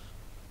once.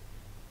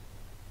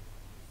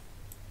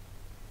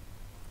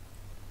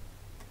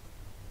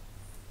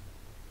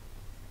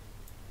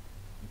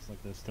 Looks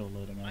like they're still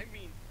loading up.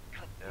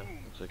 Yeah,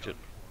 looks like it.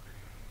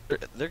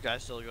 Their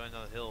guys still going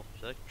down the hill.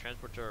 Should I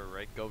transport to our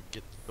right? Go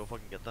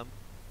fucking get them.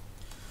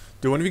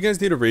 Do one of you guys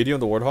need a radio on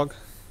the Warthog?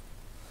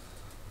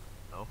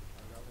 No.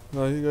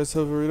 No, you guys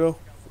have a radio?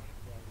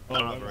 I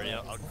don't have a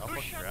radio. I'll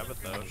fucking grab it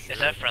though. Is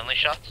that friendly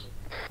shots?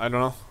 I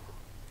don't know.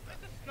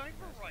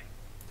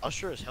 I'll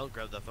sure as hell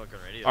grab that fucking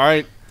radio. All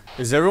right,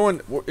 is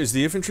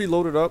the infantry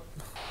loaded up?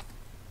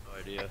 No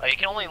idea. You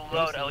can only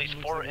load at least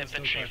 4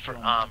 infantry per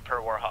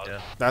Warthog.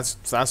 Yeah.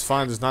 That's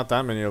fine. There's not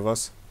that many of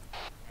us.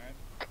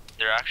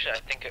 They're actually, I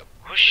think,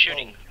 who's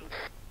shooting?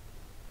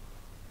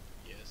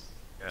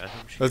 Yeah,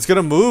 Let's get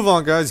a move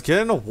on, guys. Get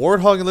in a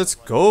Warthog and let's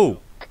go.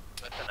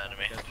 That's an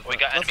enemy. We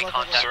got enemy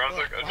contact. I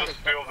just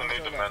feel the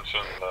need to mention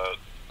that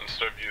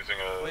instead of using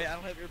Wait, I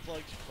don't have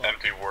earplugs.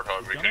 empty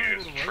Warthog, we can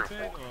use troop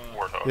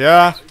Warthog.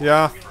 Yeah.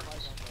 Yeah,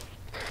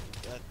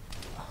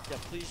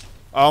 please.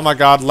 Oh my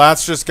God,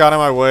 Lats just got in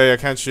my way. I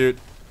can't shoot.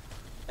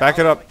 Back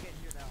it up.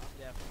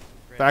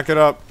 Back it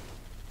up.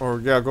 Or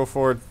yeah, go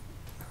forward.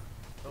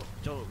 Oh,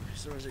 don't.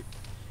 Seriously,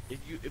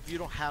 if you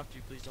don't have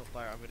to, please don't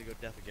fire. I'm gonna go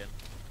deaf again.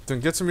 Then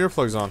get some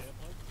earplugs on.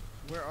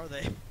 Where are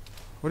they?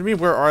 What do you mean?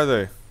 Where are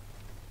they?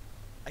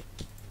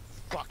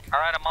 Fuck.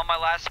 Alright, I'm on my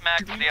last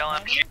mag for the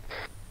LMG.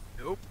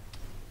 Nope.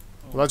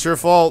 Well, that's your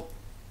fault.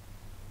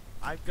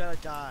 I've gotta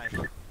die.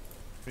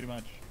 Pretty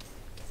much.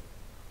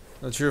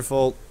 That's your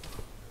fault.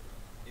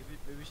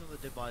 Maybe some of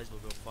the dead bodies will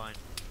go fine.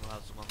 We'll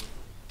have some on them.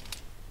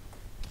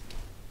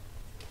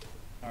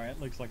 Alright,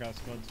 looks like our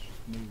squad's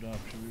just moved up.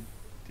 Should we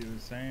do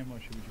the same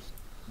or should we just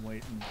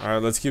wait and...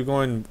 Alright, let's keep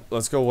going.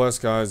 Let's go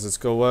west, guys. Let's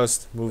go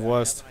west. Move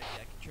west. I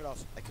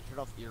can turn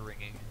off ear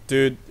ringing.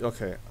 Dude,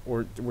 okay.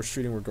 We're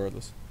shooting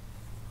regardless.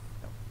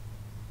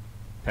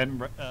 Heading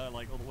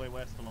like all the way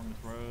west along this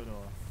road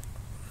or...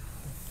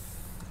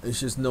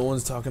 It's just no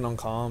one's talking on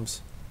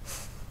comms.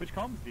 Which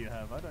comms do you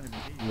have? I don't even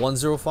hear you.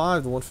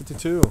 105 to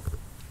 152.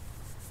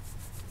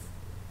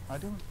 I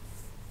don't.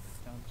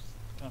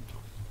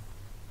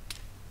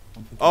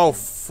 Oh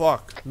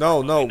fuck!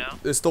 No,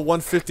 it's the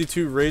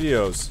 152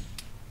 radios.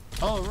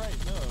 Oh right,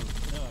 no,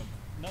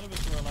 none of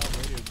us are allowed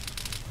radios.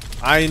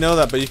 I know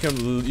that, but you can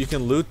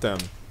loot them.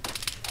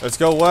 Let's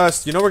go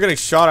west. You know we're getting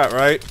shot at,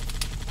 right?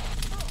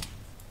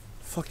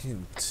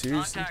 Fucking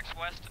seriously. Contacts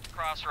west at the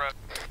crossroad.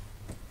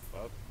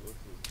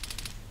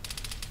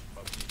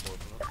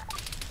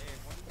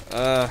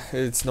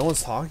 It's no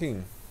one's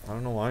talking. I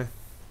don't know why.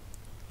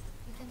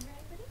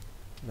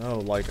 No,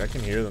 like I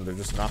can hear them. They're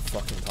just not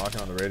fucking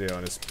talking on the radio,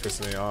 and it's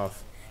pissing me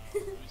off.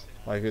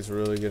 Like it's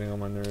really getting on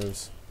my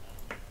nerves.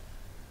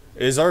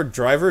 Is our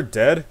driver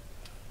dead?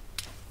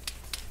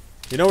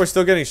 You know we're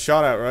still getting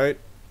shot at, right?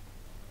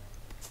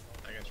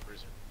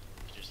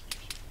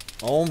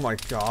 Oh my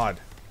God.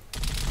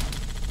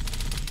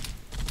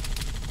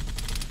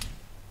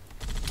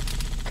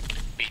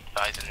 Be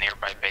advised, in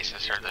nearby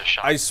bases heard the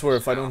shots. I swear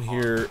if I don't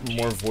hear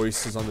more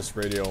voices on this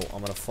radio,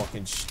 I'm gonna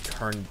fucking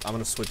I'm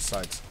gonna switch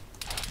sides.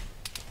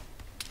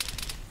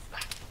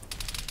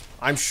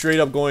 I'm straight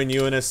up going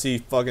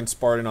UNSC fucking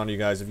Spartan on you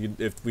guys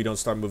if we don't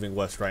start moving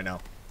west right now.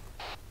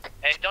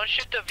 Hey, don't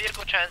shoot the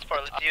vehicle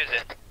transport, let's use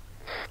it.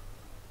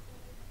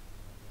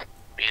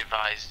 Be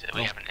advised,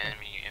 we have an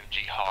enemy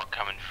MG Hawk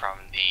coming from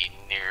the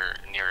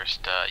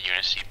nearest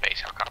UNSC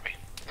base. How copy?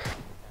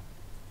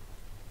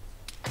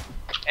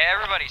 Hey,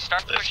 everybody,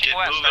 start pushing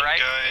west, alright?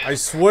 I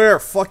swear,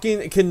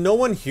 fucking, can no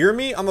one hear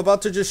me? I'm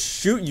about to just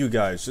shoot you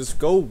guys. Just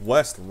go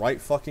west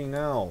right fucking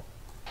now.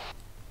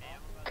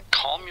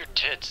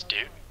 tits,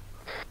 dude.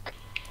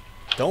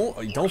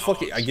 Don't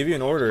fucking. I give you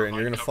an order and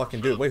you're gonna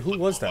fucking do it. Wait, who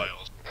was that?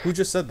 Who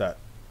just said that?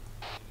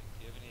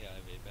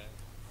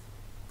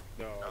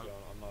 No, I don't.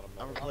 I'm not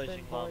a I'm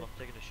replacing Mom. I'm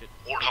taking a shit.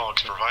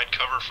 Warthogs, provide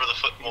cover for the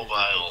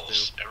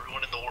footmobiles.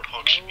 Everyone in the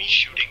Warthog should be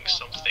shooting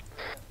something.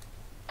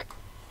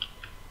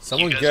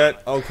 Someone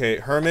get okay,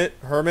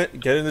 Hermit,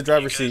 get in the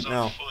driver's seat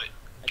now.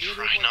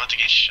 Try not to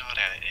get shot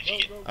at. If you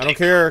get I don't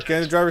care. Get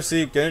in the driver's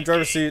seat. Get in the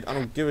driver's seat. I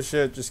don't give a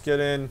shit. Just get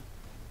in.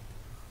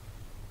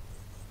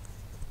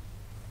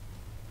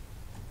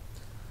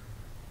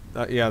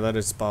 Yeah, that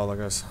is Paul, I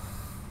guess.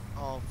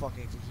 Oh,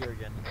 fucking here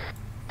again.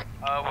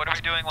 What are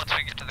we doing once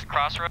we get to the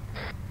crossroad?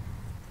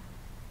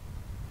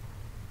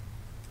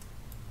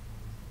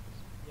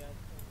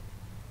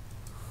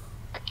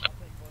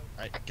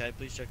 Alright, can I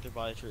please check their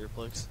bodies for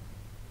earplugs?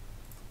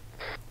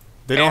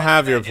 They don't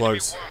have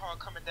earplugs. Warthog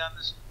coming down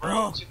this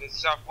road to the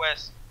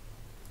southwest.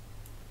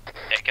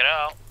 Check it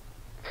out.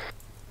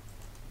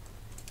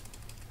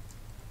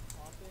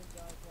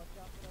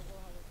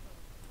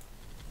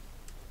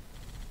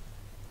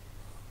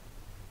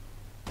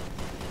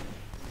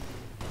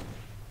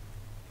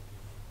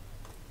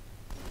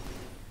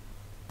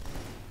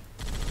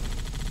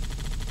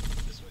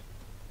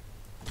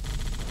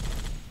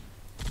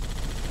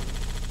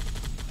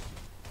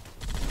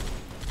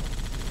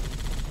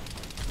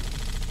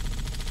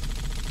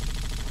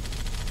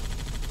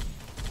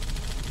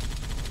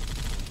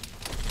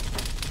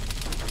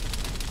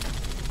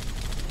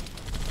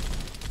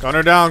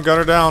 Gunner down,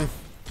 gunner down.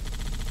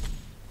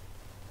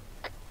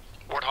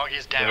 Warthog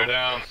is down. Go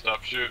down,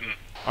 stop shooting.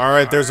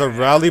 Alright, there's a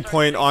rally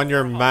point on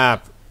your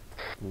map.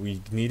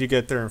 We need to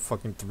get there in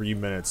fucking 3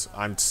 minutes.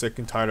 I'm sick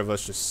and tired of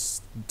us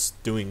just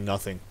doing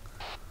nothing.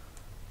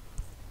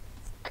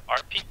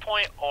 RP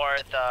point or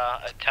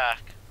the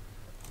attack?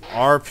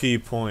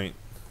 RP point.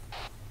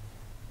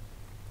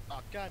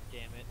 Oh, god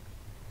damn it.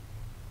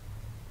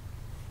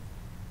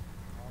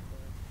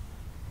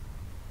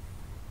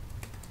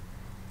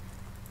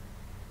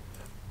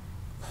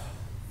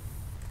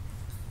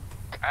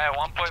 Alright,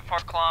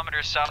 1.4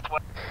 kilometers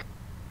southwest.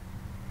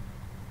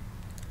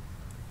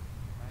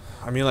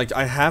 I mean, like,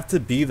 I have to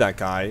be that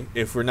guy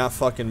if we're not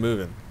fucking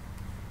moving.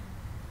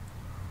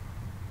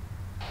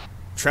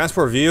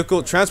 Transport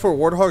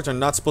Warthogs are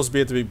not supposed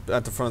to be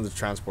at the front of the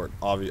transport.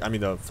 I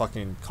mean, the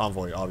fucking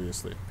convoy,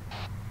 obviously.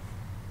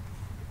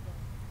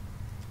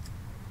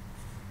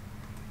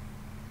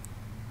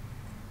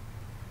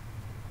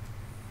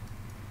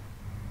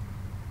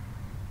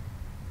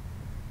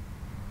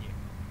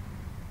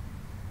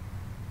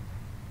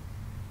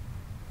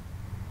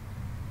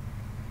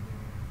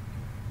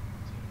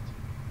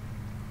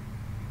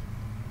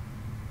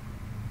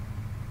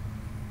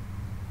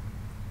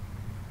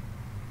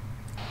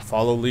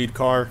 Follow lead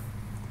car.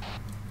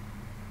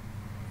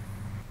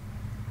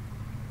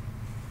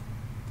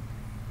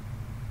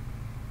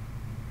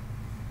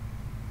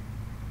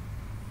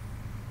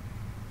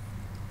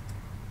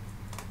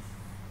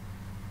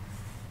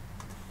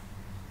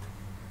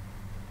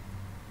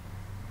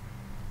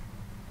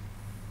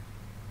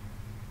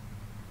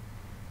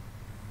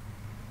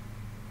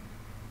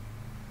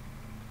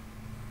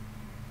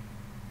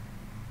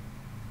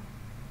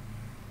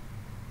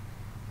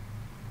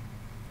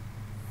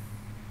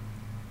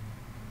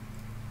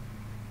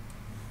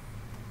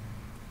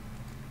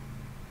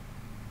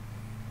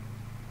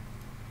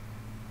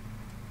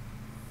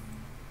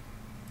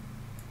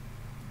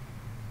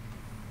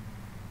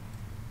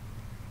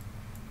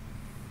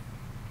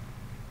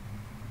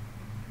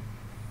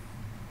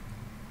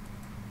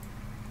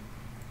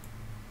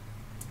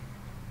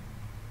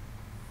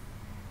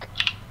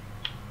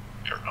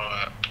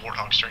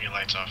 Warthogs, turn your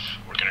lights off.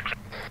 We're gonna crash.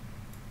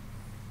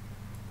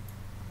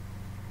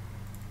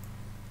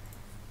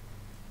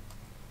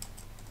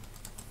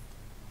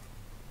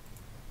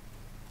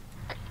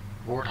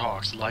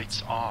 Warthogs,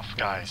 lights off,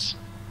 guys.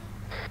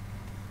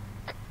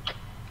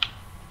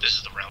 This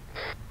is the round.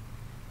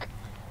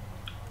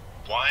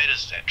 Why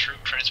does that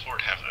troop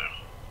transport have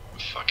a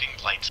fucking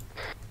lights?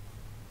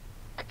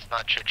 It's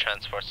not true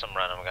transport, some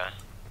random guy.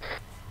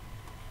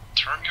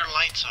 Turn your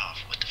lights off.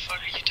 What the fuck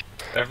are you doing?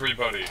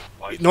 Everybody.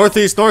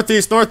 Northeast,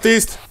 northeast,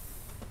 northeast.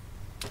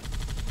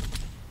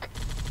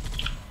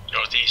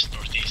 Northeast,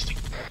 northeast.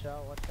 Watch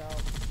out, watch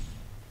out.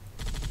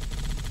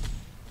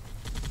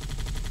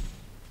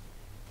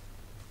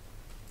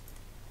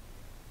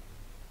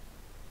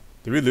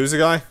 Did we lose a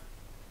guy?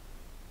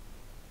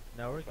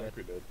 No, we're I think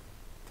good. we did.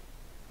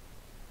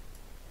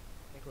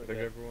 I think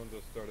everyone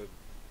just started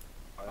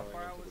piling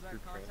into the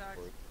troop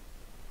transport.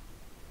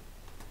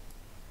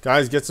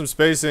 Guys, get some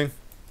spacing.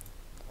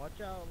 Watch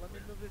out, let me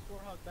move this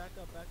Warthog back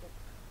up, back up.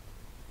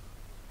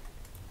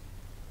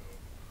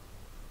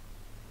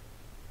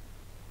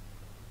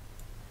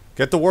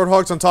 Get the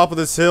Warthogs on top of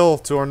this hill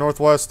to our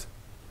northwest.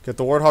 Get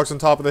the Warthogs on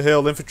top of the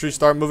hill. Infantry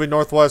start moving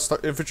northwest.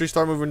 Infantry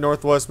start moving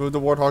northwest. Move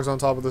the Warthogs on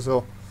top of this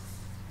hill.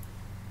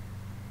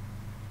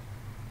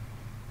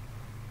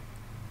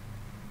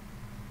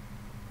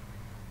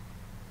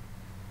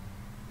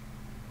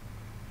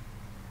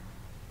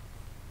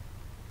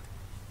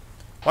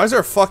 Why is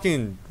there a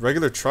fucking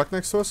regular truck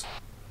next to us?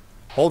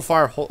 Hold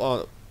fire,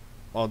 hold,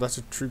 oh, that's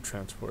a troop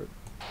transport.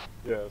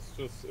 Yeah,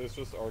 it's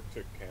just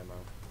Arctic camo.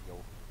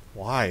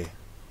 Why?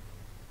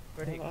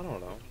 I don't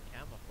know.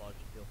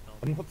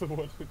 I'm not the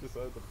one who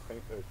decided to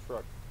paint their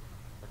truck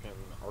fucking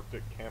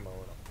Arctic camo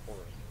in a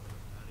forest.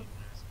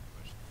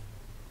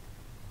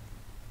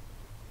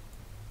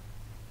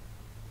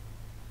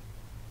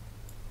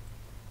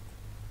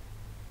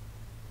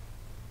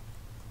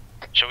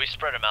 Should we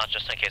spread them out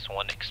just in case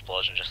one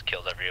explosion just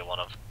kills every one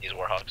of these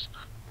Warthogs?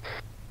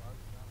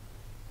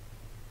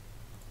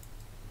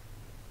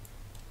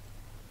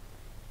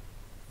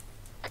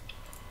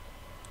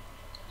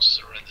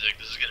 Forensic,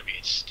 this is gonna be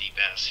a steep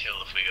ass hill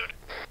if we go to...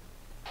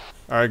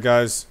 Alright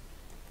guys,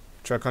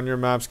 check on your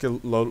maps,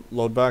 get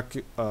load back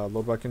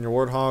in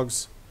your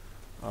Warthogs.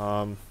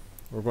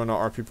 We're going to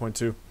RP point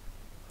 2.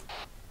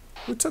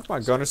 Who took my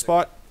gunner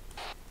spot?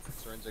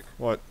 Forensic.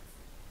 What?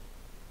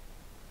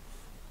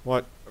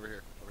 What? Over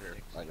here.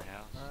 By your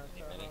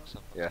house.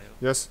 Yeah.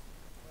 Yes?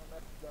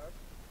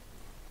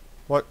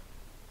 What?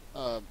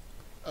 I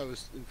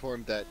was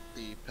informed that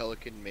the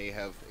Pelican may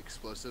have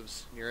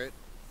explosives near it.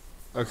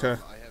 Okay. I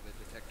have a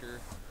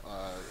detector.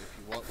 If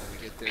you want, when we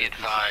get there, Be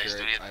advised,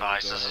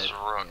 this is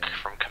Rook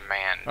from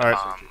command. All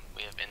right.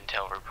 We have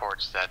intel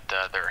reports that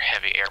there are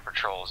heavy air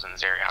patrols in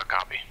this area. I'll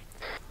copy.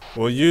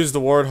 We'll use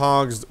the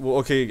Warthogs. Well,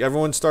 okay,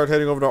 everyone start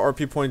heading over to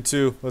RP point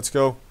 2. Let's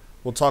go.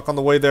 We'll talk on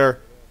the way there.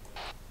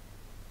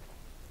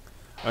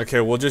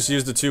 Okay, we'll just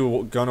use the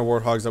 2 gunner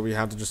Warthogs that we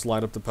have to just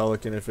light up the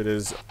Pelican if it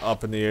is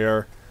up in the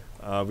air.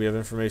 We have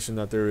information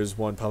that there is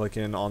 1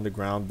 Pelican on the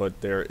ground,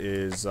 but there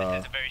is It's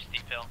a very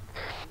steep hill.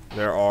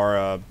 there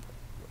are,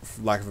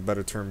 for lack of a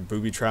better term,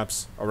 booby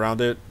traps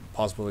around it,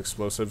 possible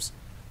explosives.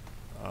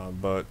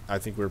 But I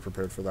think we're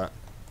prepared for that.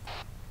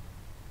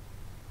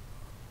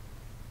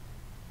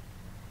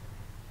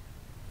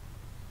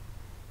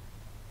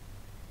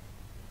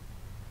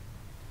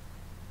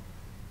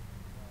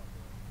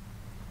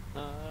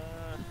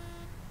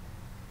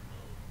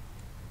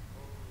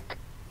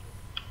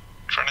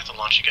 Try not to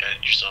launch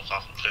yourself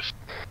off the cliff.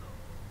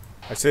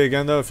 I say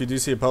again though, if you do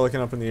see a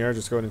Pelican up in the air,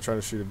 just go ahead and try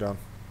to shoot it down.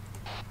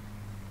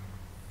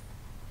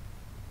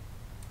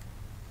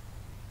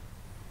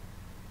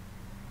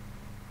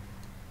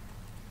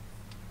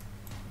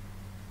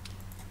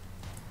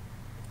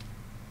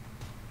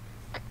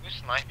 Who's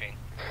sniping?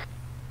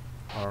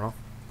 I don't know.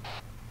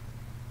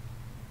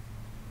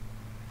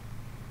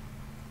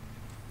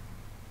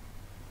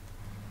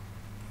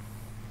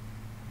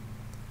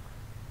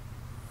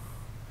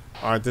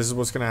 Alright, this is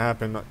what's going to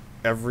happen.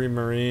 Every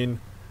Marine,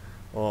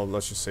 well,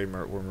 let's just say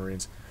we're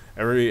Marines.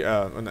 Every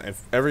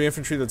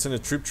infantry that's in a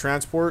troop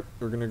transport,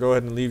 we're going to go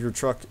ahead and leave your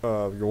truck,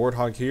 your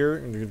Warthog here,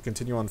 and you're going to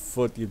continue on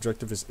foot. The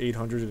objective is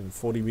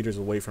 840 meters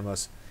away from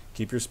us.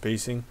 Keep your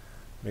spacing.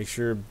 Make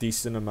sure a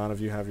decent amount of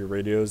you have your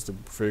radios. The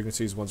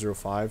frequency is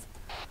 105.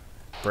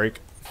 Break.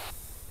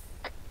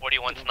 What do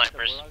you want,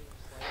 snipers?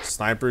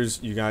 Snipers,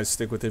 you guys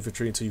stick with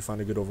infantry until you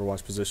find a good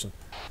overwatch position.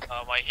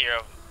 I hear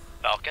a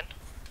Falcon.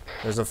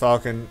 There's a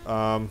Falcon.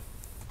 Try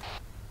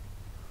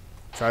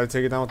to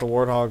take it down with the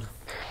Warthog.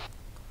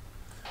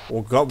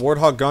 Well,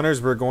 Warthog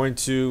gunners, we're going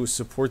to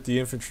support the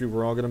infantry.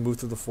 We're all going to move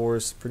through the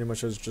forest pretty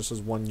much just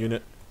as one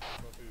unit.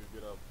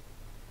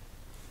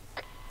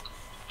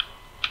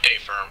 Hey,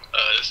 firm.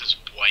 This is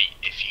White.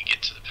 If you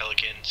get to the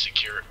Pelican,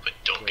 secure it, but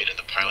don't get in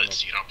the pilot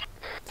seat.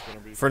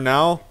 For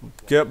now,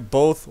 get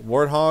both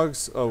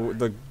Warthogs,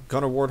 the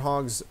gunner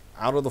Warthogs,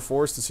 out of the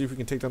forest to see if we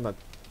can take down that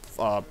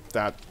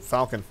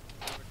Falcon.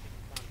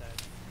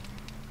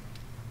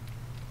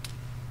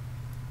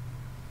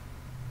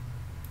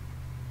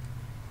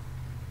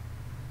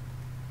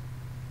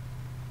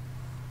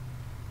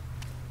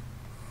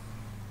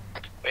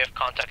 We have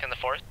contact in the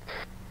forest.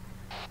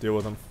 Deal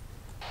with them.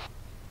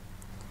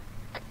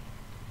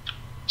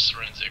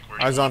 Forensic, where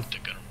do Eyes you on. want the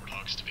gunner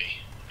Warthogs to be?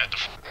 At the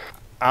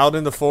Out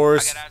in the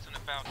forest. I got eyes on the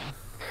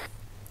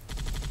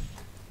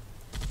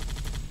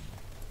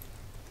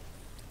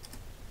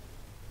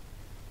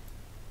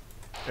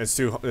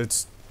Falcon.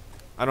 It's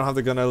I don't have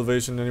the gun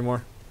elevation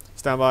anymore.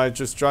 Stand by,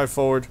 just drive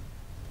forward,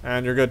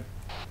 and you're good.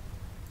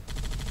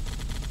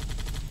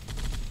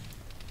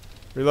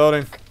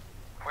 Reloading.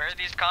 Where are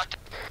these contacts?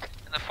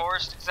 In the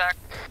forest, exact?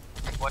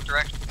 What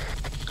direction?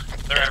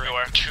 They're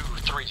everywhere.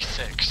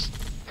 236.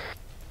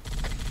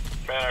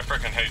 Man, I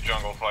freaking hate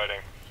jungle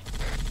fighting.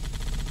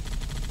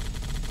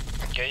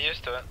 Get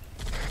used to it.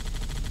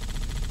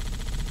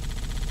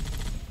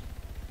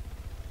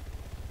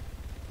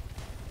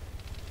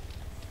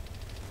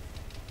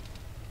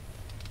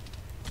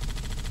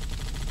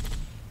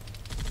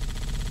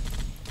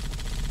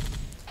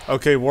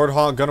 Okay,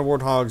 Warthog, gunner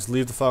Warthogs,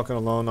 leave the Falcon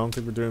alone. I don't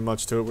think we're doing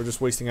much to it. We're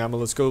just wasting ammo.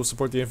 Let's go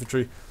support the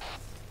infantry.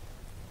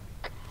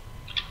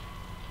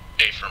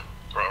 Hey, firm.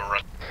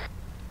 Run.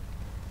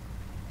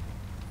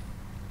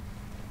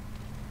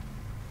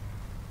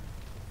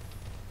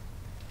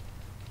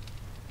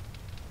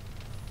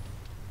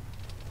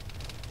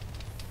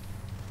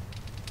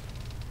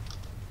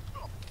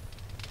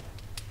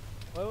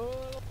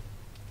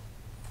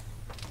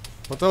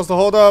 What the hell's the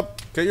hold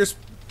up? Get your...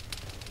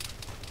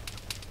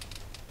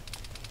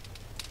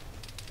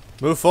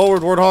 Move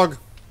forward, Warthog.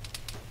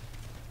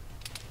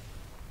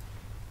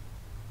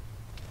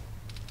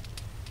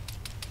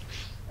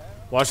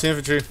 Watch the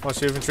infantry. Watch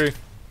the infantry.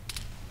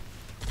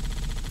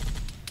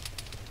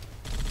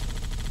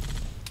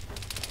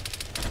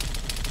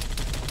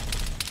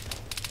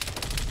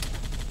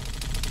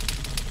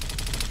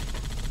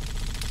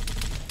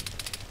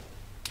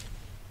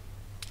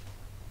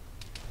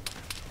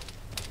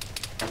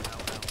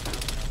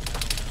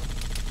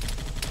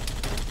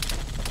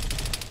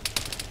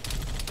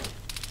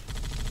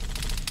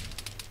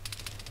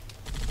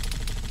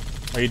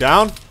 Are you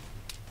down?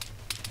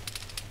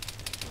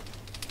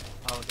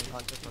 Oh, the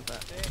hunt just went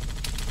back.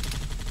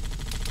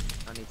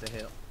 I need to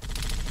heal.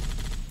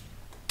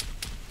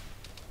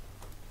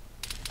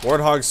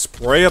 Warthog,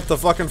 spray up the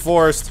fucking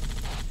forest.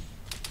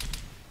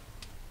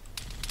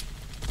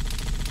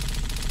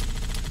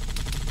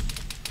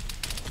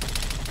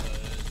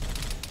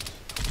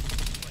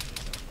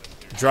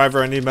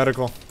 Driver, I need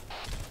medical.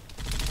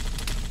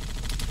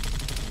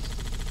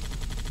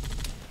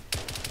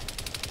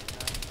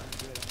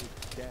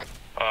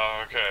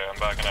 Okay, I'm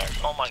back in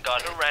action. Oh my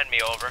god, who ran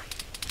me over?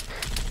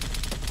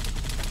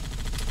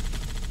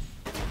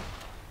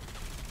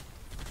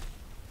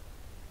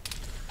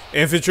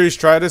 Infantries,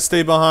 try to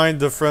stay behind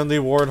the friendly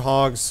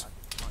Warthogs.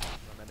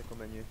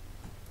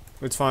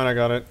 It's fine, I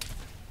got it.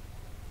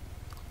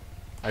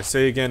 I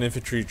say again,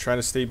 infantry, try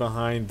to stay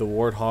behind the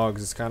Warthogs.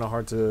 It's kind of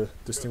hard to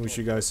distinguish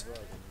you guys.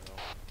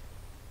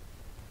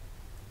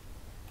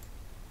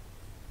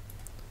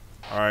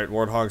 Alright,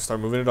 Warthogs, start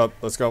moving it up.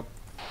 Let's go.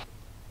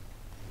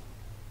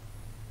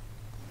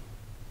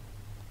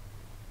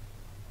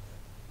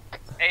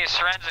 Hey,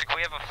 Forensic,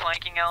 we have a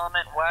flanking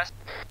element west.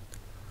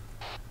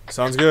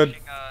 Sounds good.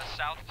 Pushing,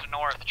 south to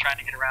north, trying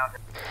to get around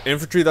it.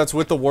 Infantry that's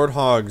with the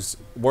Warthogs.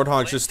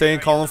 Warthogs, just stay in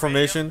column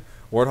formation.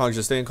 Warthogs,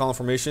 just stay in column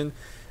formation.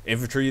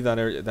 Infantry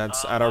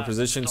that's at our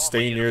position,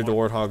 stay near the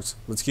Warthogs.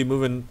 Let's keep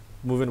moving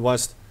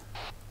west.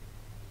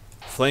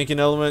 Flanking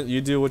element, you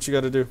do what you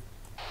gotta do.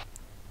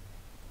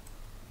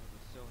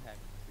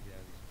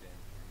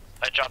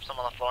 I dropped some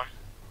on the floor.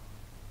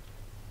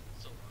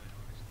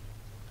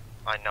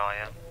 I know I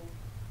am.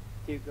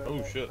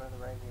 Oh shit.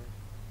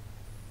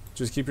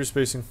 Just keep your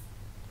spacing.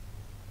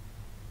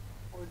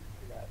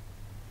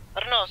 I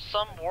don't know,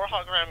 some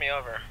Warthog ran me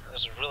over. It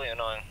was really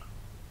annoying.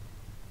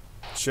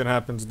 Shit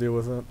happens, deal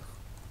with it.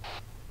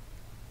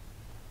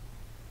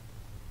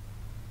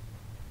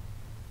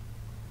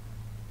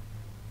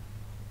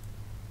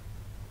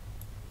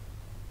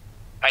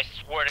 I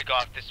swear to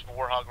God, this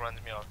Warthog runs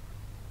me over.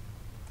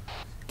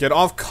 Get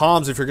off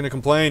comms if you're gonna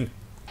complain.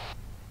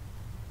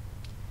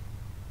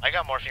 I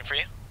got morphine for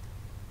you.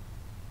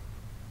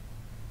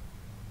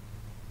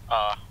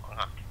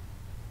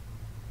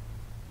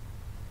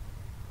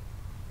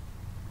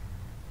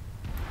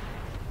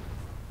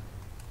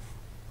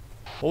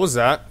 What was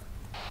that?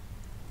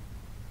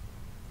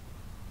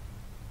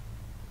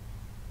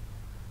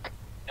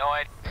 No,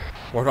 I.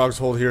 Warthogs,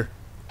 hold here.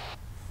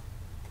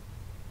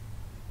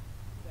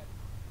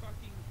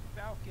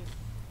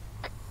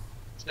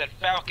 It's that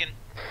Falcon.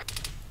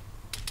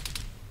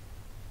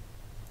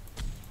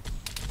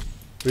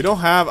 We don't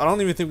have. I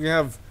don't even think we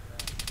have.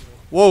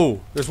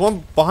 Whoa! There's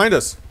one behind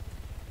us.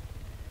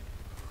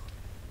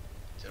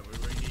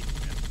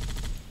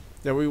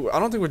 Yeah, I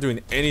don't think we're doing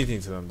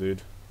anything to them,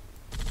 dude.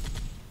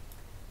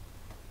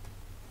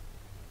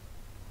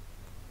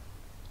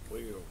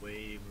 We are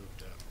way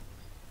moved up.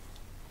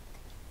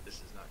 This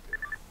is not good.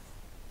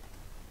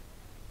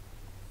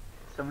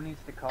 Someone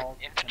needs to call.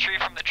 Infantry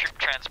from the troop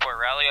transport,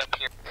 rally up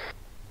here.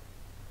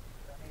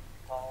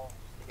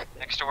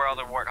 Next to where all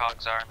the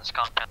Warthogs are in this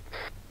compound.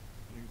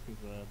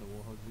 Because the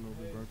Warthog's a little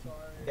bit broken.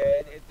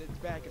 Yeah, it's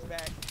back, it's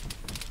back.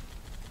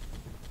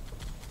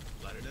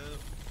 Light it up.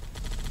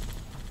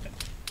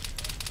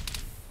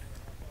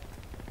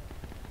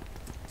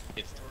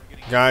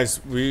 Guys,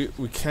 we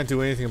can't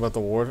do anything about the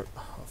ward.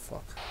 Oh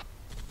fuck.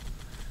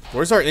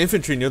 Where's our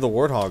infantry near the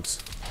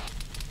Warthogs?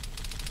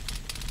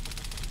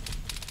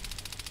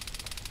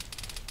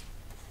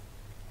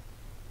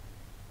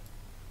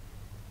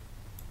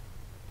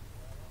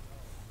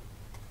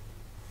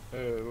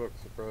 Hey, look,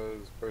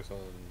 surprise person.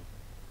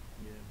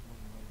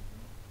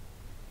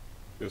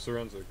 Yo,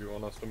 Forensic, you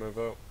want us to move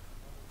out?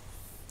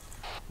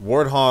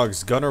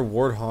 Warthogs, Gunner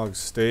Warthogs,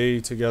 stay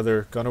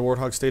together. Gunner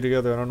Warthogs, stay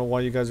together. I don't know why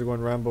you guys are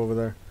going Rambo over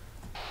there.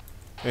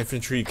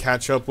 Infantry,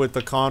 catch up with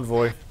the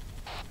convoy.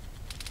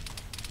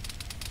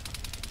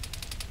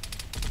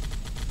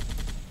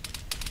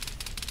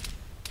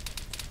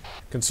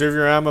 Conserve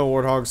your ammo,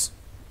 Warthogs.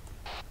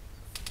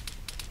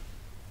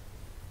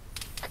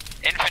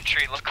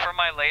 Infantry, look for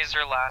my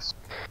laser last.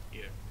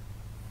 Yeah.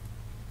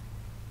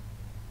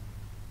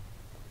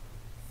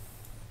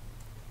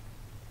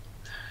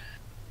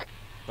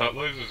 That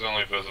laser's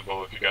only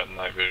visible if you got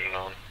night vision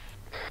on.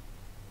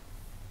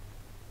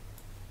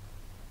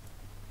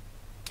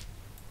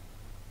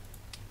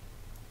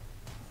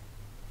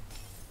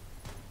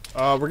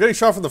 We're getting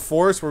shot from the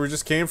forest where we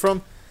just came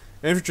from.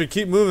 Infantry,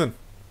 keep moving.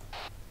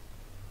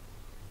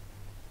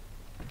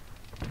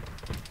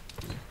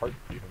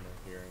 Heartbeat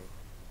I'm hearing.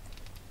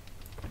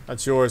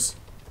 That's yours.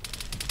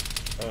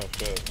 Oh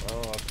shit.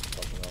 Oh, that's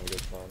fucking not a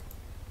good sign.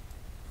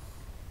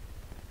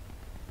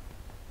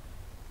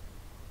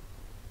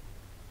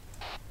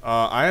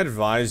 I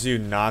advise you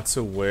not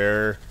to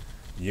wear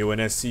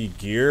UNSC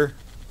gear.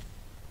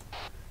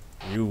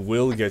 You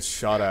will get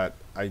shot at.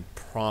 I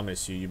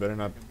promise you. You better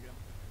not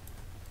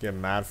get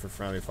mad for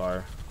friendly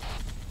fire.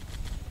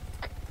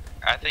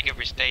 I think if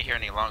we stay here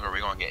any longer,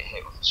 we're gonna get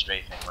hit with a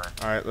strafing.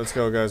 Alright, let's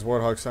go, guys.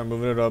 Warthog's time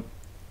moving it up.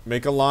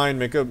 Make a line.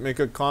 Make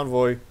a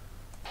convoy.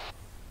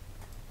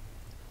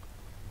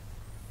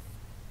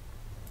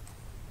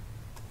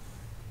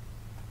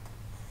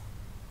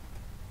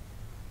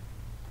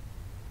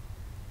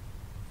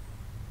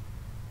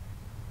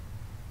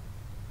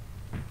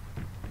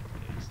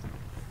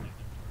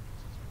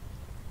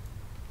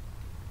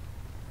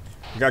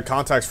 We got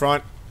contacts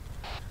front.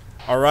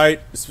 Alright,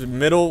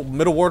 middle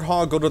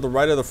Warthog, go to the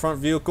right of the front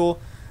vehicle.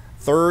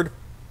 Third,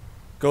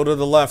 go to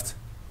the left.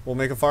 We'll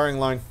make a firing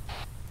line.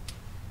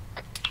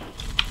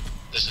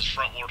 This is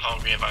front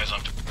Warthog, we have eyes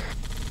on.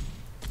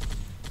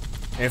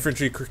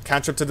 Infantry,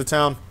 catch up to the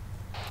town.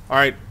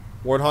 Alright,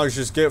 Warthogs,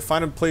 just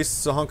find a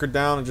place to hunker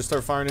down and just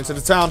start firing into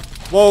the town.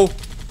 Whoa!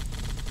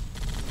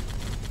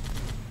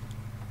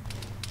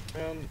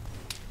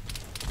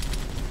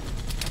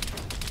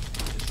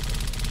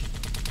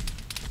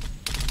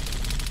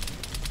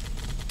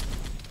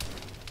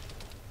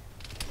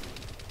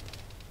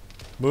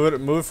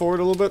 Move it forward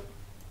a little bit.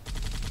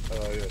 Yeah,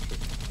 sure.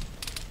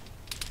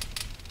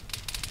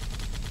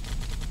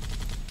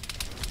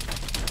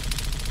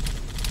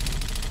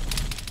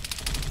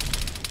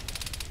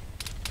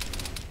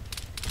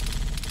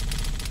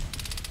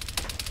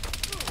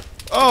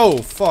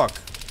 Oh, fuck.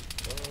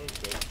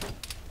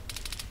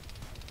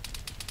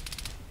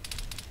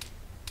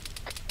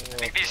 I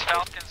think these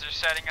Falcons are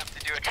setting up to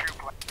do a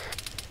troop.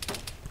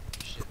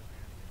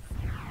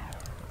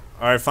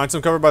 Alright, find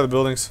some cover by the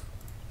buildings.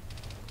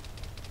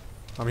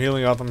 I'm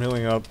healing up, I'm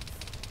healing up.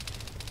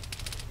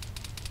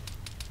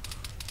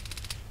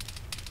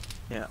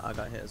 Yeah, I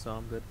got hit, so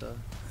I'm good though.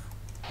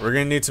 We're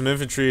gonna need some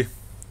infantry.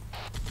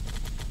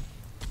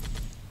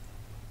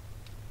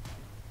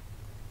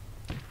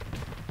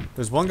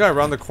 There's one guy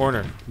around the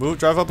corner.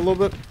 Drive up a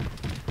little bit.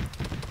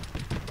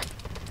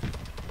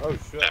 Oh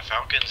shit. That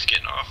Falcon's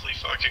getting awfully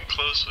fucking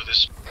close with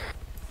his...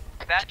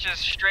 That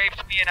just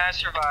strafed me and I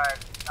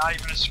survived. Not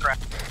even a scratch.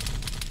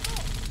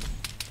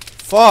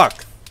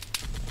 Fuck!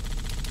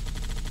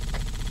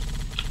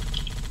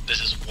 This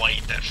is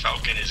white. That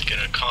Falcon is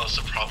gonna cause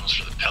some problems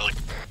for the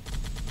Pelican.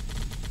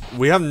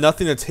 We have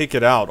nothing to take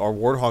it out. Our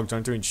Warthogs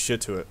aren't doing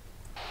shit to it.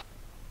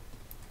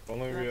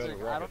 Only we had a I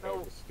rocket don't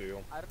know. to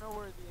steal. I don't know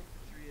where the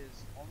infantry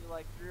is. Only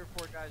like 3 or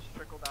 4 guys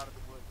trickled out of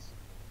the woods.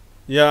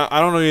 Yeah, I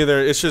don't know either.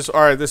 It's just,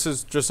 alright, this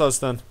is just us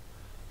then.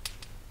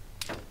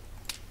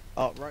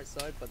 Oh, right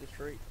side by the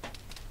tree.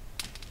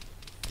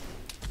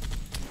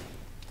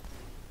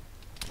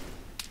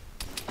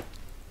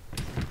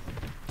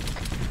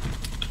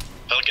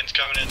 Pelican's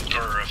coming in,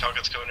 or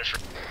Falcon's coming in for...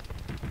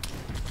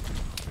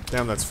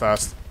 Damn, that's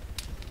fast.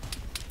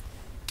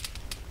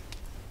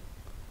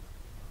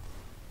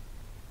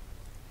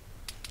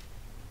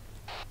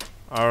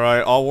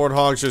 Alright, all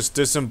Warthogs just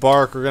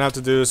disembark. We're gonna have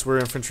to do this. We're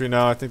infantry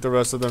now. I think the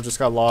rest of them just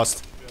got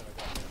lost.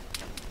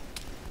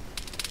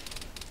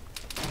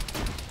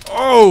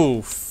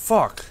 Oh,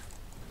 fuck.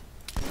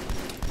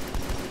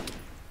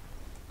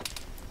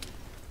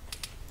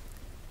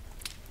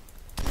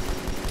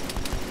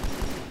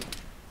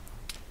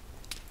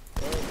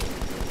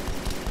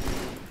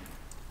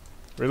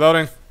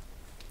 Reloading.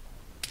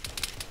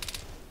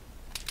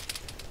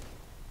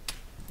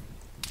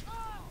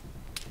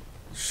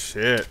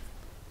 Shit.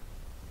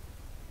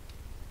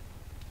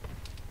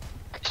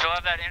 Still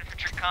have that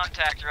infantry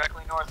contact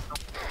directly north of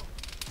them.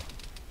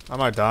 I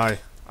might die.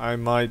 I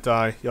might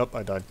die. Yup,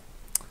 I died.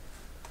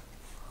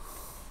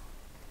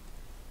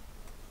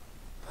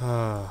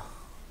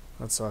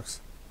 That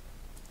sucks.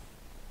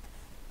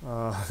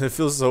 It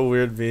feels so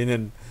weird being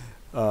in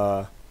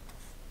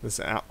this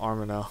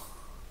Arma now.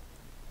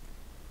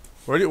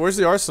 Where's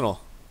the arsenal?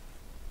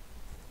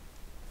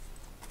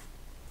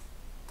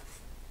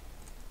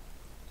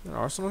 Is there an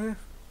arsenal here?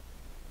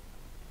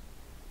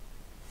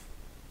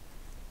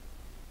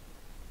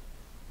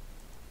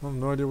 I have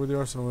no idea where the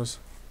arsenal is.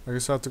 I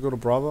guess I have to go to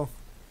Bravo.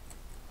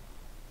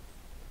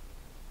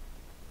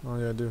 Oh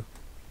yeah, I do.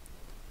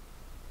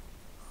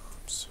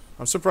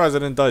 I'm surprised I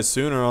didn't die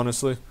sooner,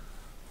 honestly.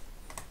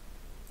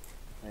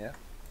 Yeah.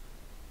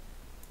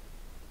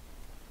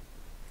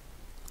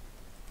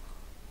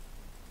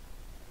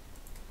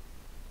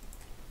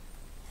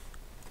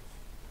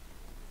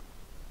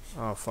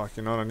 Oh fuck,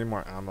 you know what? I need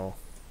more ammo.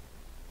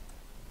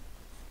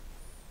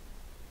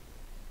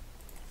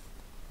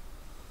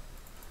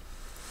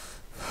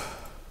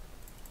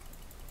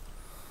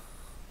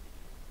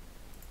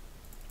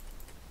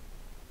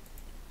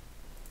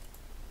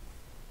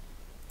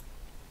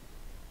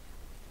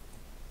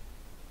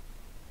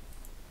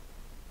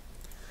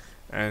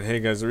 And hey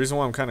guys, the reason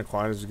why I'm kind of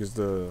quiet is because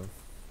the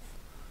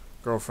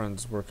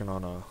girlfriend's working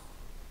on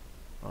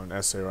an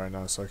essay right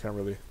now, so I can't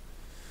really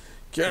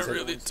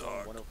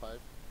talk. 105?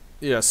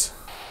 Yes.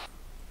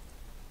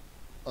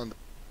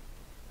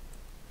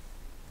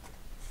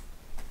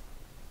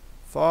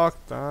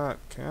 Fuck that,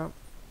 camp.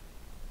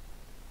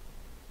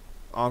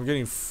 Oh, I'm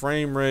getting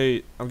frame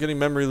rate. I'm getting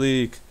memory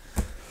leak.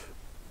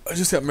 I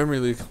just got memory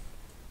leak.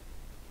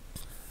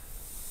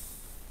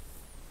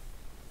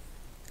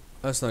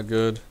 That's not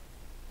good.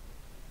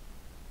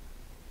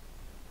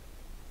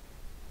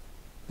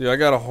 Dude, I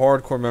got a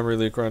hardcore memory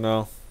leak right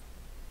now.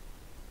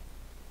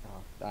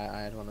 Oh,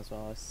 I had one as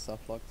well. I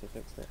soft-locked to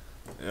fix it.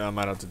 Yeah, I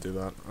might have to do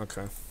that.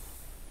 Okay.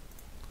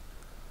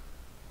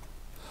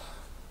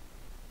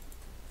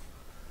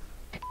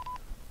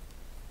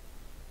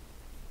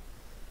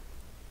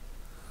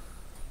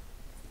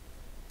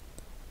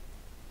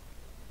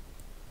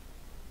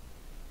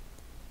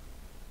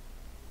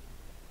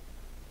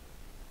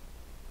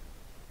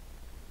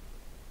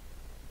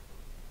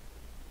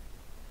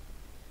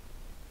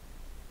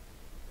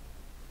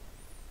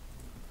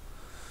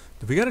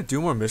 We gotta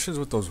do more missions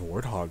with those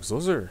Warthogs.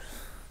 Those are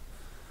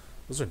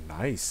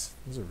nice.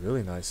 Those are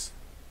really nice.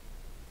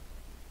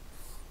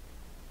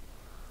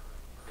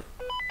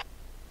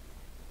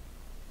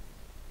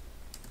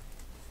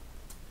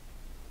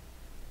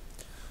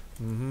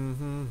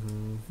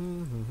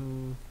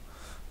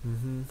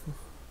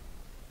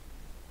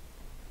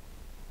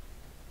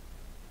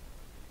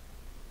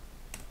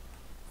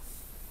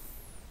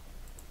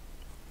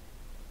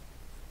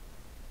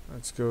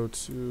 Let's go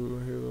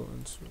to Halo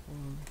Insert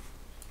 1.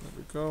 There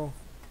we go.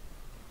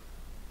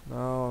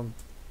 Now I'm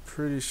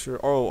pretty sure.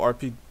 Oh,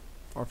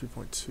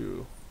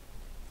 RP.2.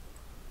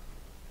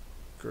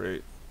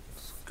 Great.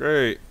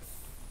 Great.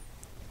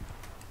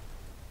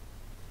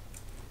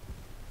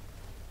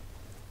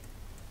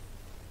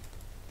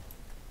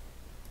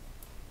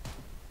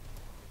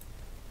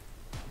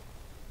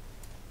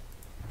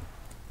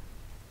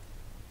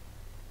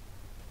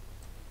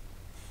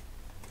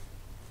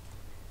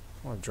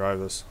 I want to drive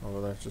this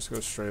over there. Just go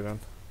straight in.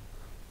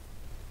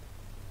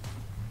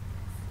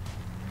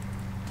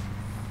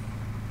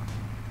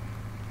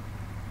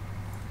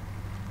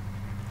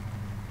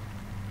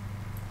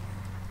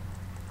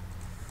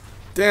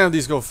 Damn,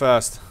 these go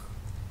fast.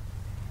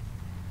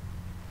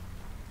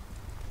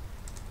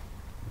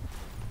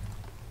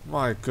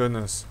 My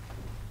goodness.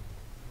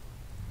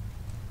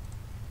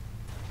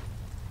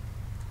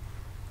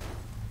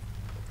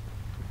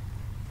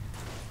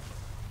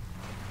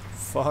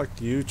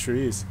 Fuck you,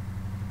 trees.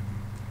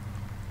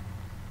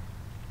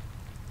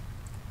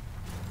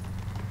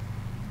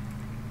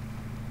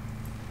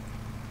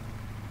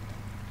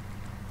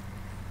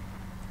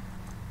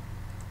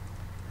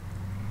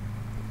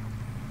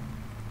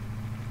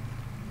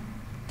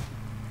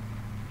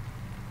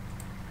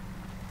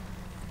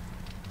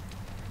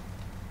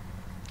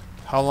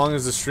 How long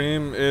is the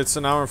stream? It's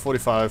an hour and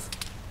 45.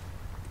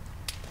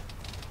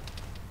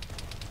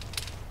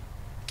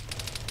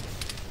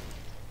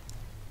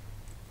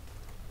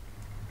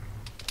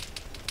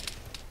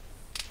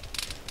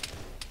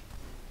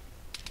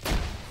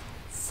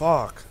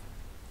 Fuck.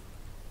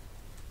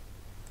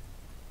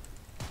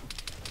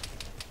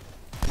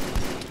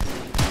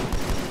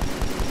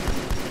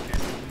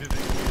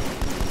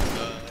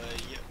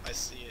 Yeah, I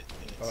see it.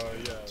 Yeah.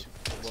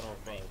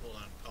 105.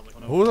 Hold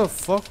on. Who the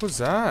fuck was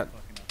that?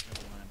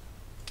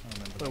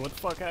 Wait, what the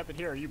fuck happened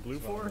here? Are you blue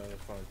for?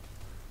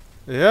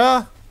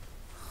 Yeah?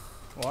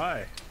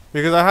 Why?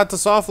 Because I had to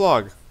soft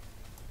log.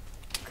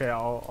 Okay,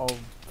 I'll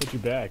put you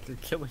back. You're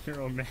killing your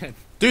own man.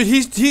 Dude,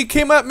 he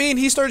came at me and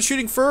he started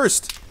shooting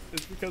first.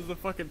 It's because the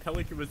fucking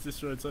Pelican was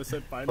destroyed, so I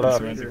said finally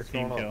surrender.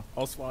 Team kill.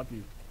 I'll swap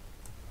you.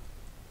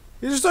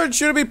 He just started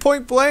shooting me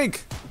point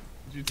blank.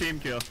 Did you team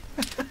kill?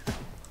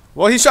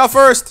 Well, he shot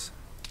first.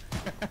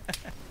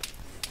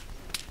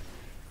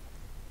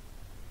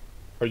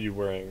 Are you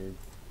wearing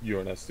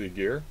UNSC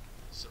gear?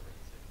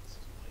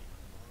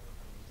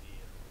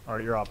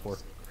 Alright, you're op 4.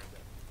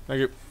 Thank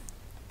you.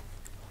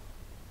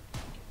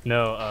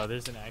 No,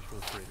 there's an actual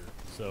traitor.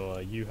 So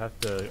you have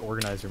to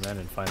organize your men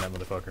and find that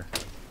motherfucker.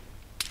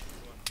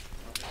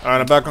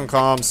 Alright, I'm back on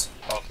comms.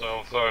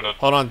 Also, sorry.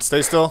 Hold on,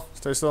 stay still.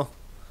 Stay still.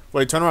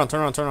 Wait, turn around,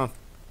 turn around, turn around.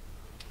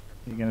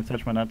 You gonna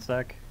touch my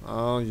nutsack?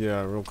 Oh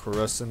yeah, real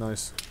caressing,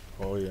 nice.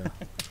 Oh yeah.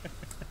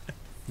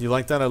 You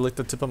like that? I licked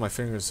the tip of my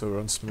fingers so it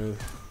runs smooth.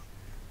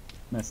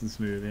 Nice and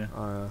smooth,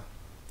 yeah.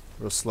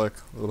 Real slick.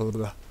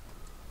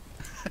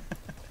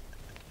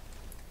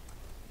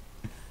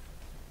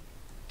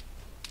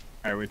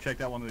 Alright, we checked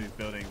out one of these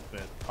buildings,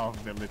 but half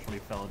of it literally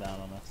fell down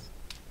on us.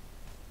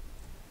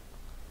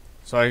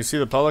 So I see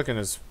the Pelican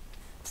is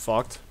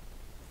fucked.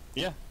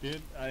 Yeah,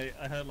 dude, I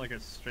had like a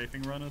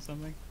strafing run or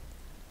something.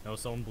 No,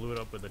 someone blew it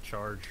up with a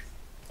charge.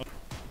 It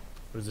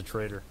was a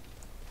traitor.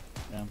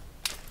 Yeah.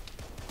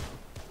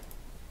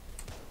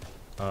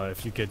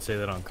 If you could say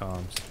that on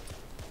comms.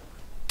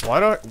 Why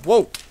do I?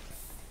 Whoa!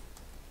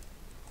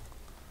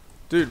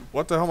 Dude,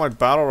 what the hell? My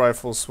battle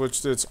rifle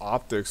switched its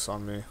optics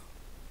on me.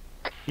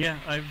 Yeah,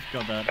 I've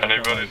got that.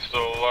 Anybody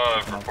still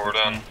alive? Report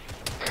in.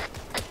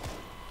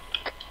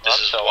 This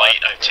is White.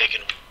 I've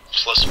taken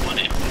 +1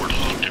 in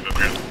Warthog to go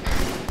ground.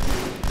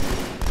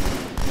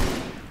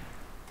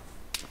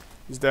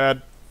 He's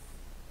dead.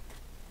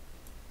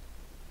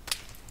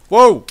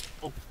 Whoa!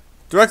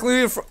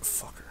 Directly in front.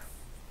 Fucker.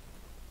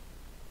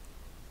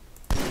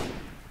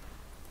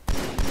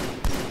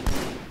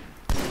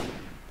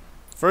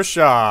 First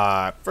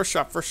shot. First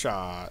shot. First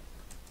shot.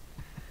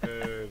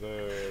 Hey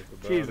there,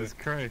 Jesus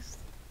Christ.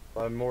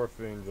 My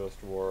morphine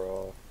just wore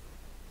off.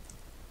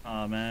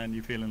 Aw, man,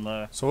 you feeling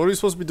low. So what are we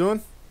supposed to be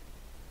doing?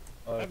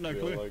 I have no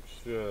feel clue. like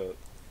shit.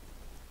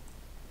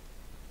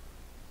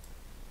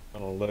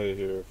 I'm gonna lay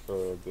here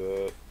for a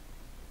bit.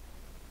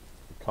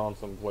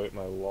 Contemplate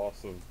my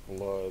loss of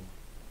blood.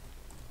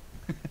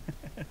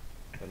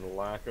 And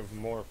lack of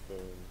morphine.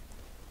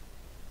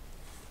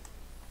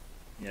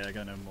 Yeah, I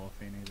got no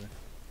morphine either.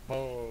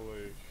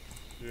 Holy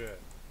shit.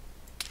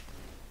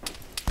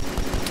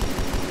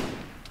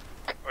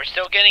 We're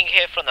still getting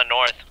hit from the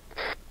north.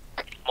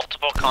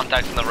 Multiple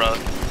contacts on the road.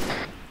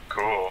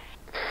 Cool.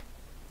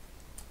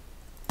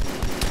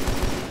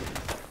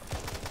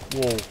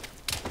 Whoa.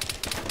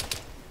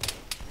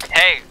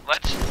 Hey,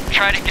 let's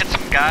try to get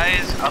some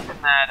guys up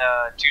in that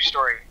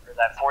 2-story or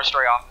that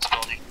 4-story office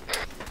building.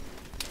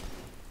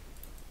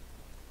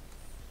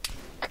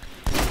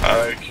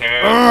 I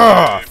can't.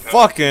 Ugh,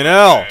 fucking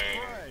hell.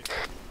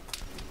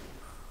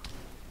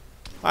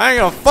 I ain't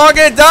gonna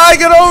fucking die.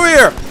 Get over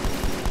here.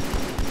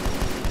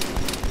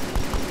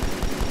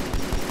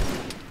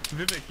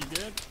 Vivek, you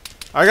good?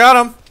 I got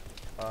him.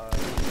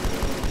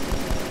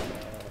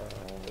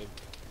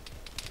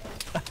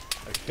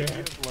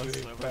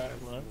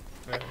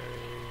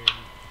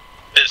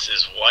 This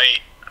is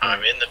White.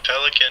 I'm in the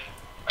Pelican.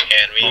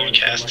 Hand me your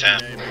cast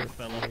tab.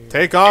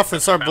 Take off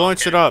and start blowing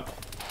shit up.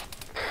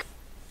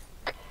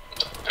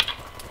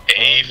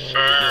 Hey,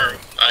 firm.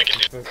 I can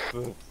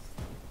do.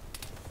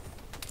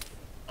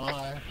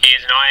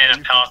 He's not in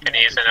a Pelican,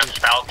 he's in a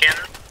Falcon.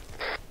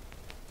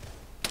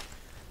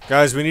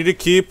 Guys, we need to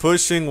keep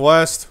pushing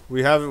west.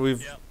 We haven't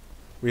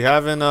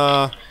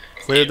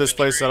cleared this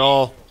place at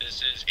all.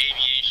 This is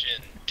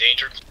aviation.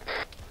 Danger.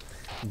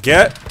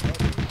 Get.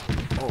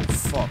 Oh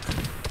fuck.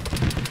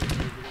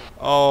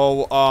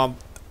 Oh,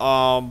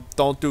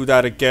 don't do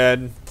that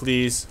again,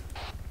 please.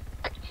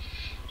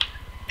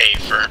 Hey,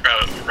 firm.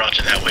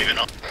 Roger that, waving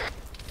off.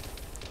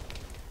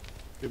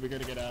 Dude, we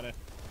gotta get out of.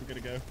 We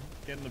gotta go.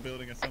 Get in the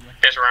building or something.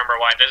 Just remember,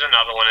 White, there's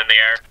another one in the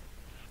air.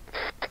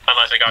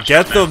 Unless it got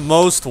Get shot the down.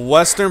 most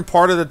western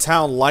part of the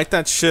town. Light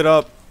that shit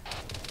up.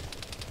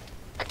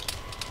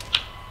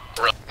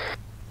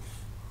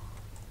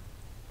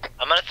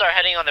 I'm gonna start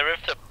heading on the roof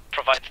to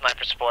provide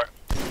sniper support.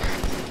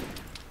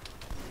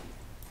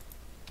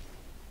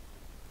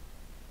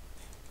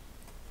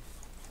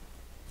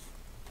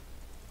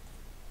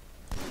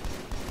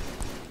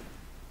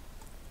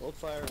 Hold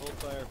fire,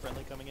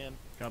 friendly coming in.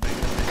 Copy.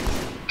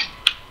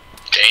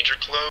 Danger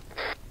close.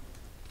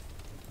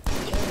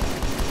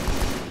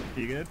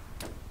 You good?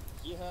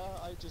 Yeah,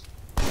 I just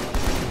the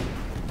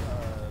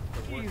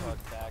Warthog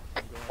back.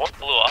 What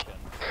blew up?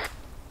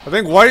 I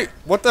think White.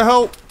 What the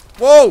hell?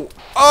 Whoa!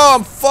 Oh,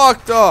 I'm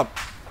fucked up.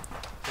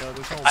 I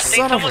think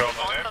Son of someone's a.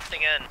 throwing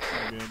something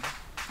in.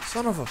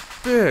 Son of a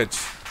bitch.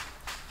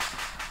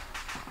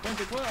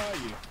 Where are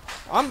you?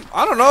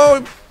 I don't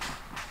know.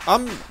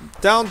 I'm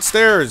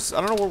downstairs. I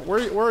don't know where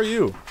are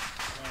you?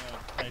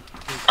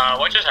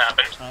 What just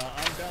happened? I'm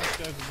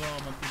downstairs as well.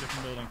 I'm in 2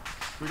 different buildings.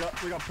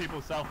 We got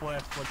people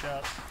southwest. Watch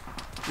out.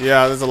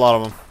 Yeah, there's a lot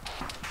of them.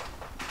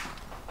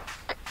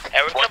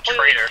 Hey, we're What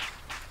traitor?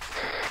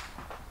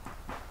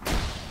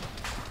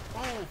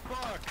 Oh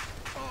fuck!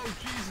 Oh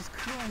Jesus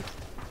Christ!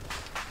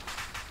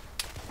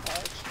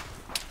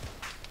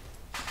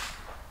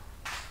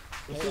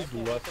 This is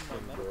less than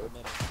good.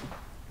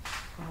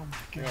 Oh my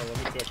god. Yeah, let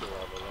me check it out.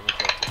 Let me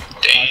check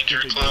it.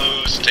 Danger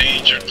close.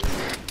 Danger.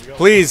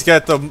 Please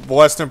get the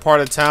western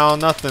part of town.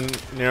 Nothing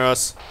near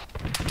us.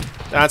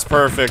 That's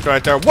perfect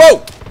right there.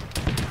 Whoa!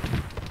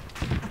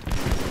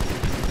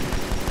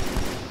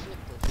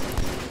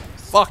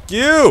 Fuck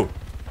you!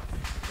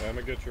 Yeah, I'm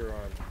gonna get your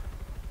arm.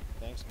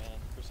 Thanks, man.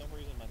 For some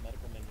reason, my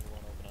medical menu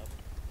won't open up.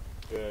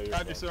 Yeah, you're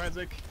Roger, Sir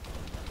Isaac.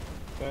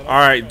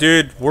 Alright,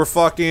 dude. We're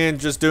fucking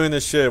just doing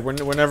this shit. We're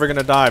never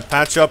gonna die.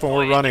 Patch up and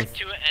we're running.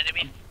 Two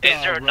enemy.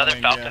 Is there another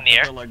Falcon in the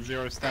air? I got like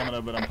 0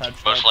 stamina, but I'm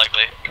patched Most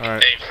likely.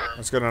 Alright. Hey, firm.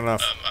 That's good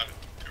enough.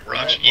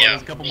 Roger. Well, Yeah.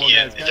 there's a couple more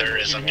Yeah, guys. there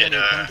is. I'm Come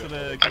getting to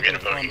the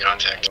bogey front.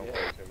 contact. Don't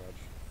worry too much.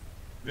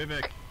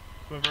 Vivek,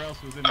 whoever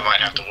else was in I there, might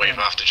come have to the wave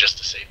front. off to just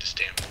to save the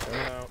stamina.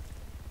 Coming out.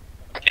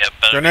 Yeah,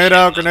 better Grenade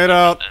out, grenade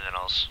out. anything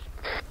else.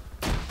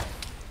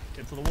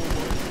 Get to the wall, boys.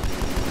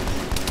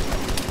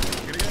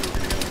 Gonna go.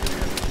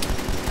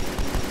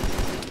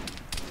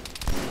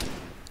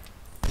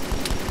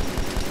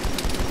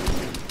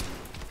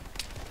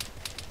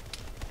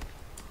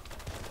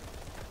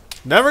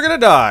 Never gonna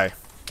die.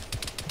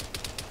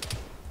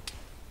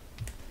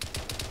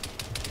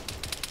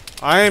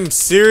 I am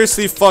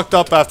seriously fucked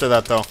up after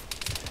that, though.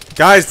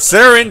 Guys,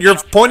 Saren, you're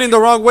pointing the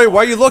wrong way.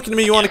 Why are you looking at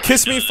me? You want to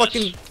kiss me?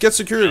 Fucking get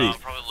security. I'll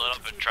probably load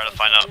up and try to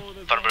find a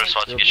better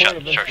spot to get shot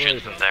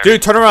instructions from there.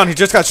 Dude, turn around. He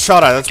just got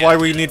shot at. That's why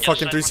we need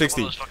fucking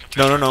 360.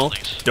 No.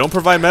 Don't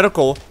provide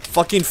medical.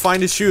 Fucking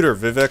find a shooter,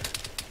 Vivek.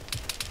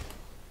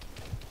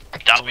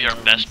 That'll be our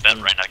best bet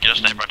right now. Get a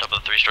sniper on top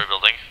of the 3-story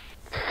building.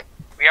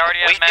 We already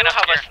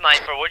have a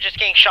sniper. We're just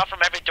getting shot from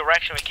every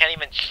direction. We can't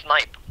even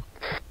snipe.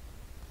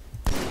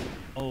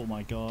 Oh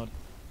my god.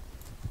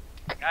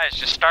 Guys,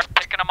 just start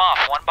picking them off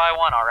one by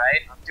one, alright?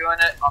 I'm doing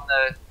it on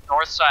the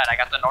north side. I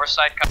got the north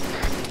side covered.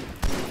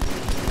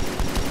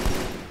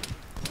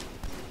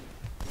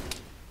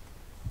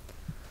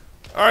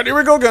 Alright, here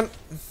we go again.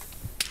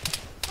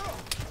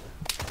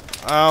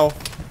 Ow.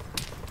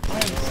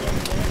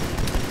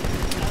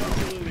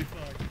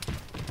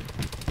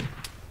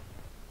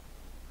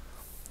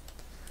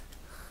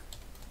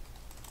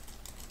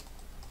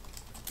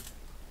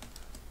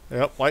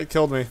 Yep, White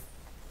killed me.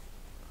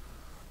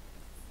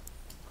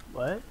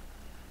 What?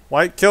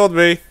 White killed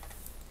me.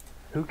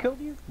 Who killed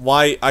you?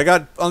 White. I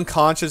got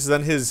unconscious,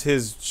 then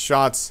his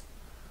shots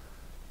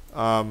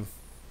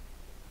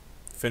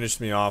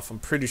finished me off. I'm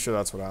pretty sure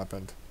that's what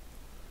happened.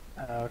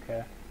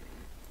 Okay.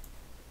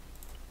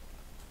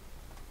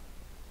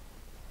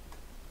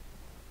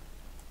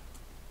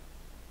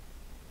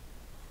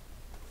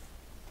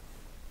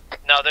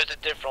 No, there's a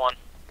different one.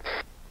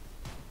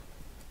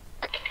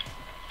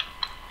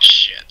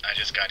 Shit, I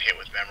just got hit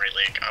with memory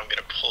leak. I'm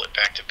gonna pull it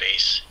back to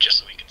base just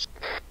so we can.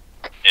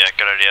 Yeah,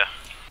 good idea.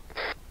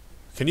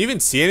 Can you even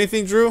see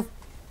anything, Drew?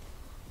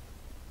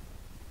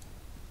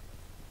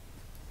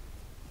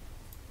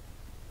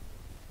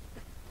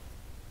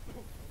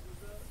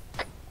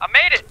 I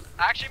made it!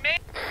 I actually made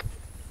it!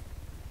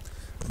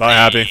 Bye,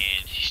 Happy.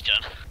 He's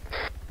done.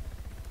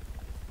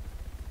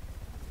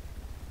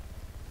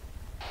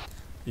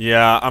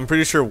 Yeah, I'm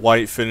pretty sure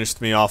White finished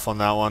me off on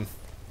that one.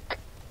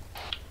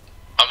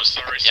 I'm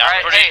sorry, Yeah,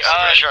 I'm pretty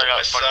sure I got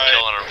west fucking side.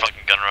 killed on a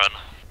fucking gun run.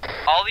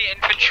 All the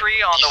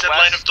infantry on You the said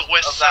west line up the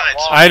west of that side.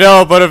 wall. I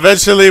know, but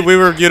eventually we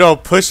were, you know,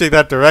 pushing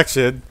that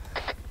direction.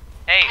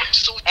 Hey,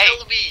 So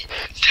tell me!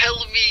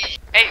 Tell me!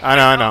 hey,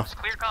 I know.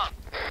 Clear comms.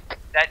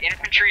 That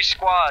infantry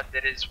squad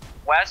that is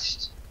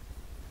west,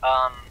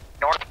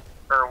 north,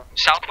 or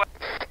southwest,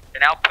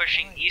 they're now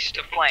pushing east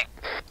to flank.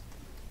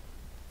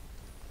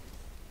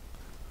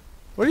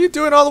 What are you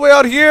doing all the way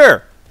out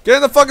here? Get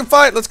in the fucking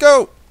fight. Let's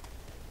go.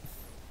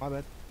 My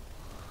bad.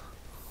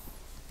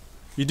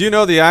 You do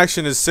know the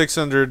action is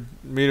 600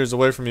 meters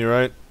away from you,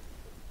 right?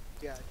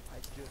 Yeah, I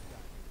just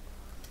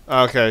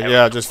got it. Okay,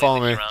 yeah, just follow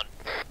me.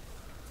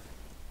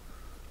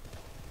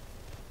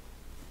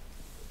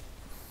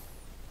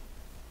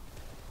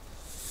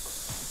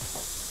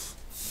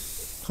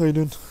 How you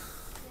doing?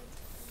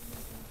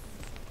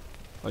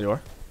 Oh, you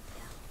are?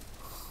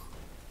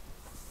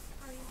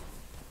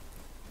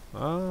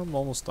 I'm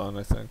almost done,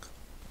 I think.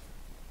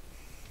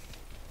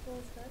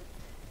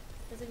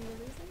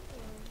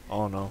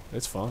 Oh no,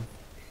 it's fun.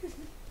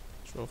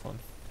 It's real fun.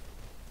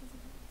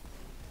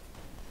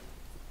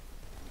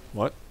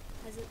 What?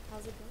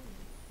 How's it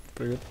going?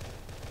 Pretty good.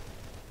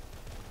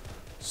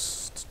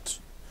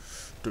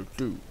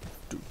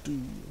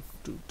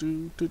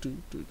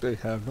 They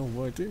have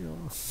no idea.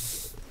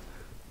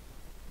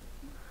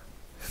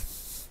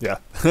 Yeah.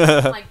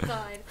 Oh my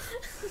god.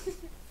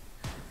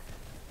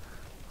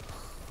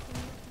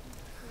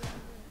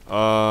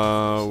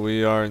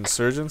 We are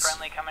insurgents.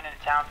 Friendly coming into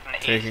town from the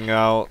taking east.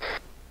 out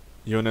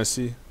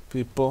UNSC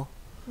people.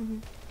 Mm-hmm.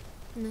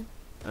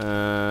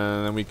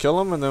 And then we kill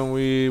them, and then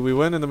we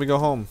win, and then we go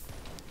home,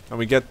 and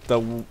we get the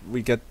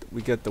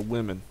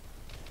women.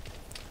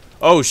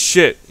 Oh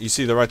shit! You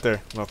see, they're right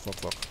there. Look.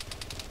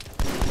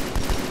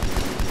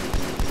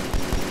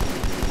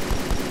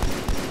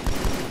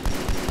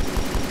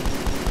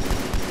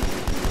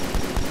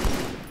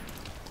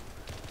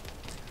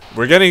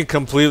 We're getting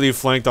completely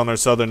flanked on our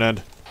southern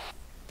end.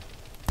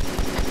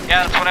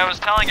 Yeah, that's what I was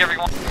telling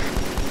everyone.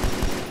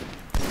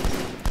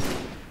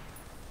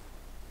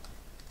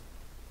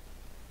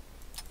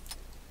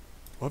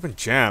 Weapon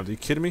jammed. Are you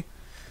kidding me?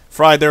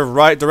 Fried, they're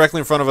right directly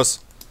in front of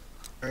us.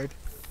 Right.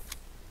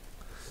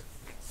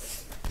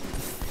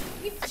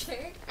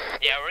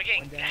 Yeah, we're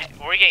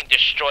getting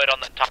destroyed on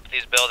the top of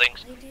these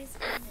buildings.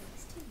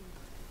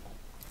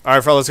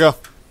 Alright, Fred, let's go.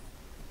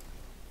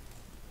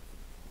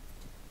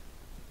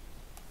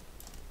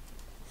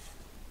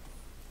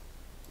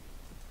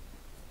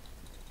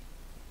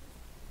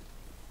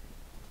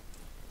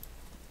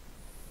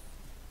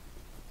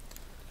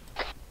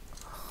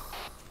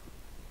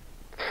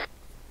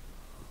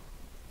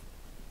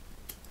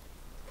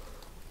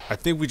 I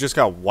think we just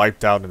got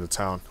wiped out in the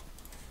town.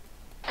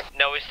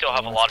 No, we still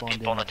have a lot of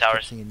people on the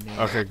towers.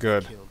 Okay,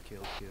 good. Killed.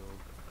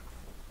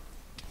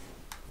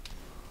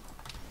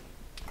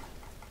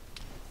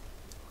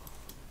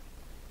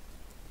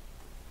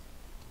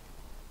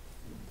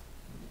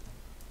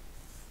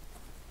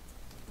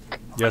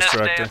 Yes, I'm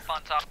gonna Director. stay up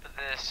on top of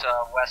this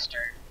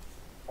western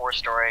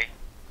 4-story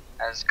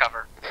as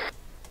cover.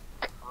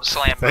 I'm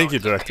slamming. Thank you,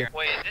 Director.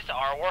 Wait, is this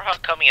our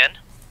Warthog coming in?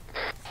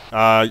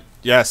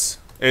 Yes.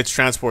 It's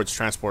transport. It's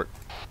transport.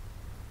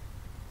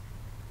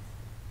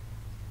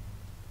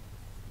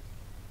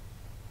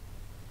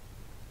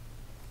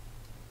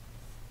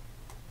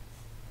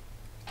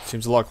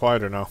 Seems a lot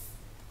quieter now.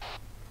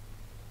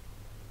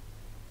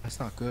 That's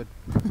not good.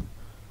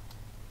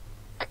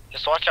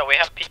 Just watch out, we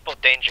have people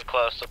danger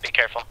close, so be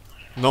careful.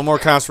 No more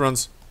cast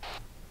runs.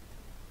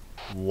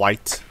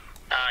 White.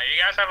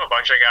 You guys have a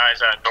bunch of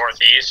guys at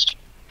northeast.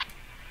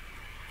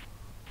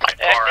 Like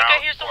I think I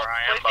hear someone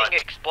placing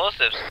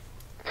explosives.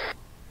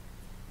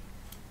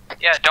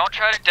 Yeah, don't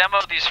try to demo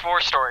these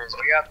 4 stories.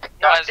 We got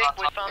guys on top.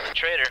 We found the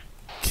traitor.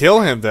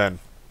 Kill him then.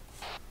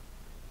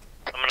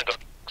 I'm gonna go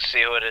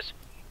see who it is.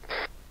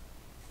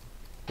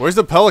 Where's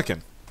the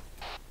Pelican?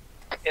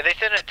 Yeah, they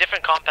said in a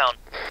different compound.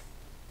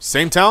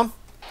 Same town?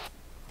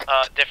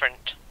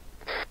 Different.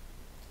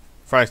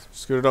 Fry,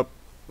 scoot it up.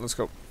 Let's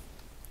go.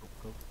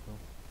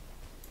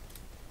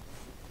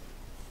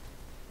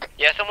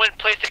 Yeah, someone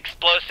placed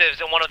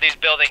explosives in one of these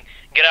buildings.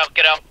 Get out,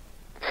 get out.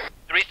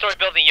 3-story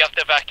building, you have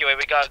to evacuate.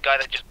 We got a guy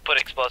that just put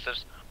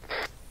explosives.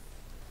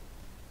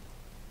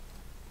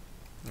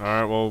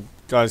 Alright, well,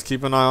 guys,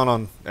 keep an eye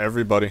on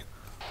everybody.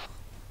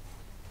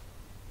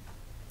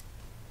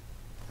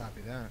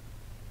 Copy that.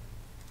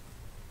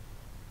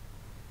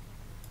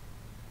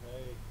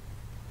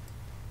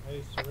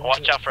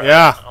 Watch out for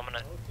yeah. I'm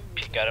gonna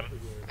peek at him.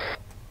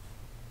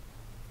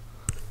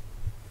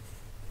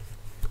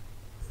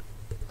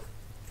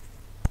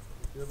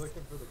 You're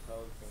looking for the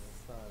Pelican,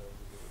 it's not over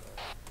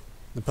here.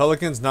 The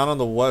Pelican's not on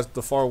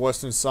the far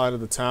western side of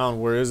the town.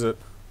 Where is it?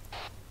 Yeah,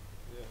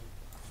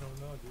 I don't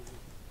know, dude.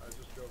 I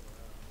just drove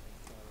around.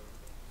 It's not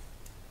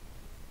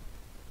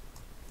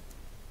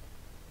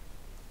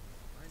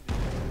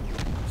over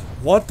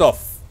there. What the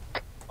f?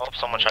 Oh,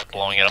 someone tried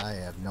blowing it up. I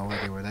have no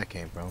idea where that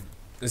came from.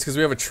 It's because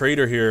we have a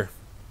traitor here.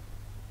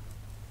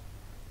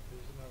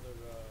 There's another,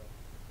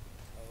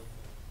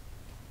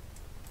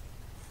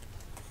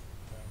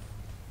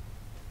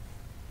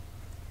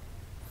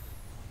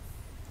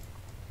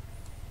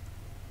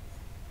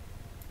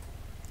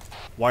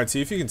 White, see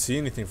if you can see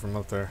anything from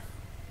up there.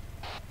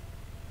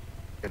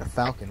 Got a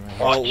falcon right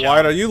here. Oh,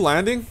 White, are you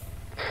landing?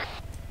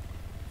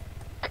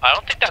 I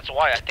don't think that's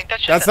white. I think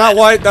that's just That's not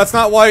White. That's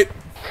not White.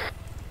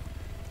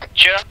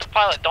 Cheer up the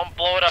pilot. Don't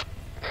blow it up.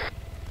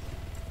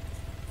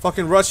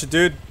 Fucking rush it,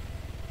 dude.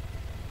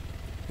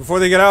 Before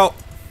they get out.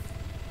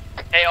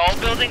 Hey, all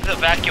buildings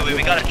evacuate.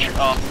 We gotta.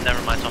 Oh,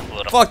 never mind. Someone blew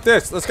it up. Fuck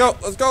this. Let's go.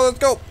 Let's go. Let's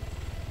go.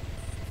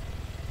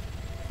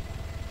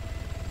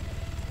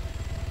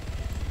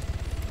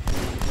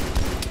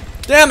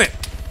 Damn it.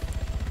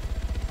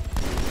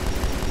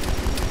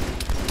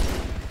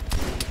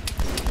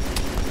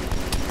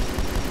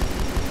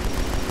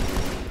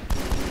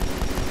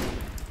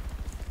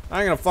 I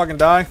ain't gonna fucking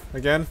die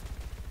again.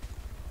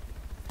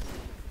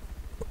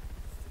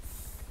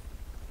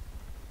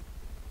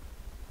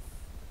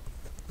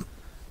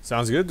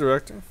 Sounds good,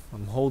 director.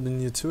 I'm holding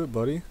you to it,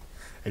 buddy.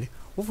 Eddie,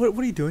 what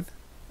are you doing?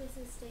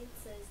 Prison state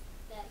says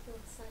that he'll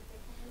snipe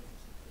ahead and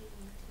keep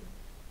beating you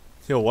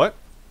too. He'll what?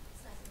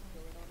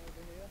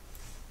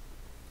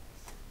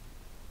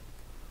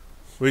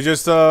 We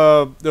just,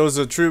 there was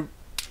a troop,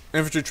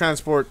 infantry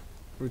transport.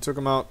 We took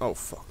him out. Oh,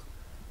 fuck.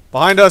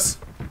 Behind us!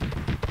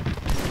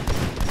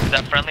 Is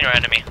that friendly or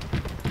enemy?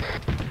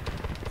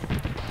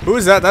 Who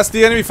is that? That's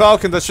the enemy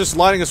Falcon that's just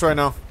lighting us right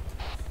now.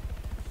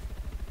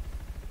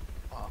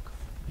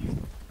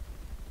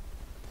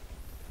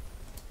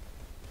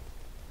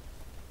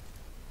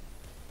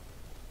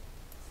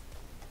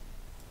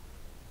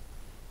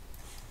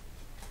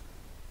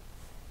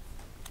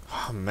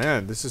 Oh,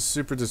 man, this is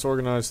super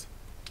disorganized.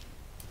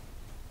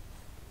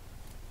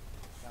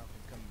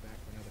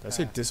 Did I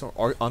say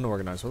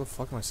unorganized? What the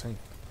fuck am I saying?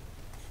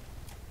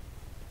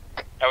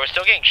 We're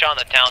still getting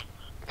shot in the town.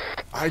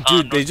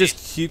 Dude, they just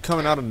keep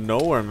coming out of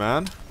nowhere,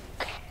 man.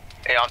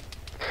 Hey,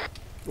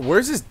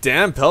 Where's this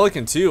damn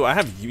Pelican, too? I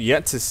have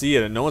yet to see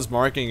it, and no one's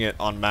marking it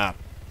on map.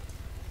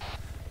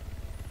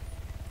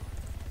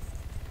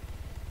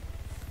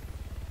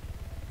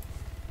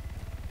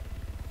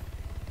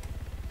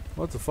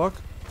 What the fuck?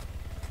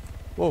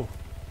 Whoa.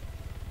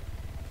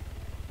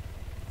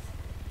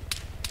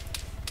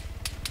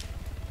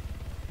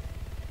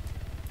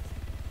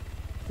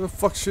 Who the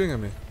fuck's shooting at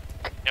me?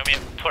 You want me to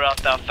put out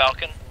that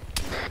Falcon?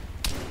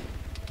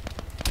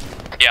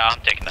 Yeah, I'm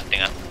taking that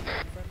thing out.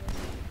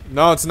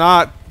 No, it's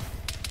not.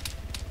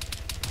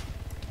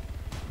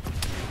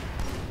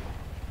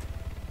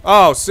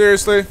 Oh,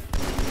 seriously?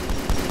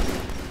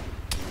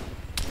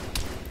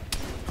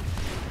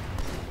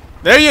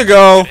 There you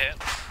go. Hell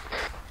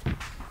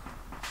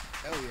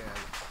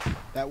yeah.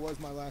 That was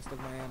my last of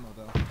my ammo,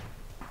 though.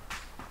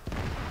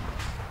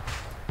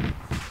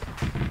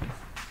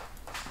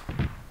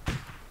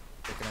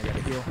 Thinking I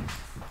gotta heal.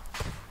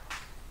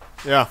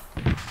 Yeah.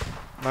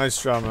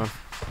 Nice job, man.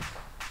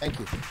 Thank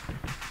you.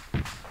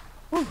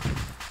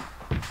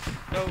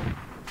 So,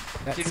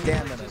 That did we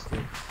stamina, just dude.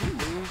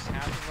 lose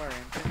half of our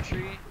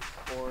infantry,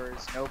 or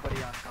is nobody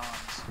on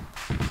comms?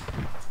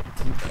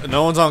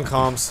 No one's on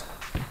comms.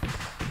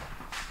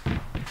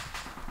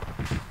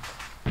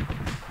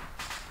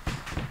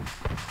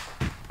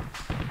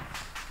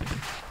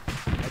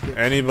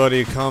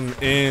 Anybody come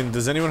in?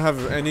 Does anyone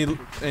have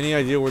any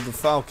idea where the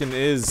Falcon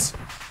is?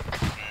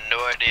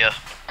 No idea.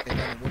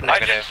 I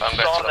just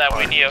saw that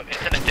we need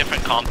it's in a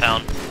different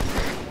compound.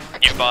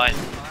 Nearby.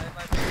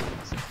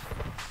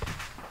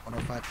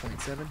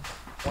 105.7?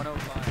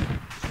 105.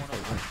 Just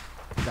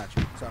 105.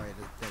 Gotcha. Sorry.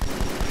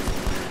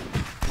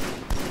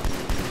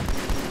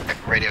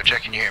 Radio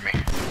check, can you hear me?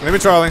 Maybe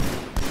Charlie.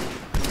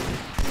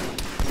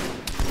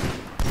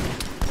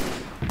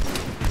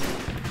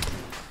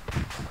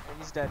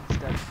 He's dead, he's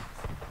dead.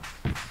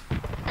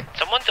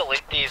 Someone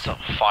delete these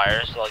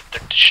fires, like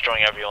they're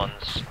destroying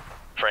everyone's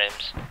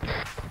frames.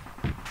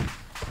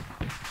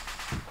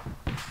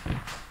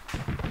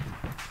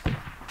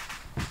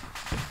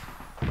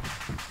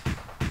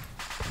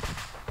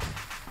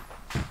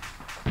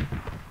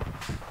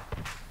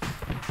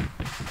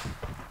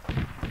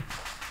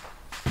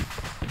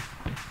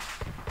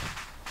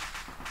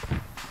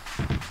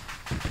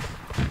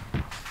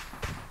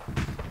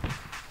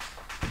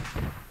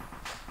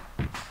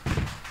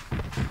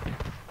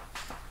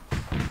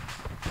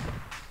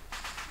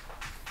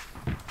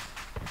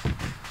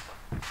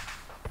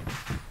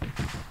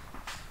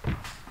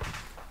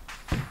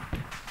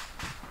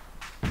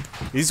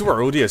 These were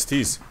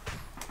ODSTs.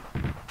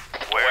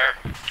 Where?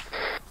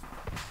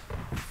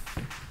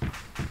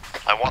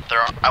 I want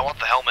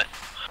the helmet.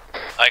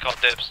 I call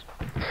dibs.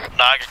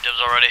 Nah, I got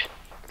dibs already.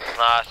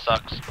 Nah, it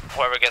sucks.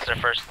 Whoever gets there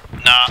first.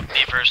 Nah,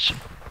 me first.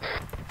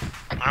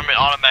 Hermit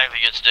automatically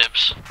gets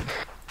dibs.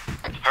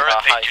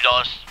 Hermit paid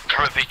 $2.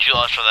 Hermit paid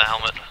 $2 for the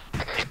helmet.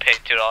 You paid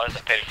 $2,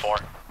 I paid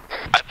 $4.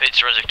 I paid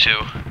Forensic 2.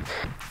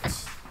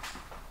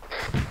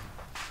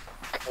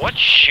 What's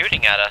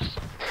shooting at us?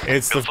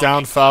 It's the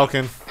downed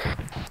Falcon.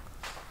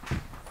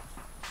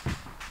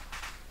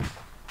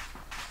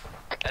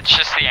 It's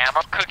just the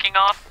ammo cooking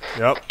off?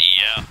 Yep.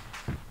 Yeah.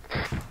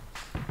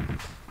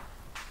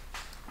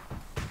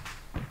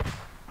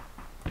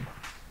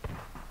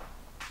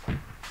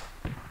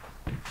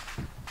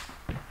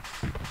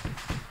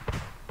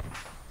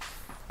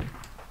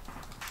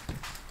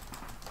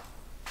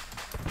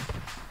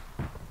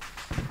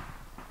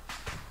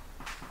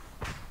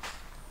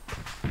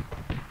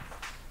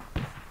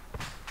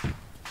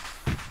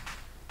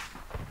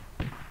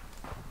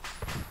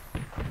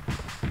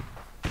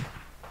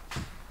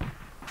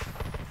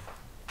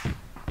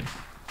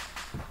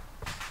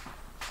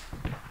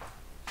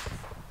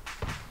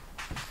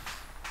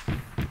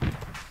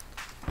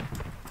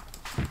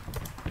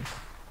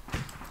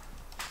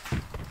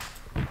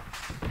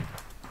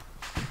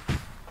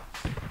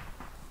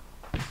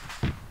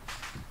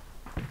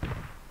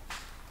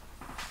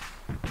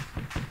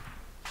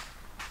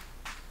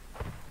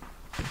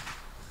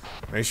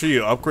 Make sure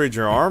you upgrade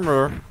your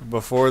armor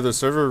before the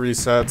server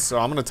resets. So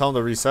I'm gonna tell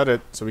them to reset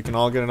it so we can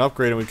all get an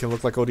upgrade and we can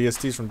look like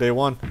ODSTs from day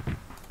one.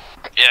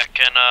 Yeah,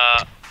 can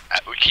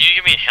you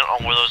give me a hint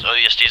on where those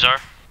ODSTs are?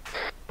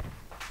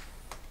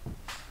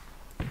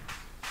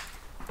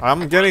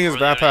 I'm getting his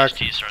backpack.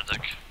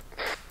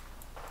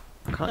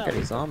 I can't get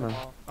his armor.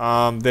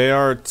 They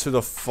are to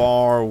the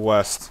far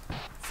west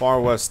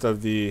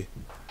of the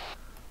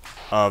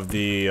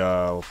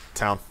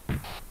town.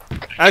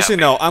 Actually,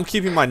 no. I'm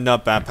keeping my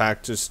nut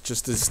backpack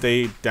just to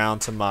stay down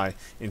to my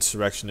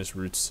insurrectionist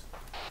roots.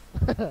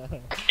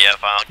 Yeah,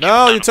 fine.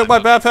 No, you took my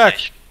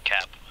backpack.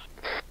 Cap.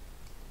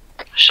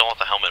 I still want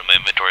the helmet in my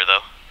inventory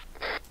though.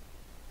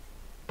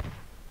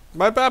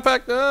 My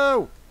backpack,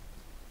 no.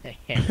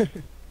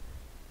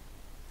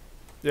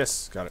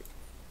 Yes, got it.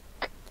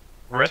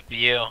 Rip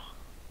you.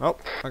 Oh,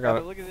 I got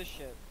it. Look at this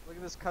shit. Look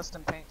at this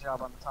custom paint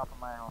job on the top of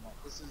my helmet.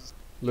 This is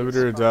Liberty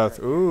or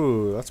death.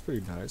 Ooh, that's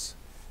pretty nice.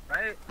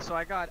 right. So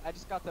I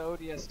just got the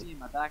ODST in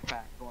my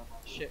backpack going.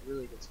 Like, shit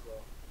really gets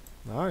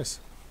slow. Nice.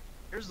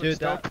 Yours Dude, looks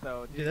dope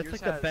though. Dude, that's yours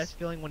like the has- best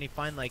feeling when you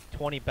find like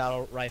 20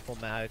 battle rifle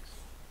mags.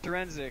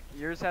 Forensic.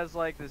 Yours has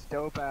like this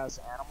dope ass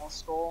animal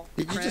skull.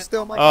 Did you print just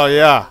steal on my? Oh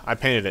yeah, I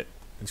painted it.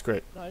 It's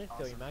great. No, I didn't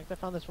steal you mags. I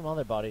found this from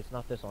other bodies,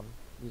 not this one.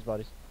 These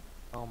bodies.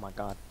 Oh my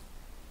god.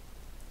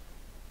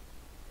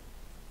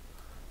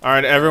 All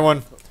right,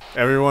 everyone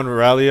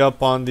rally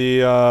up on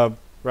the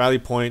rally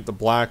point, the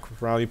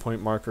black rally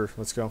point marker.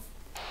 Let's go.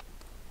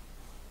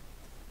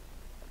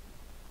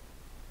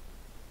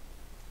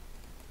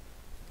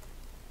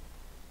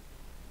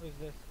 Who's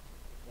this?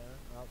 Darren?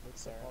 Oh,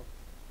 let's took all,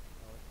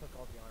 took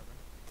all the armor.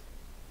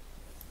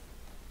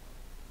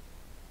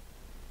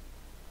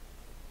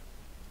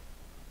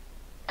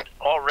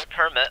 Oh, rip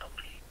Hermit.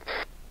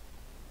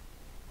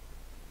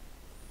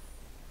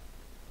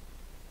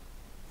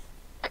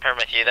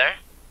 Hermit, you there?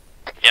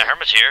 Yeah,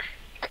 Hermit's here.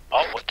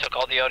 Oh, we took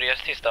all the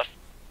ODST stuff.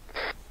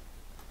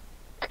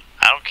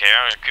 I don't care.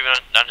 I'm keeping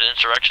down to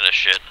insurrectionist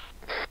shit.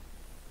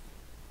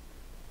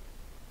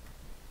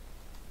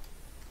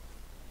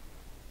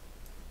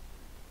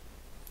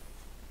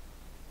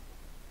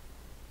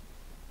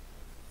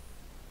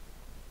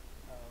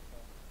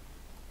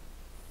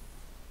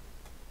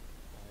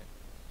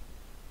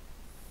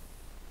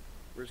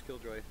 Where's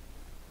Killjoy?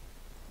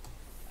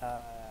 I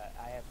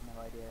have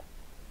no idea.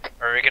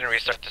 Are we gonna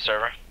restart the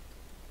server?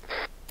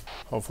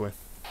 Hopefully.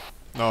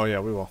 Oh yeah,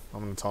 we will. I'm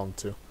gonna tell them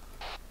too.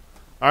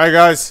 All right,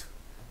 guys.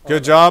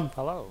 Good job.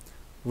 Hello.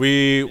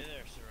 We,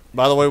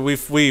 by the way,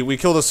 we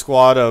killed a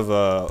squad of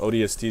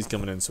ODSTs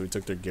coming in, so we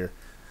took their gear.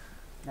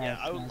 Yeah,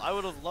 I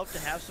would have loved to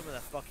have some of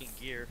that fucking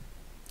gear.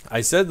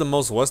 I said the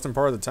most western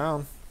part of the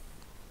town.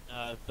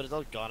 But it's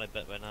all gone, I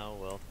bet, by now.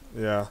 Well.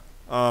 Yeah.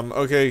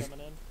 Okay. The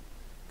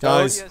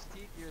Guys. ODST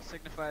gear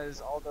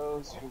signifies all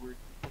those who were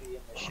deeply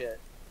in the shit.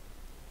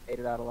 Made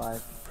it out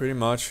alive. Pretty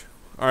much.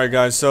 All right,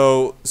 guys.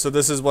 So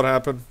this is what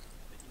happened.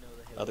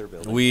 Other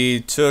building.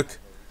 We took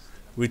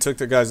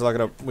the guys. Lock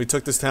it up. We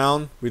took this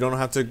town. We don't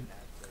have to.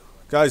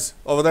 Guys,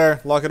 over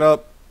there, lock it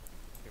up.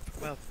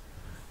 All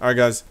right,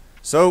 guys.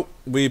 So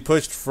we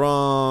pushed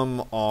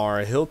from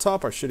our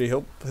hilltop, our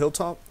shitty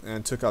hilltop,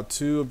 and took out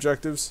 2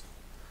 objectives.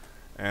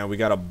 And we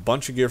got a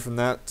bunch of gear from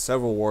that.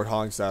 Several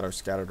Warthogs that are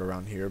scattered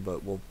around here,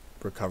 but we'll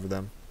recover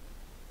them.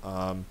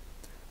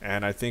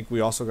 And I think we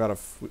also got a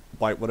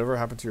White. Whatever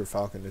happened to your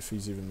Falcon, if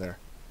he's even there?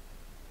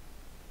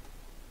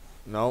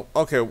 No.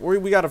 Okay,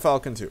 we got a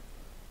Falcon too.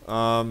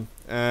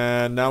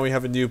 And now we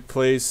have a new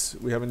place.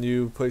 We have a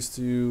new place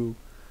to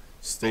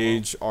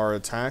stage our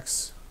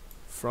attacks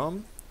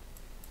from.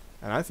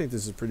 And I think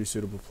this is a pretty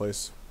suitable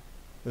place.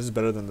 This is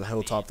better than the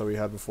hilltop that we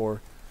had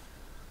before.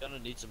 Gonna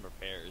need some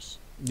repairs.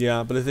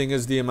 Yeah, but the thing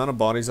is, the amount of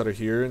bodies that are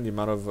here and the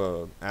amount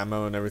of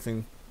ammo and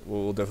everything,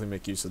 we'll definitely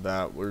make use of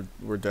that. We're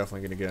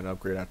definitely gonna get an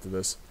upgrade after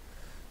this.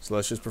 So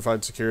let's just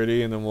provide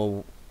security, and then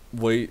we'll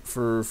wait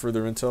for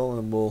further intel,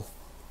 and we'll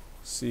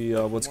see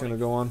what's gonna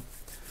go on.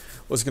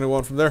 What's gonna go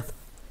on from there?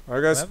 All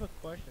right, guys. I have a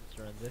question,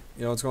 Surrender.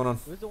 Yeah, what's going on?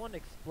 Who's the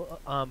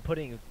one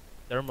putting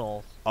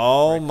thermals?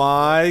 Oh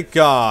my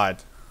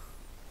God!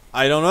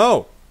 I don't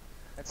know.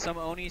 That's some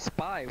Oni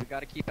spy. We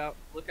gotta keep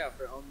lookout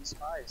for Oni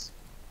spies,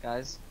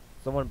 guys.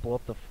 Someone blew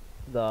up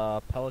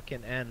the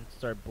Pelican and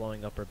started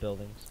blowing up our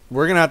buildings.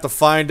 We're gonna have to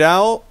find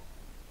out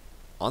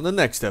on the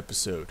next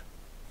episode.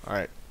 All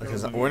right,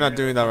 because we're not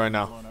doing that right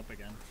now.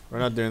 We're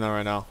not doing that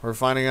right now. We're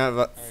finding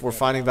out. We're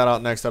finding that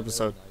out next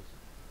episode.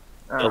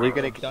 Are we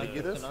gonna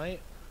continue this?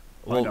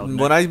 Well,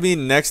 when I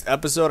mean next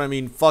episode, I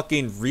mean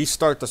fucking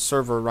restart the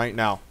server right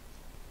now.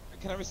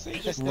 Can I say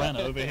just run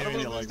over here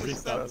and you like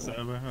restart the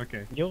server?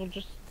 Okay. You'll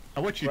just. I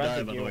want you to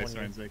die, by the way,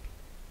 Stranzik.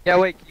 Yeah,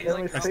 wait.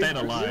 I stayed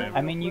alive.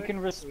 I mean, you can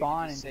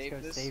respawn and just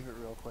go save it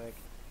real quick.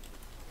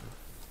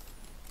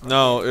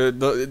 No,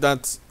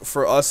 that's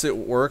for us. It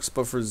works,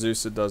 but for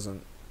Zeus, it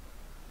doesn't.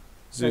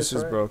 Zeus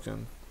is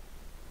broken.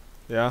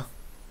 Yeah.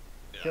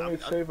 Can we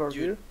save our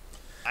gear?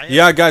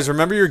 Yeah, guys,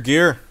 remember your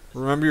gear.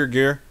 Remember your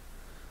gear.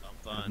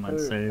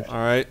 Saved. All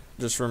right,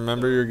 just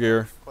remember your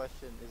gear.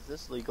 Question: is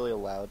this legally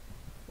allowed?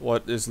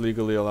 What is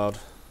legally allowed?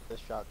 The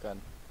shotgun.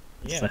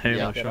 Yeah. It's a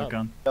Halo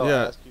shotgun. I'll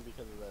Yeah. ask you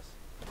because of this.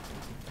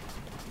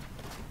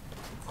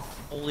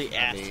 Only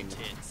ass and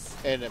tits.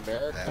 In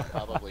America,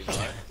 probably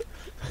not.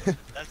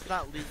 That's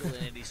not legal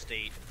in any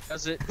state.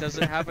 Does it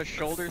have a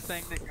shoulder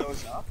thing that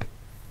goes up?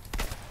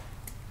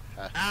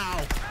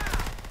 Ow!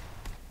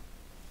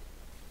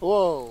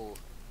 Whoa!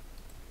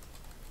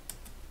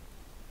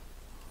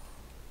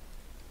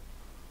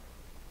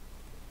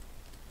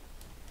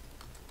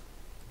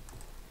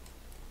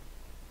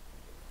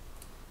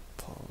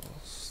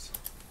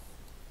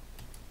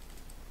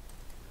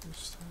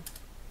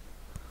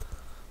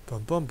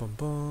 Bum bum bum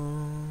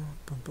bum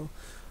bum bum.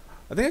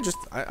 I think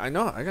I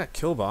know I got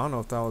killed, but I don't know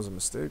if that was a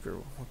mistake or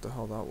what the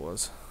hell that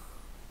was.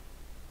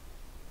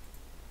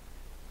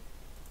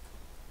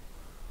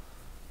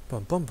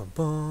 Bum bum bum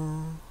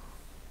bum.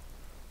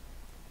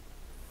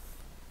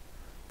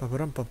 Bum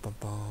bum bum bum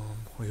bum.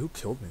 Wait, who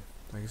killed me?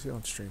 I can see it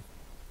on stream.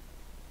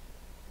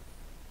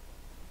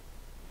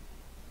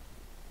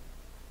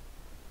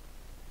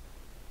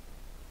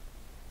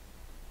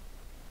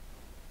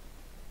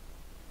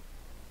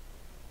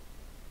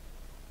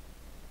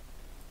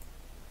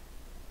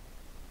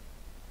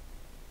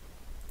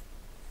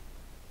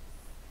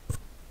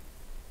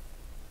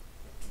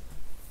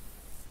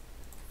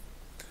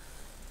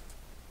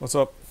 What's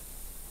up?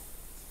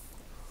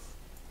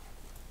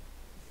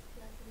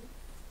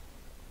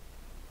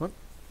 What?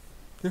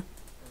 Yeah.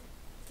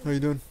 How you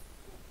doing?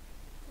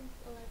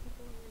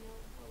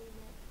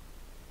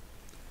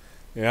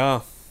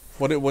 Yeah.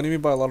 What do you mean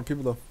by a lot of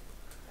people though?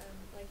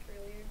 Like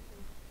earlier,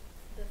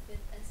 the 5th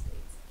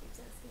Estates keeps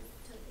asking me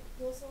to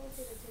you also want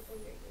to take off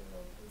your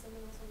earlobe, and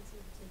someone else wants you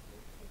to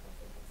take off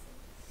your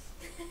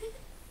headset.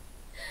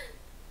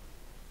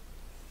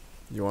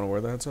 You want to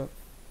wear the headset?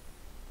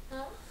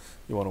 Huh?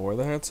 You want to wear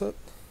the headset?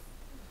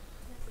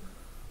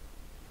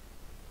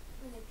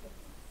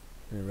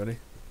 Are you ready?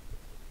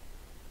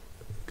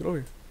 Get over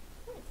here.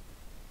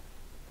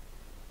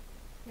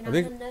 You're not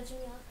gonna nudge me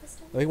off this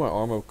time? I think my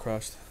Arma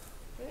crashed.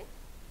 Really?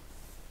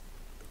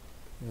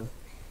 Yeah.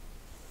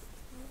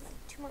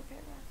 Like 2 more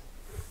paragraphs.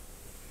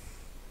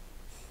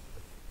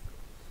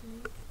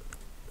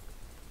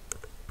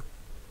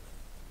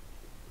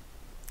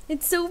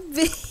 It's so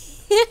big.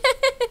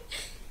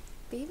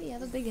 Baby, you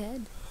have a big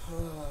head.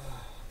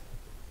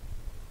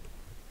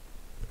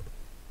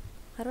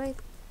 How do I?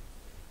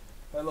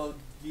 Hello,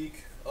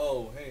 geek.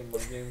 Oh, hey, my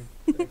game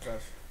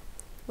crashed.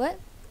 What?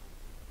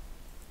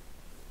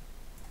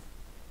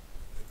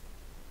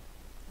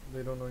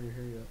 They don't know you're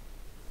here yet.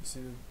 You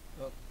see the...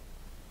 Oh.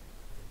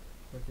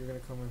 Look, you're gonna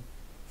come in.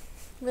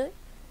 Really?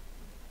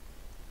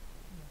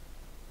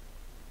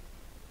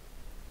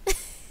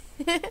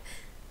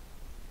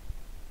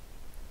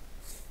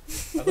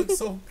 I look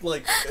so,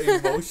 like,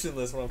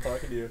 emotionless when I'm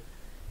talking to you.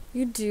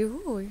 You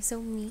do. You're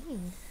so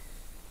mean.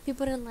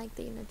 People didn't like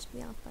that you nudged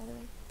me off, by the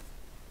way.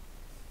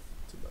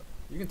 Too bad.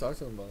 You can talk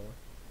to them, by the way.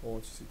 Well,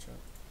 once you see chat.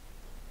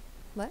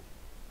 What?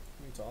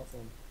 You can talk to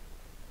them.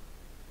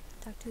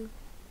 Talk to.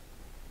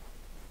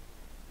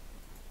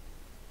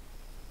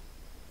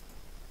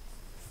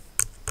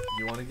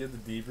 You want to give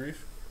the debrief?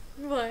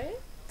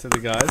 What? To the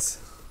guys?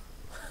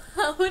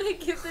 How would I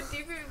give the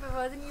debrief if I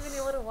wasn't even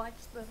able to watch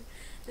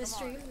the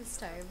stream this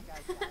time?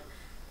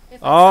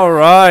 All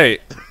right.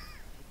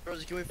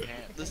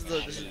 This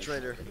is the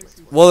traitor.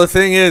 Well, the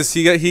thing is,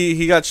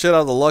 he got shit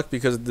out of the luck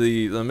because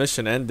the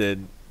mission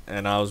ended,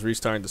 and I was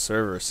restarting the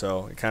server,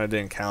 so it kind of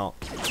didn't count.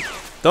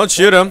 Don't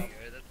shoot him.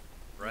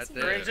 Right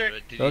there.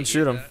 Don't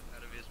shoot him.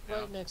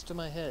 Right next to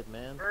my head,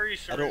 man.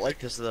 I don't like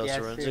this though,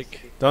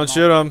 Forensic. Don't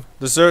shoot him.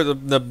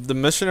 The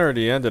mission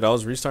already ended. I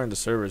was restarting the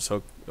server,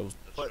 so it was.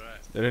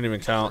 It didn't even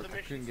count. I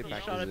couldn't get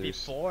back to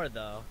before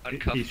though.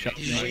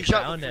 He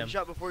shot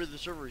before the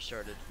server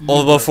restarted.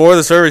 Well, before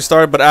the server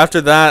started, but after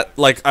that,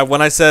 like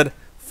when I said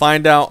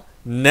find out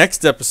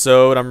next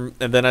episode,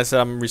 and then I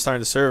said I'm restarting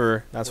the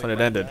server. That's when it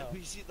ended.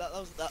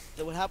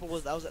 What happened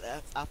was that was an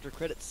after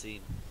credits scene.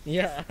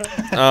 Yeah.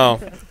 Oh.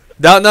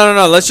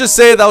 No. Let's just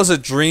say that was a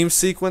dream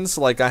sequence.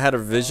 Like I had a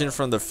vision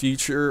from the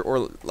future,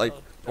 or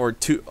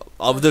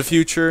of the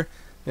future,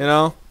 you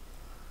know.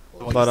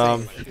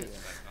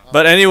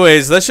 But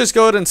anyways, let's just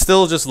go ahead and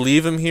still just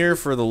leave him here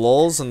for the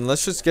lulz, and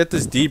let's just get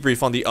this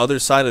debrief on the other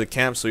side of the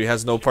camp so he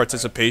has no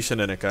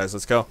participation in it, guys.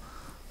 Let's go.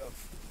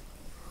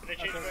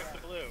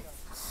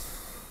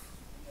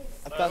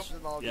 I'm faster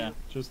than all of you. Yeah,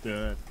 just do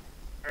it.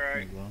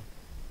 Alright.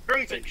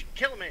 Crimson,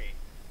 kill me!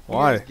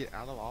 Why? Get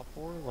out of op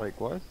 4? Like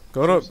what?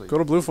 Go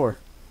to blue 4.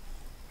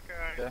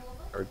 Okay.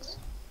 Hurts.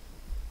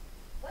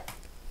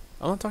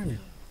 I'm not talking to you.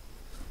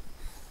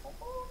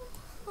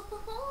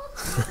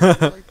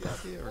 Like the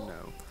idea or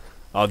no?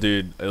 Oh,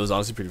 dude, it was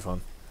honestly pretty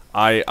fun.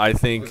 I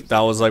think that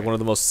was like one of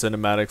the most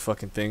cinematic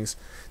fucking things.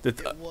 It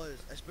was,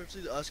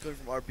 especially us going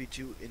from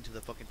RP2 into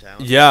the fucking town.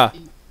 Yeah.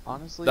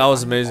 Honestly, that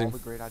was I have amazing. all the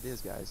great ideas,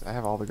 guys. I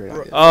have all the great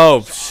ideas.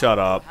 Oh, shut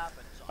up.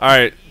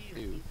 Alright.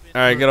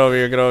 Alright, get over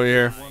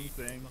here.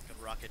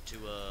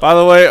 By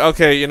the way,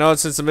 okay, you know,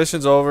 since the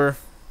mission's over.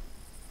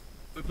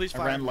 I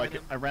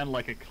ran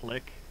like a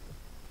click.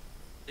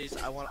 Please,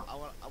 I want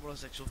a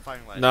sexual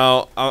firing line.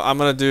 No, I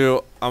want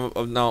to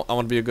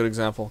be a good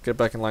example. Get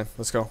back in line.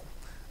 Let's go.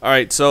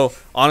 Alright, so,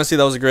 honestly,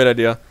 that was a great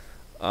idea.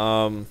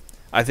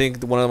 I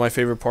think one of my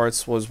favorite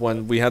parts was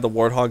when we had the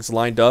Warthogs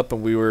lined up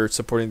and we were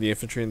supporting the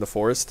infantry in the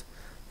forest.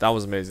 That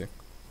was amazing.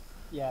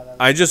 Yeah.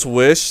 I just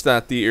wish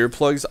that the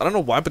earplugs, I don't know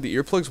why, but the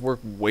earplugs work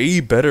way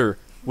better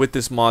with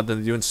this mod than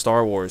they do in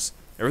Star Wars.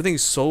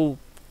 Everything's so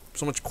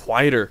much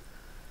quieter.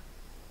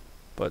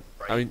 But,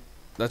 I mean,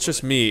 that's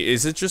just me.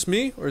 Is it just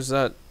me, or is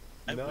that...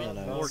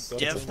 more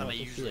deaf than I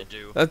usually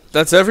do.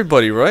 That's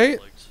everybody, right?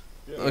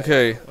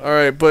 Okay,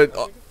 alright, but,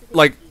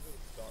 like...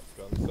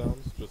 Gun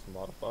sounds just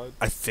modified.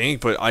 I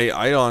think, but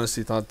I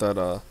honestly thought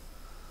that,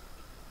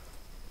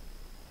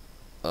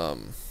 I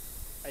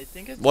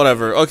think it's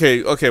whatever.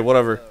 Okay,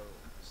 whatever.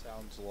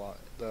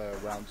 The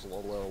rounds a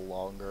little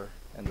longer,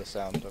 and the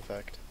sound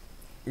effect.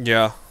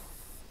 Yeah.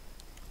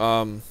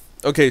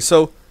 Okay,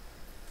 so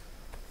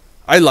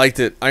I liked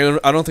it. I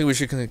don't think we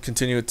should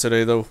continue it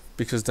today though,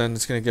 because then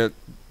it's gonna get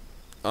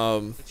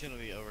it's gonna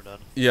be overdone.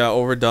 Yeah,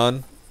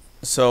 overdone.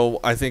 So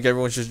I think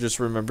everyone should just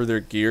remember their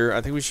gear.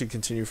 I think we should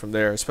continue from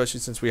there, especially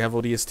since we have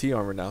ODST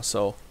armor now.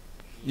 So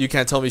you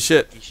can't tell me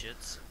shit.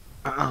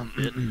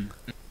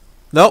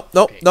 Nope.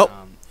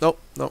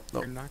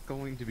 You're not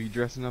going to be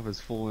dressing up as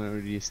full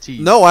in ODST.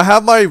 No, I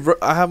have my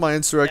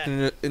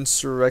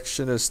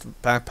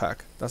insurrectionist backpack.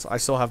 I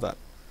still have that.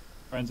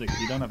 Forensic,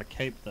 you don't have a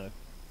cape though.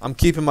 I'm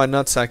keeping my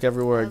nutsack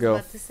everywhere I go. I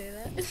was about to say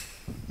that.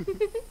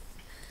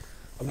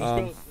 I'm just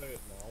gonna say it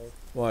now.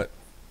 What?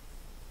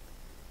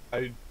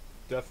 I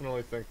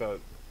definitely think that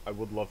I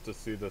would love to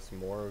see this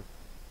more,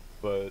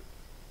 but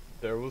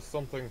there was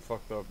something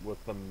fucked up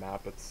with the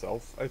map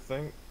itself, I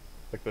think.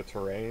 Like the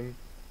terrain.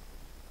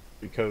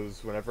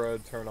 Because whenever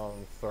I'd turn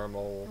on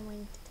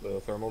the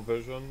thermal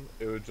vision,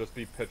 it would just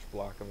be pitch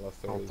black unless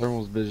there was...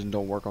 Thermal vision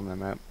don't work on that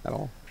map at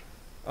all.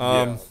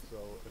 Yeah, so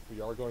if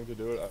we are going to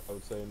do it, I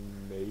would say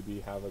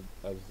maybe have it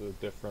as a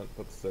different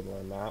but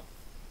similar map,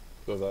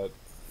 so that...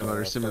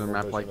 Another similar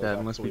map like that,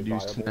 unless we do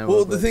snow.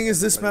 Well, the thing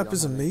is, this map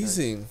is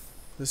amazing.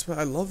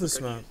 I love this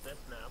map.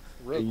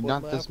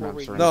 Not this map,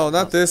 sir. No,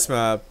 not this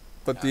map,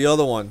 but the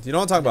other one. You know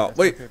what I'm talking about?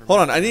 Wait, hold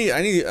on. I need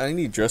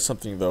to address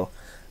something though.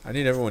 I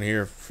need everyone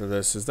here for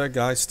this. Is that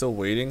guy still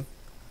waiting?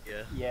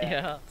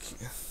 Yeah.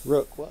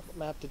 Rook, what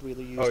map did we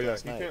use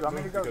last night?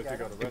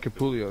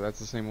 Capulio, that's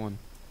the same one.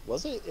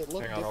 Was it? It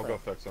looked different. I'll go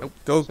fix him.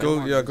 Go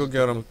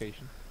get him.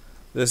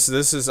 This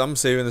is I'm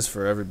saving this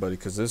for everybody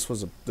because this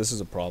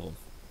is a problem.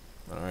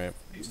 All right.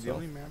 The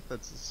only map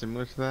that's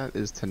similar to that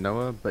is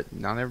Tanoa, but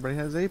not everybody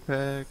has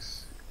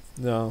Apex.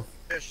 No.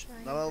 Fish,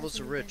 not all of us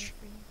are rich.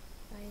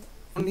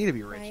 Don't need to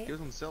be rich. Riot. It goes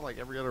on sale like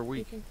every other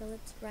week. Ethan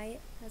Phillips, Riot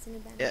has an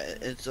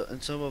advantage. Yeah,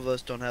 and some of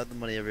us don't have the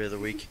money every other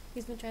week.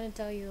 He's been trying to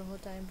tell you the whole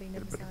time, but you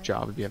never Get a saw better it.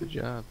 job if you have a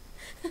job.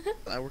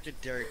 I work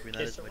at Dairy Queen.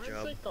 That is my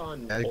job.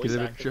 Yeah, get a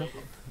better job.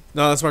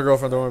 No, that's my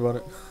girlfriend. Don't worry about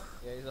it.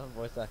 Yeah, he's on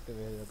voice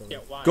activated. Yeah,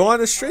 why? Go on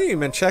the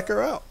stream and check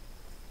her out.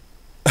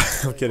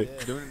 I'm kidding.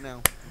 Doing it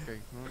now. Okay.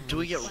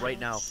 Doing it right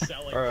now.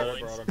 Alright, I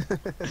brought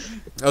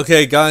him.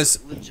 Okay,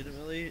 guys.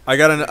 Legitimately. I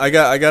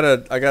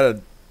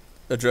gotta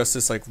address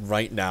this like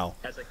right now.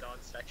 Has it gone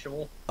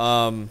sexual?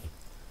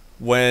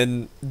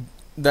 When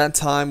that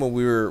time when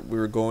we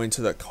were going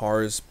to that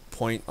cars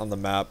point on the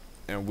map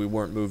and we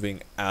weren't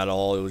moving at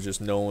all, it was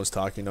just no one was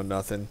talking, no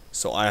nothing.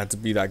 So I had to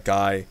be that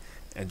guy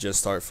and just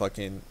start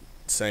fucking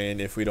saying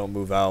if we don't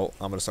move out,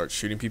 I'm gonna start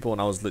shooting people,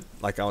 and I was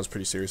I was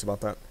pretty serious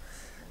about that.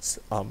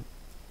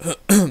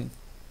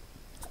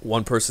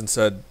 One person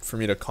said for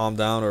me to calm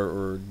down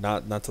or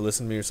not to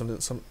listen to me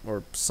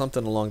or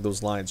something along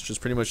those lines. Just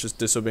pretty much just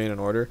disobeying an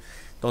order.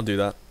 Don't do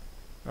that.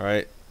 All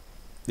right.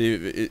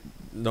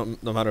 No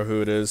matter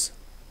who it is,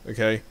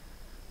 okay.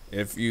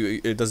 I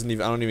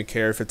don't even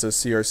care if it's a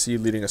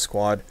CRC leading a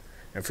squad.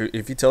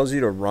 If he tells you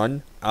to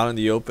run out in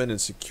the open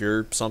and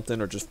secure something,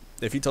 or just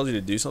if he tells you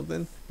to do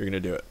something, you're gonna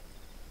do it.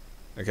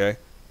 Okay.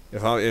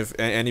 If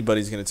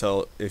anybody's gonna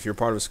tell, if you're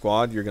part of a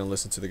squad, you're gonna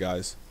listen to the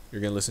guys. You're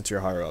gonna listen to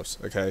your higher ups.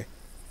 Okay.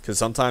 Because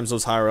sometimes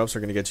those higher ups are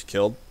gonna get you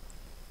killed.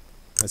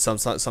 And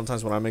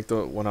sometimes when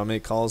I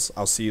make calls,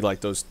 I'll see like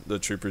the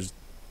troopers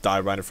die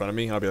right in front of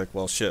me, and I'll be like,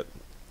 well, shit.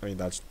 I mean,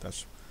 that's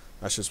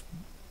just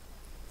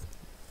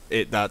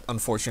it. That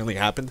unfortunately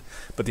happened.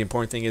 But the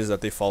important thing is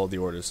that they followed the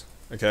orders.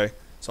 Okay.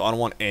 So I don't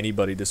want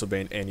anybody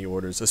disobeying any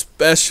orders,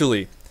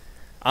 especially.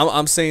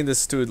 I'm saying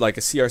this to like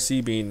a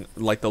CRC being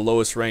like the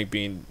lowest rank,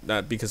 being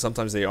that because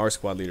sometimes they are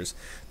squad leaders.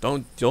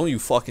 Don't you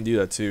fucking do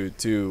that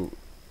to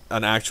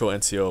an actual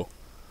NCO.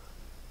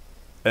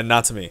 And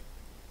not to me,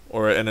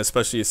 and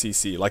especially a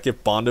CC. Like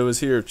if Bondo was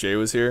here, if Jay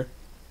was here,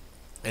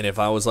 and if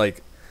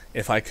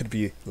I could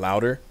be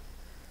louder,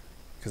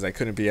 because I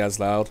couldn't be as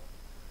loud,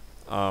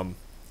 I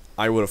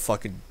would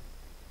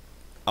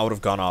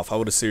have gone off. I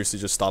would have seriously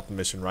just stopped the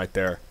mission right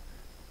there,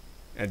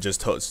 and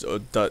just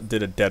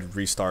did a dead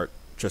restart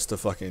just to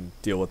fucking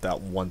deal with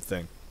that one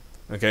thing.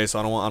 Okay, so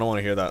I don't want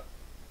to hear that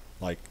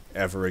like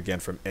ever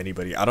again from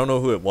anybody. I don't know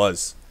who it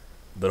was,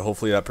 but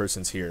hopefully that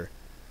person's here.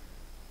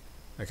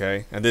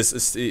 Okay, and this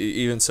is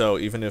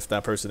even if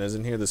that person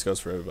isn't here, this goes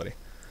for everybody.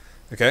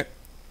 Okay,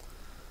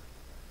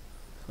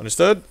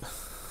 understood?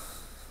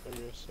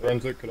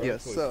 Forensic, could I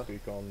actually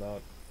speak on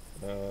that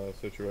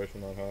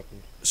situation that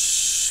happened?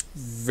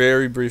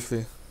 Very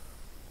briefly.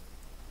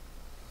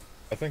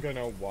 I think I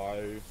know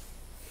why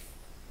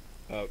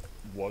that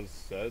was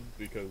said,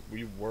 because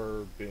we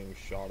were being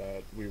shot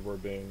at, we were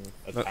being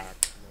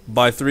attacked.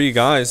 By 3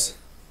 guys.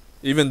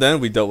 Even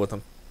then, we dealt with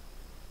them.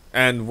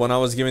 And when I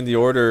was giving the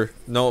order,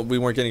 no, we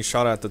weren't getting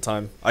shot at the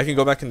time. I can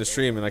go back in the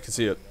stream and I can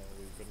see it.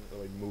 We couldn't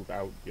really move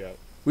out yet.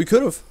 We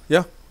could have.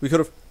 Yeah, we could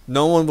have.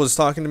 No one was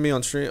talking to me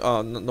on stream.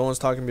 No one's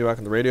talking to me back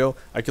on the radio.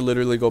 I could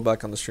literally go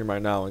back on the stream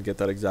right now and get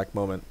that exact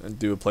moment and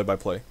do a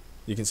play-by-play.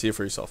 You can see it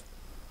for yourself.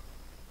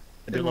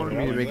 They wanted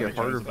me to make it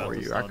harder for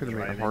you. I could have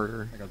made it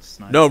harder.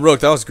 No,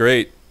 Rook, that was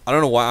great. I don't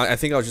know why. I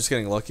think I was just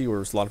getting lucky,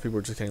 where a lot of people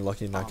were just getting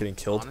lucky and not getting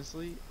killed.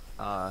 Honestly,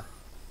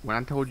 when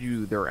I told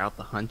you they were out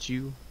to hunt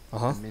you,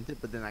 I meant it,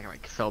 but then I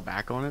like fell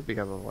back on it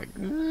because I was like,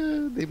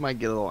 they might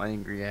get a little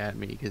angry at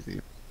me because they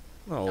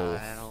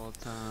died all the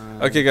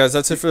time. Okay, guys,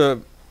 that's it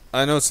for.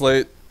 I know it's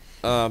late.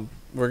 We're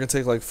gonna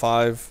take like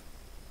 5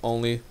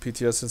 only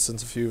PTS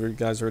since a few of you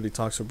guys already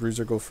talked. So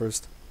Bruiser, go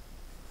first,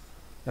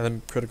 and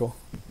then Critical.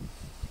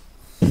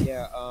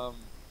 Yeah,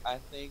 I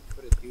think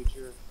for the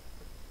future,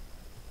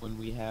 when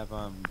we have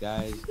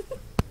guys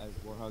as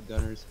Warthog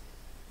gunners,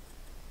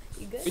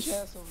 we should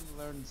have someone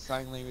learn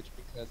sign language,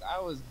 because I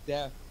was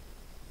deaf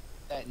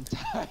that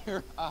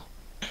entire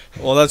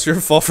Well, that's your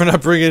fault for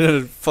not bringing in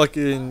a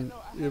fucking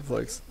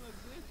earplugs.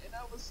 and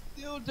I was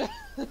still deaf.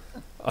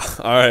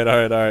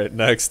 Alright,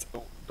 next.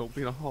 Don't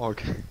be a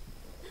hog.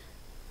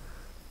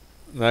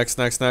 Next,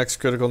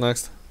 Critical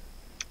next.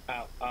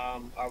 Oh,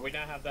 are we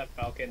gonna have that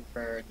Falcon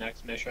for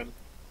next mission?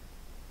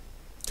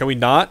 Can we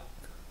not?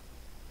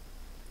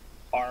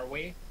 Are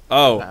we?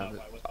 Oh,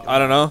 I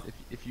don't know.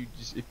 If you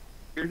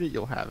heard it,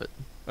 you'll have it.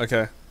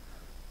 Okay.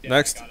 Yeah,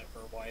 Next. I got it for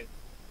white.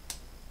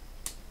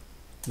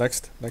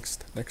 Next.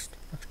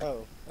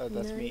 Oh,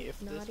 that's me. If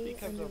this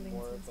becomes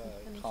more of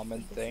a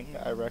common thing,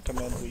 I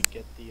recommend we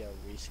get the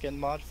reskin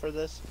mod for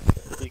this,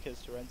 because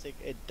Forensic,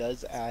 it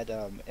does add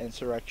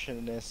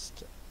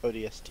Insurrectionist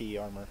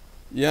ODST armor.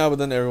 Yeah, but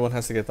then everyone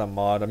has to get that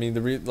mod. I mean,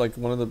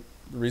 one of the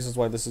reasons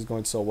why this is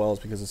going so well is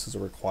because this is a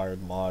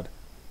required mod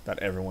that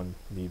everyone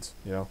needs.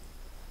 You know.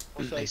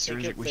 Also, I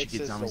think it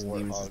fixes the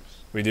Warthogs.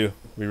 We do.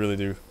 We really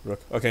do.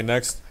 Rook. Okay,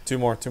 next. Two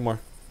more.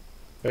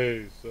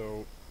 Hey,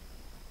 so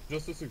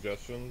just a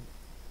suggestion.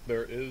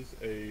 there is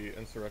a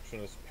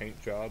Insurrectionist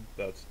paint job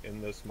that's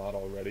in this mod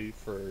already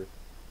for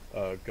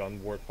gun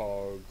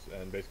Warthogs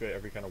and basically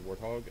every kind of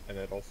Warthog, and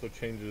it also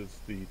changes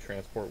the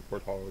transport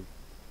Warthog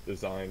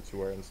design to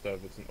where instead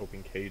of it's an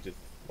open cage, it's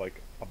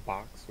like a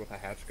box with a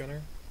hatch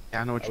gunner.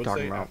 Yeah, I know what you're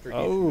talking about.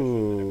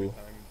 Oh,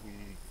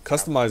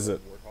 customize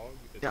it.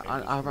 Yeah,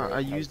 I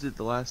used it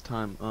the last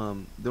time.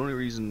 The only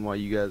reason why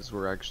you guys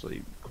were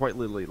actually quite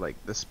literally like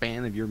the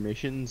span of your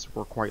missions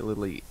were quite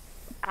literally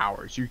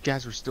hours. You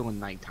guys were still in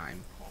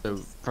nighttime. So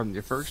from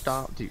your first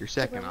op to your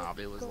second op,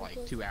 it was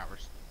like 2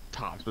 hours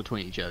tops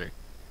between each other.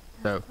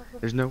 So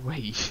there's no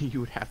way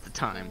you would have the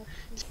time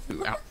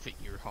to outfit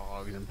your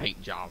hogs and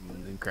paint job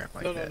and crap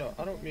like that. No,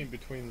 I don't mean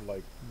between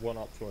like one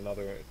op to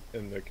another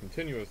in the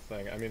continuous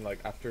thing. I mean like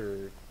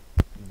after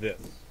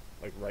this,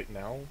 like right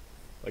now,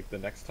 like the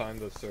next time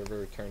the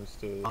server turns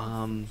to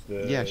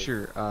yeah,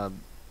 sure.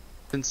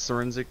 Since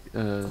Forensic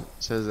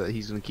says that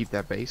he's gonna keep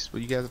that base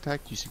when you guys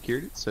attacked, you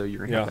secured it, so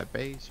you're gonna have that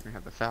base, you're gonna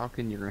have the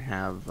Falcon, you're gonna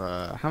have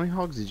how many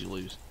hogs did you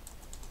lose?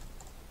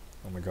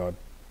 Oh my god.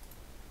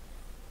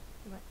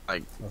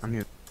 Like I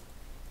mean,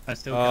 I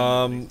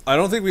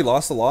don't think we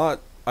lost a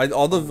lot.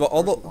 All the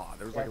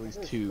there was like at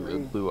least 2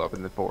 that blew up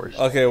in the forest.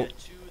 Okay.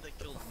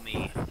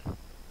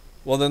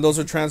 Well then those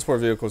are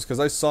transport vehicles because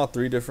I saw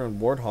 3 different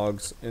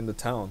Warthogs in the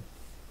town.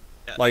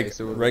 Like Okay,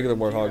 so regular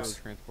we're gonna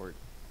Warthogs. transport.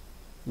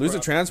 Lose the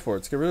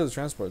transports. Get rid of the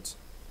transports.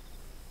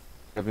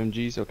 Have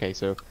MGs? Okay,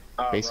 so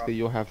basically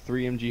you'll have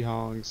 3 MG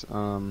hogs,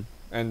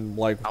 and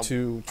like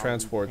 2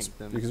 transports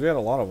because we had a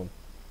lot of them.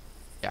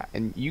 Yeah,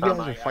 and you guys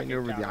are fighting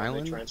over the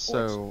island,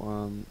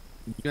 so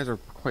you guys are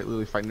quite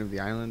literally fighting over the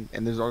island,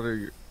 and there's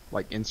other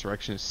like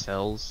insurrectionist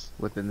cells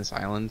within this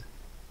island.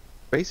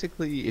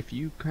 Basically, if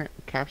you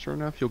capture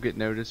enough, you'll get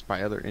noticed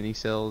by other any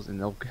cells, and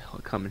they'll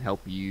come and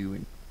help you.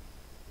 And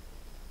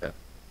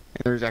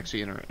there's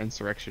actually an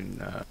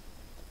insurrection.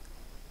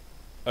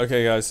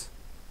 Okay, guys.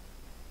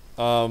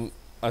 I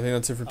think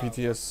that's it for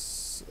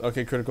PTS.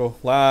 Okay, critical.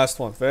 Last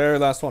one. Very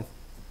last one.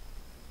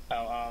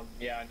 Oh,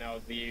 yeah,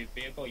 no, the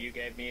vehicle you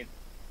gave me,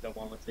 the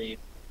one with the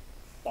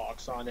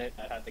box on it,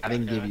 that had the I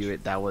didn't gun give hatch. you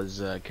it. That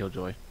was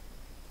Killjoy.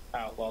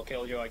 Oh, well,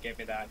 Killjoy gave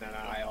me that, and then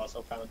I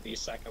also found the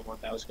second one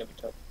that was given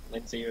to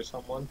Lindsay or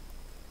someone.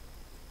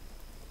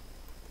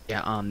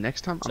 Yeah.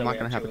 Next time So I'm not we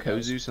gonna have have a 2 of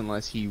those. Kozus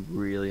unless he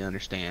really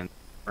understands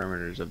the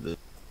parameters of the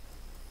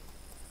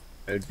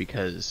code,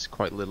 because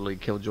quite literally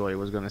Killjoy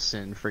was gonna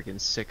send freaking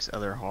 6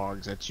 other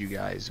hogs at you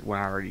guys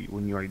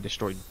when you already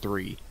destroyed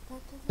 3.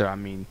 So I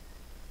mean,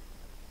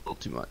 a little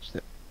too much.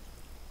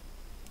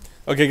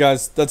 Okay,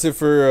 guys, that's it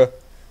for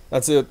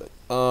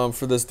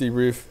this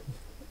debrief.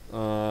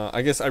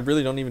 I guess I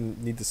really don't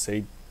even need to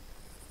say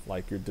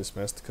like you're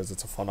dismissed because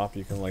it's a fun op.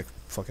 You can like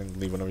fucking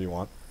leave whenever you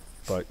want.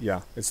 But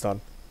yeah, it's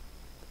done.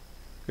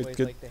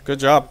 Good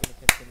job.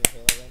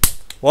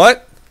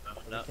 What?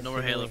 No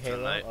more Halo for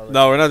tonight.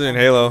 No, we're not doing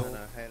Halo.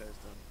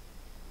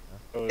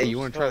 Hey, you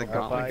wanna try the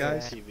gauntlet,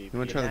 guys? You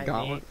wanna try the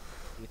gauntlet?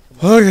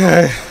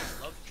 Okay.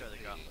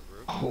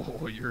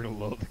 Oh, you're gonna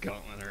love the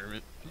gauntlet,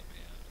 Hermit.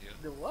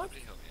 The what?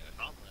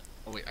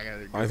 Oh wait, I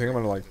gotta. I think I'm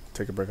gonna like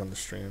take a break on the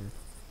stream,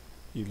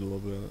 eat a little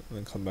bit, and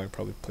then come back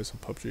probably play some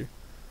PUBG.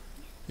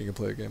 You can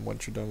play a game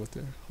once you're done with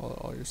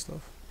all your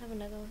stuff. Have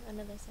another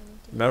 17.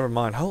 Never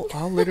mind. How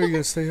late are you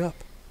gonna stay up?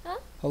 Huh?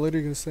 How late are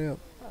you gonna stay up?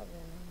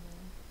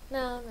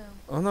 No.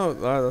 Oh no,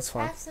 that's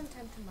fine. I have some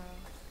time tomorrow.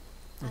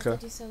 I have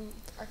to do some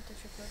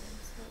architecture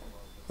programs.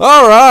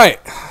 All right.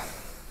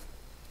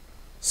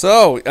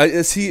 So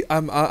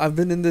I've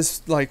been in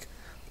this like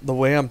the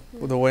way I'm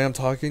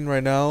talking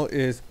right now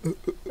is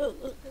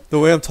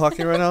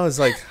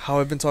like how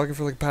I've been talking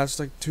for like past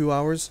like 2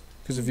 hours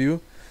because of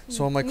you.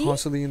 So I'm like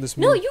constantly in this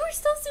mood. No, you were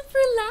still super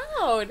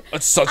loud.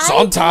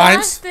 Sometimes. I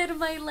blasted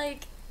my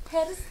like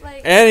head is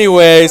like.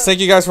 Anyways, thank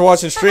you guys for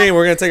watching stream.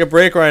 We're gonna take a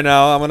break right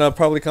now. I'm gonna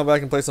probably come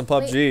back and play some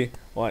PUBG. Wait.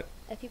 What?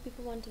 A few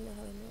people want to know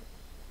how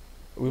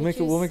we met.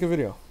 We'll make a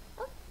video.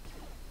 Oh.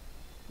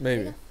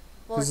 Maybe.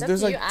 Well, Because it's up there's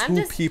to like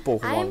you. 2 people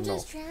who want I'm to know.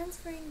 just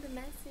transferring the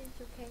message,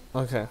 okay?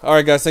 Okay. All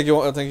right, guys. Thank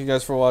you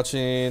guys for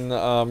watching.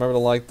 Remember to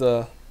like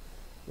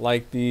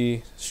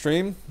the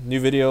stream.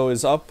 New video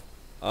is up.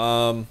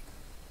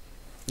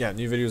 Yeah,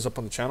 new video is up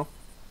on the channel.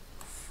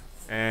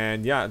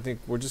 And yeah, I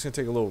think we're just gonna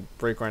take a little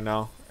break right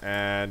now.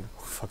 And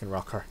fucking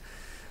Rockcar.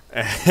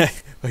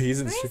 He's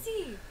in the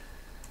stream.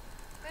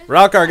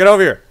 Rockcar, get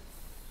over here.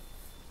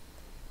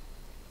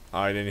 Oh,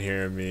 I didn't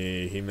hear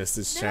me. He missed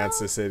his chance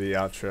to say the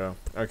outro.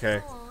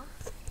 Okay.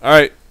 All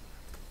right.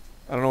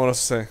 I don't know what else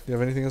to say. Do you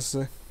have anything else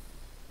to say?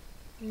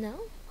 No.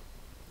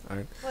 All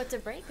right. Well, it's a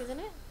break, isn't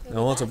it?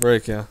 No, it's a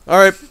break, yeah. All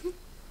right.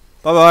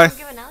 Bye-bye. Don't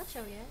give an outro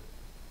yet.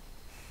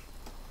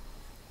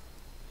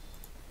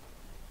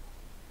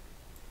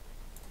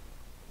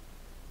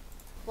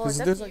 Well, it's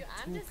up there's to like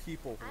you. 2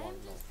 people who want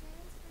to know.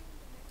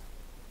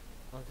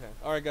 Okay.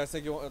 All right, guys.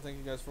 Thank you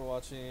guys for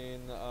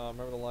watching.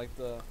 Remember to like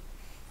the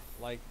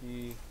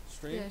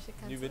stream. Yeah, I should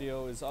New cancel.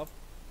 video is up.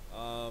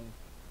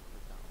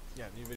 Yeah, new video.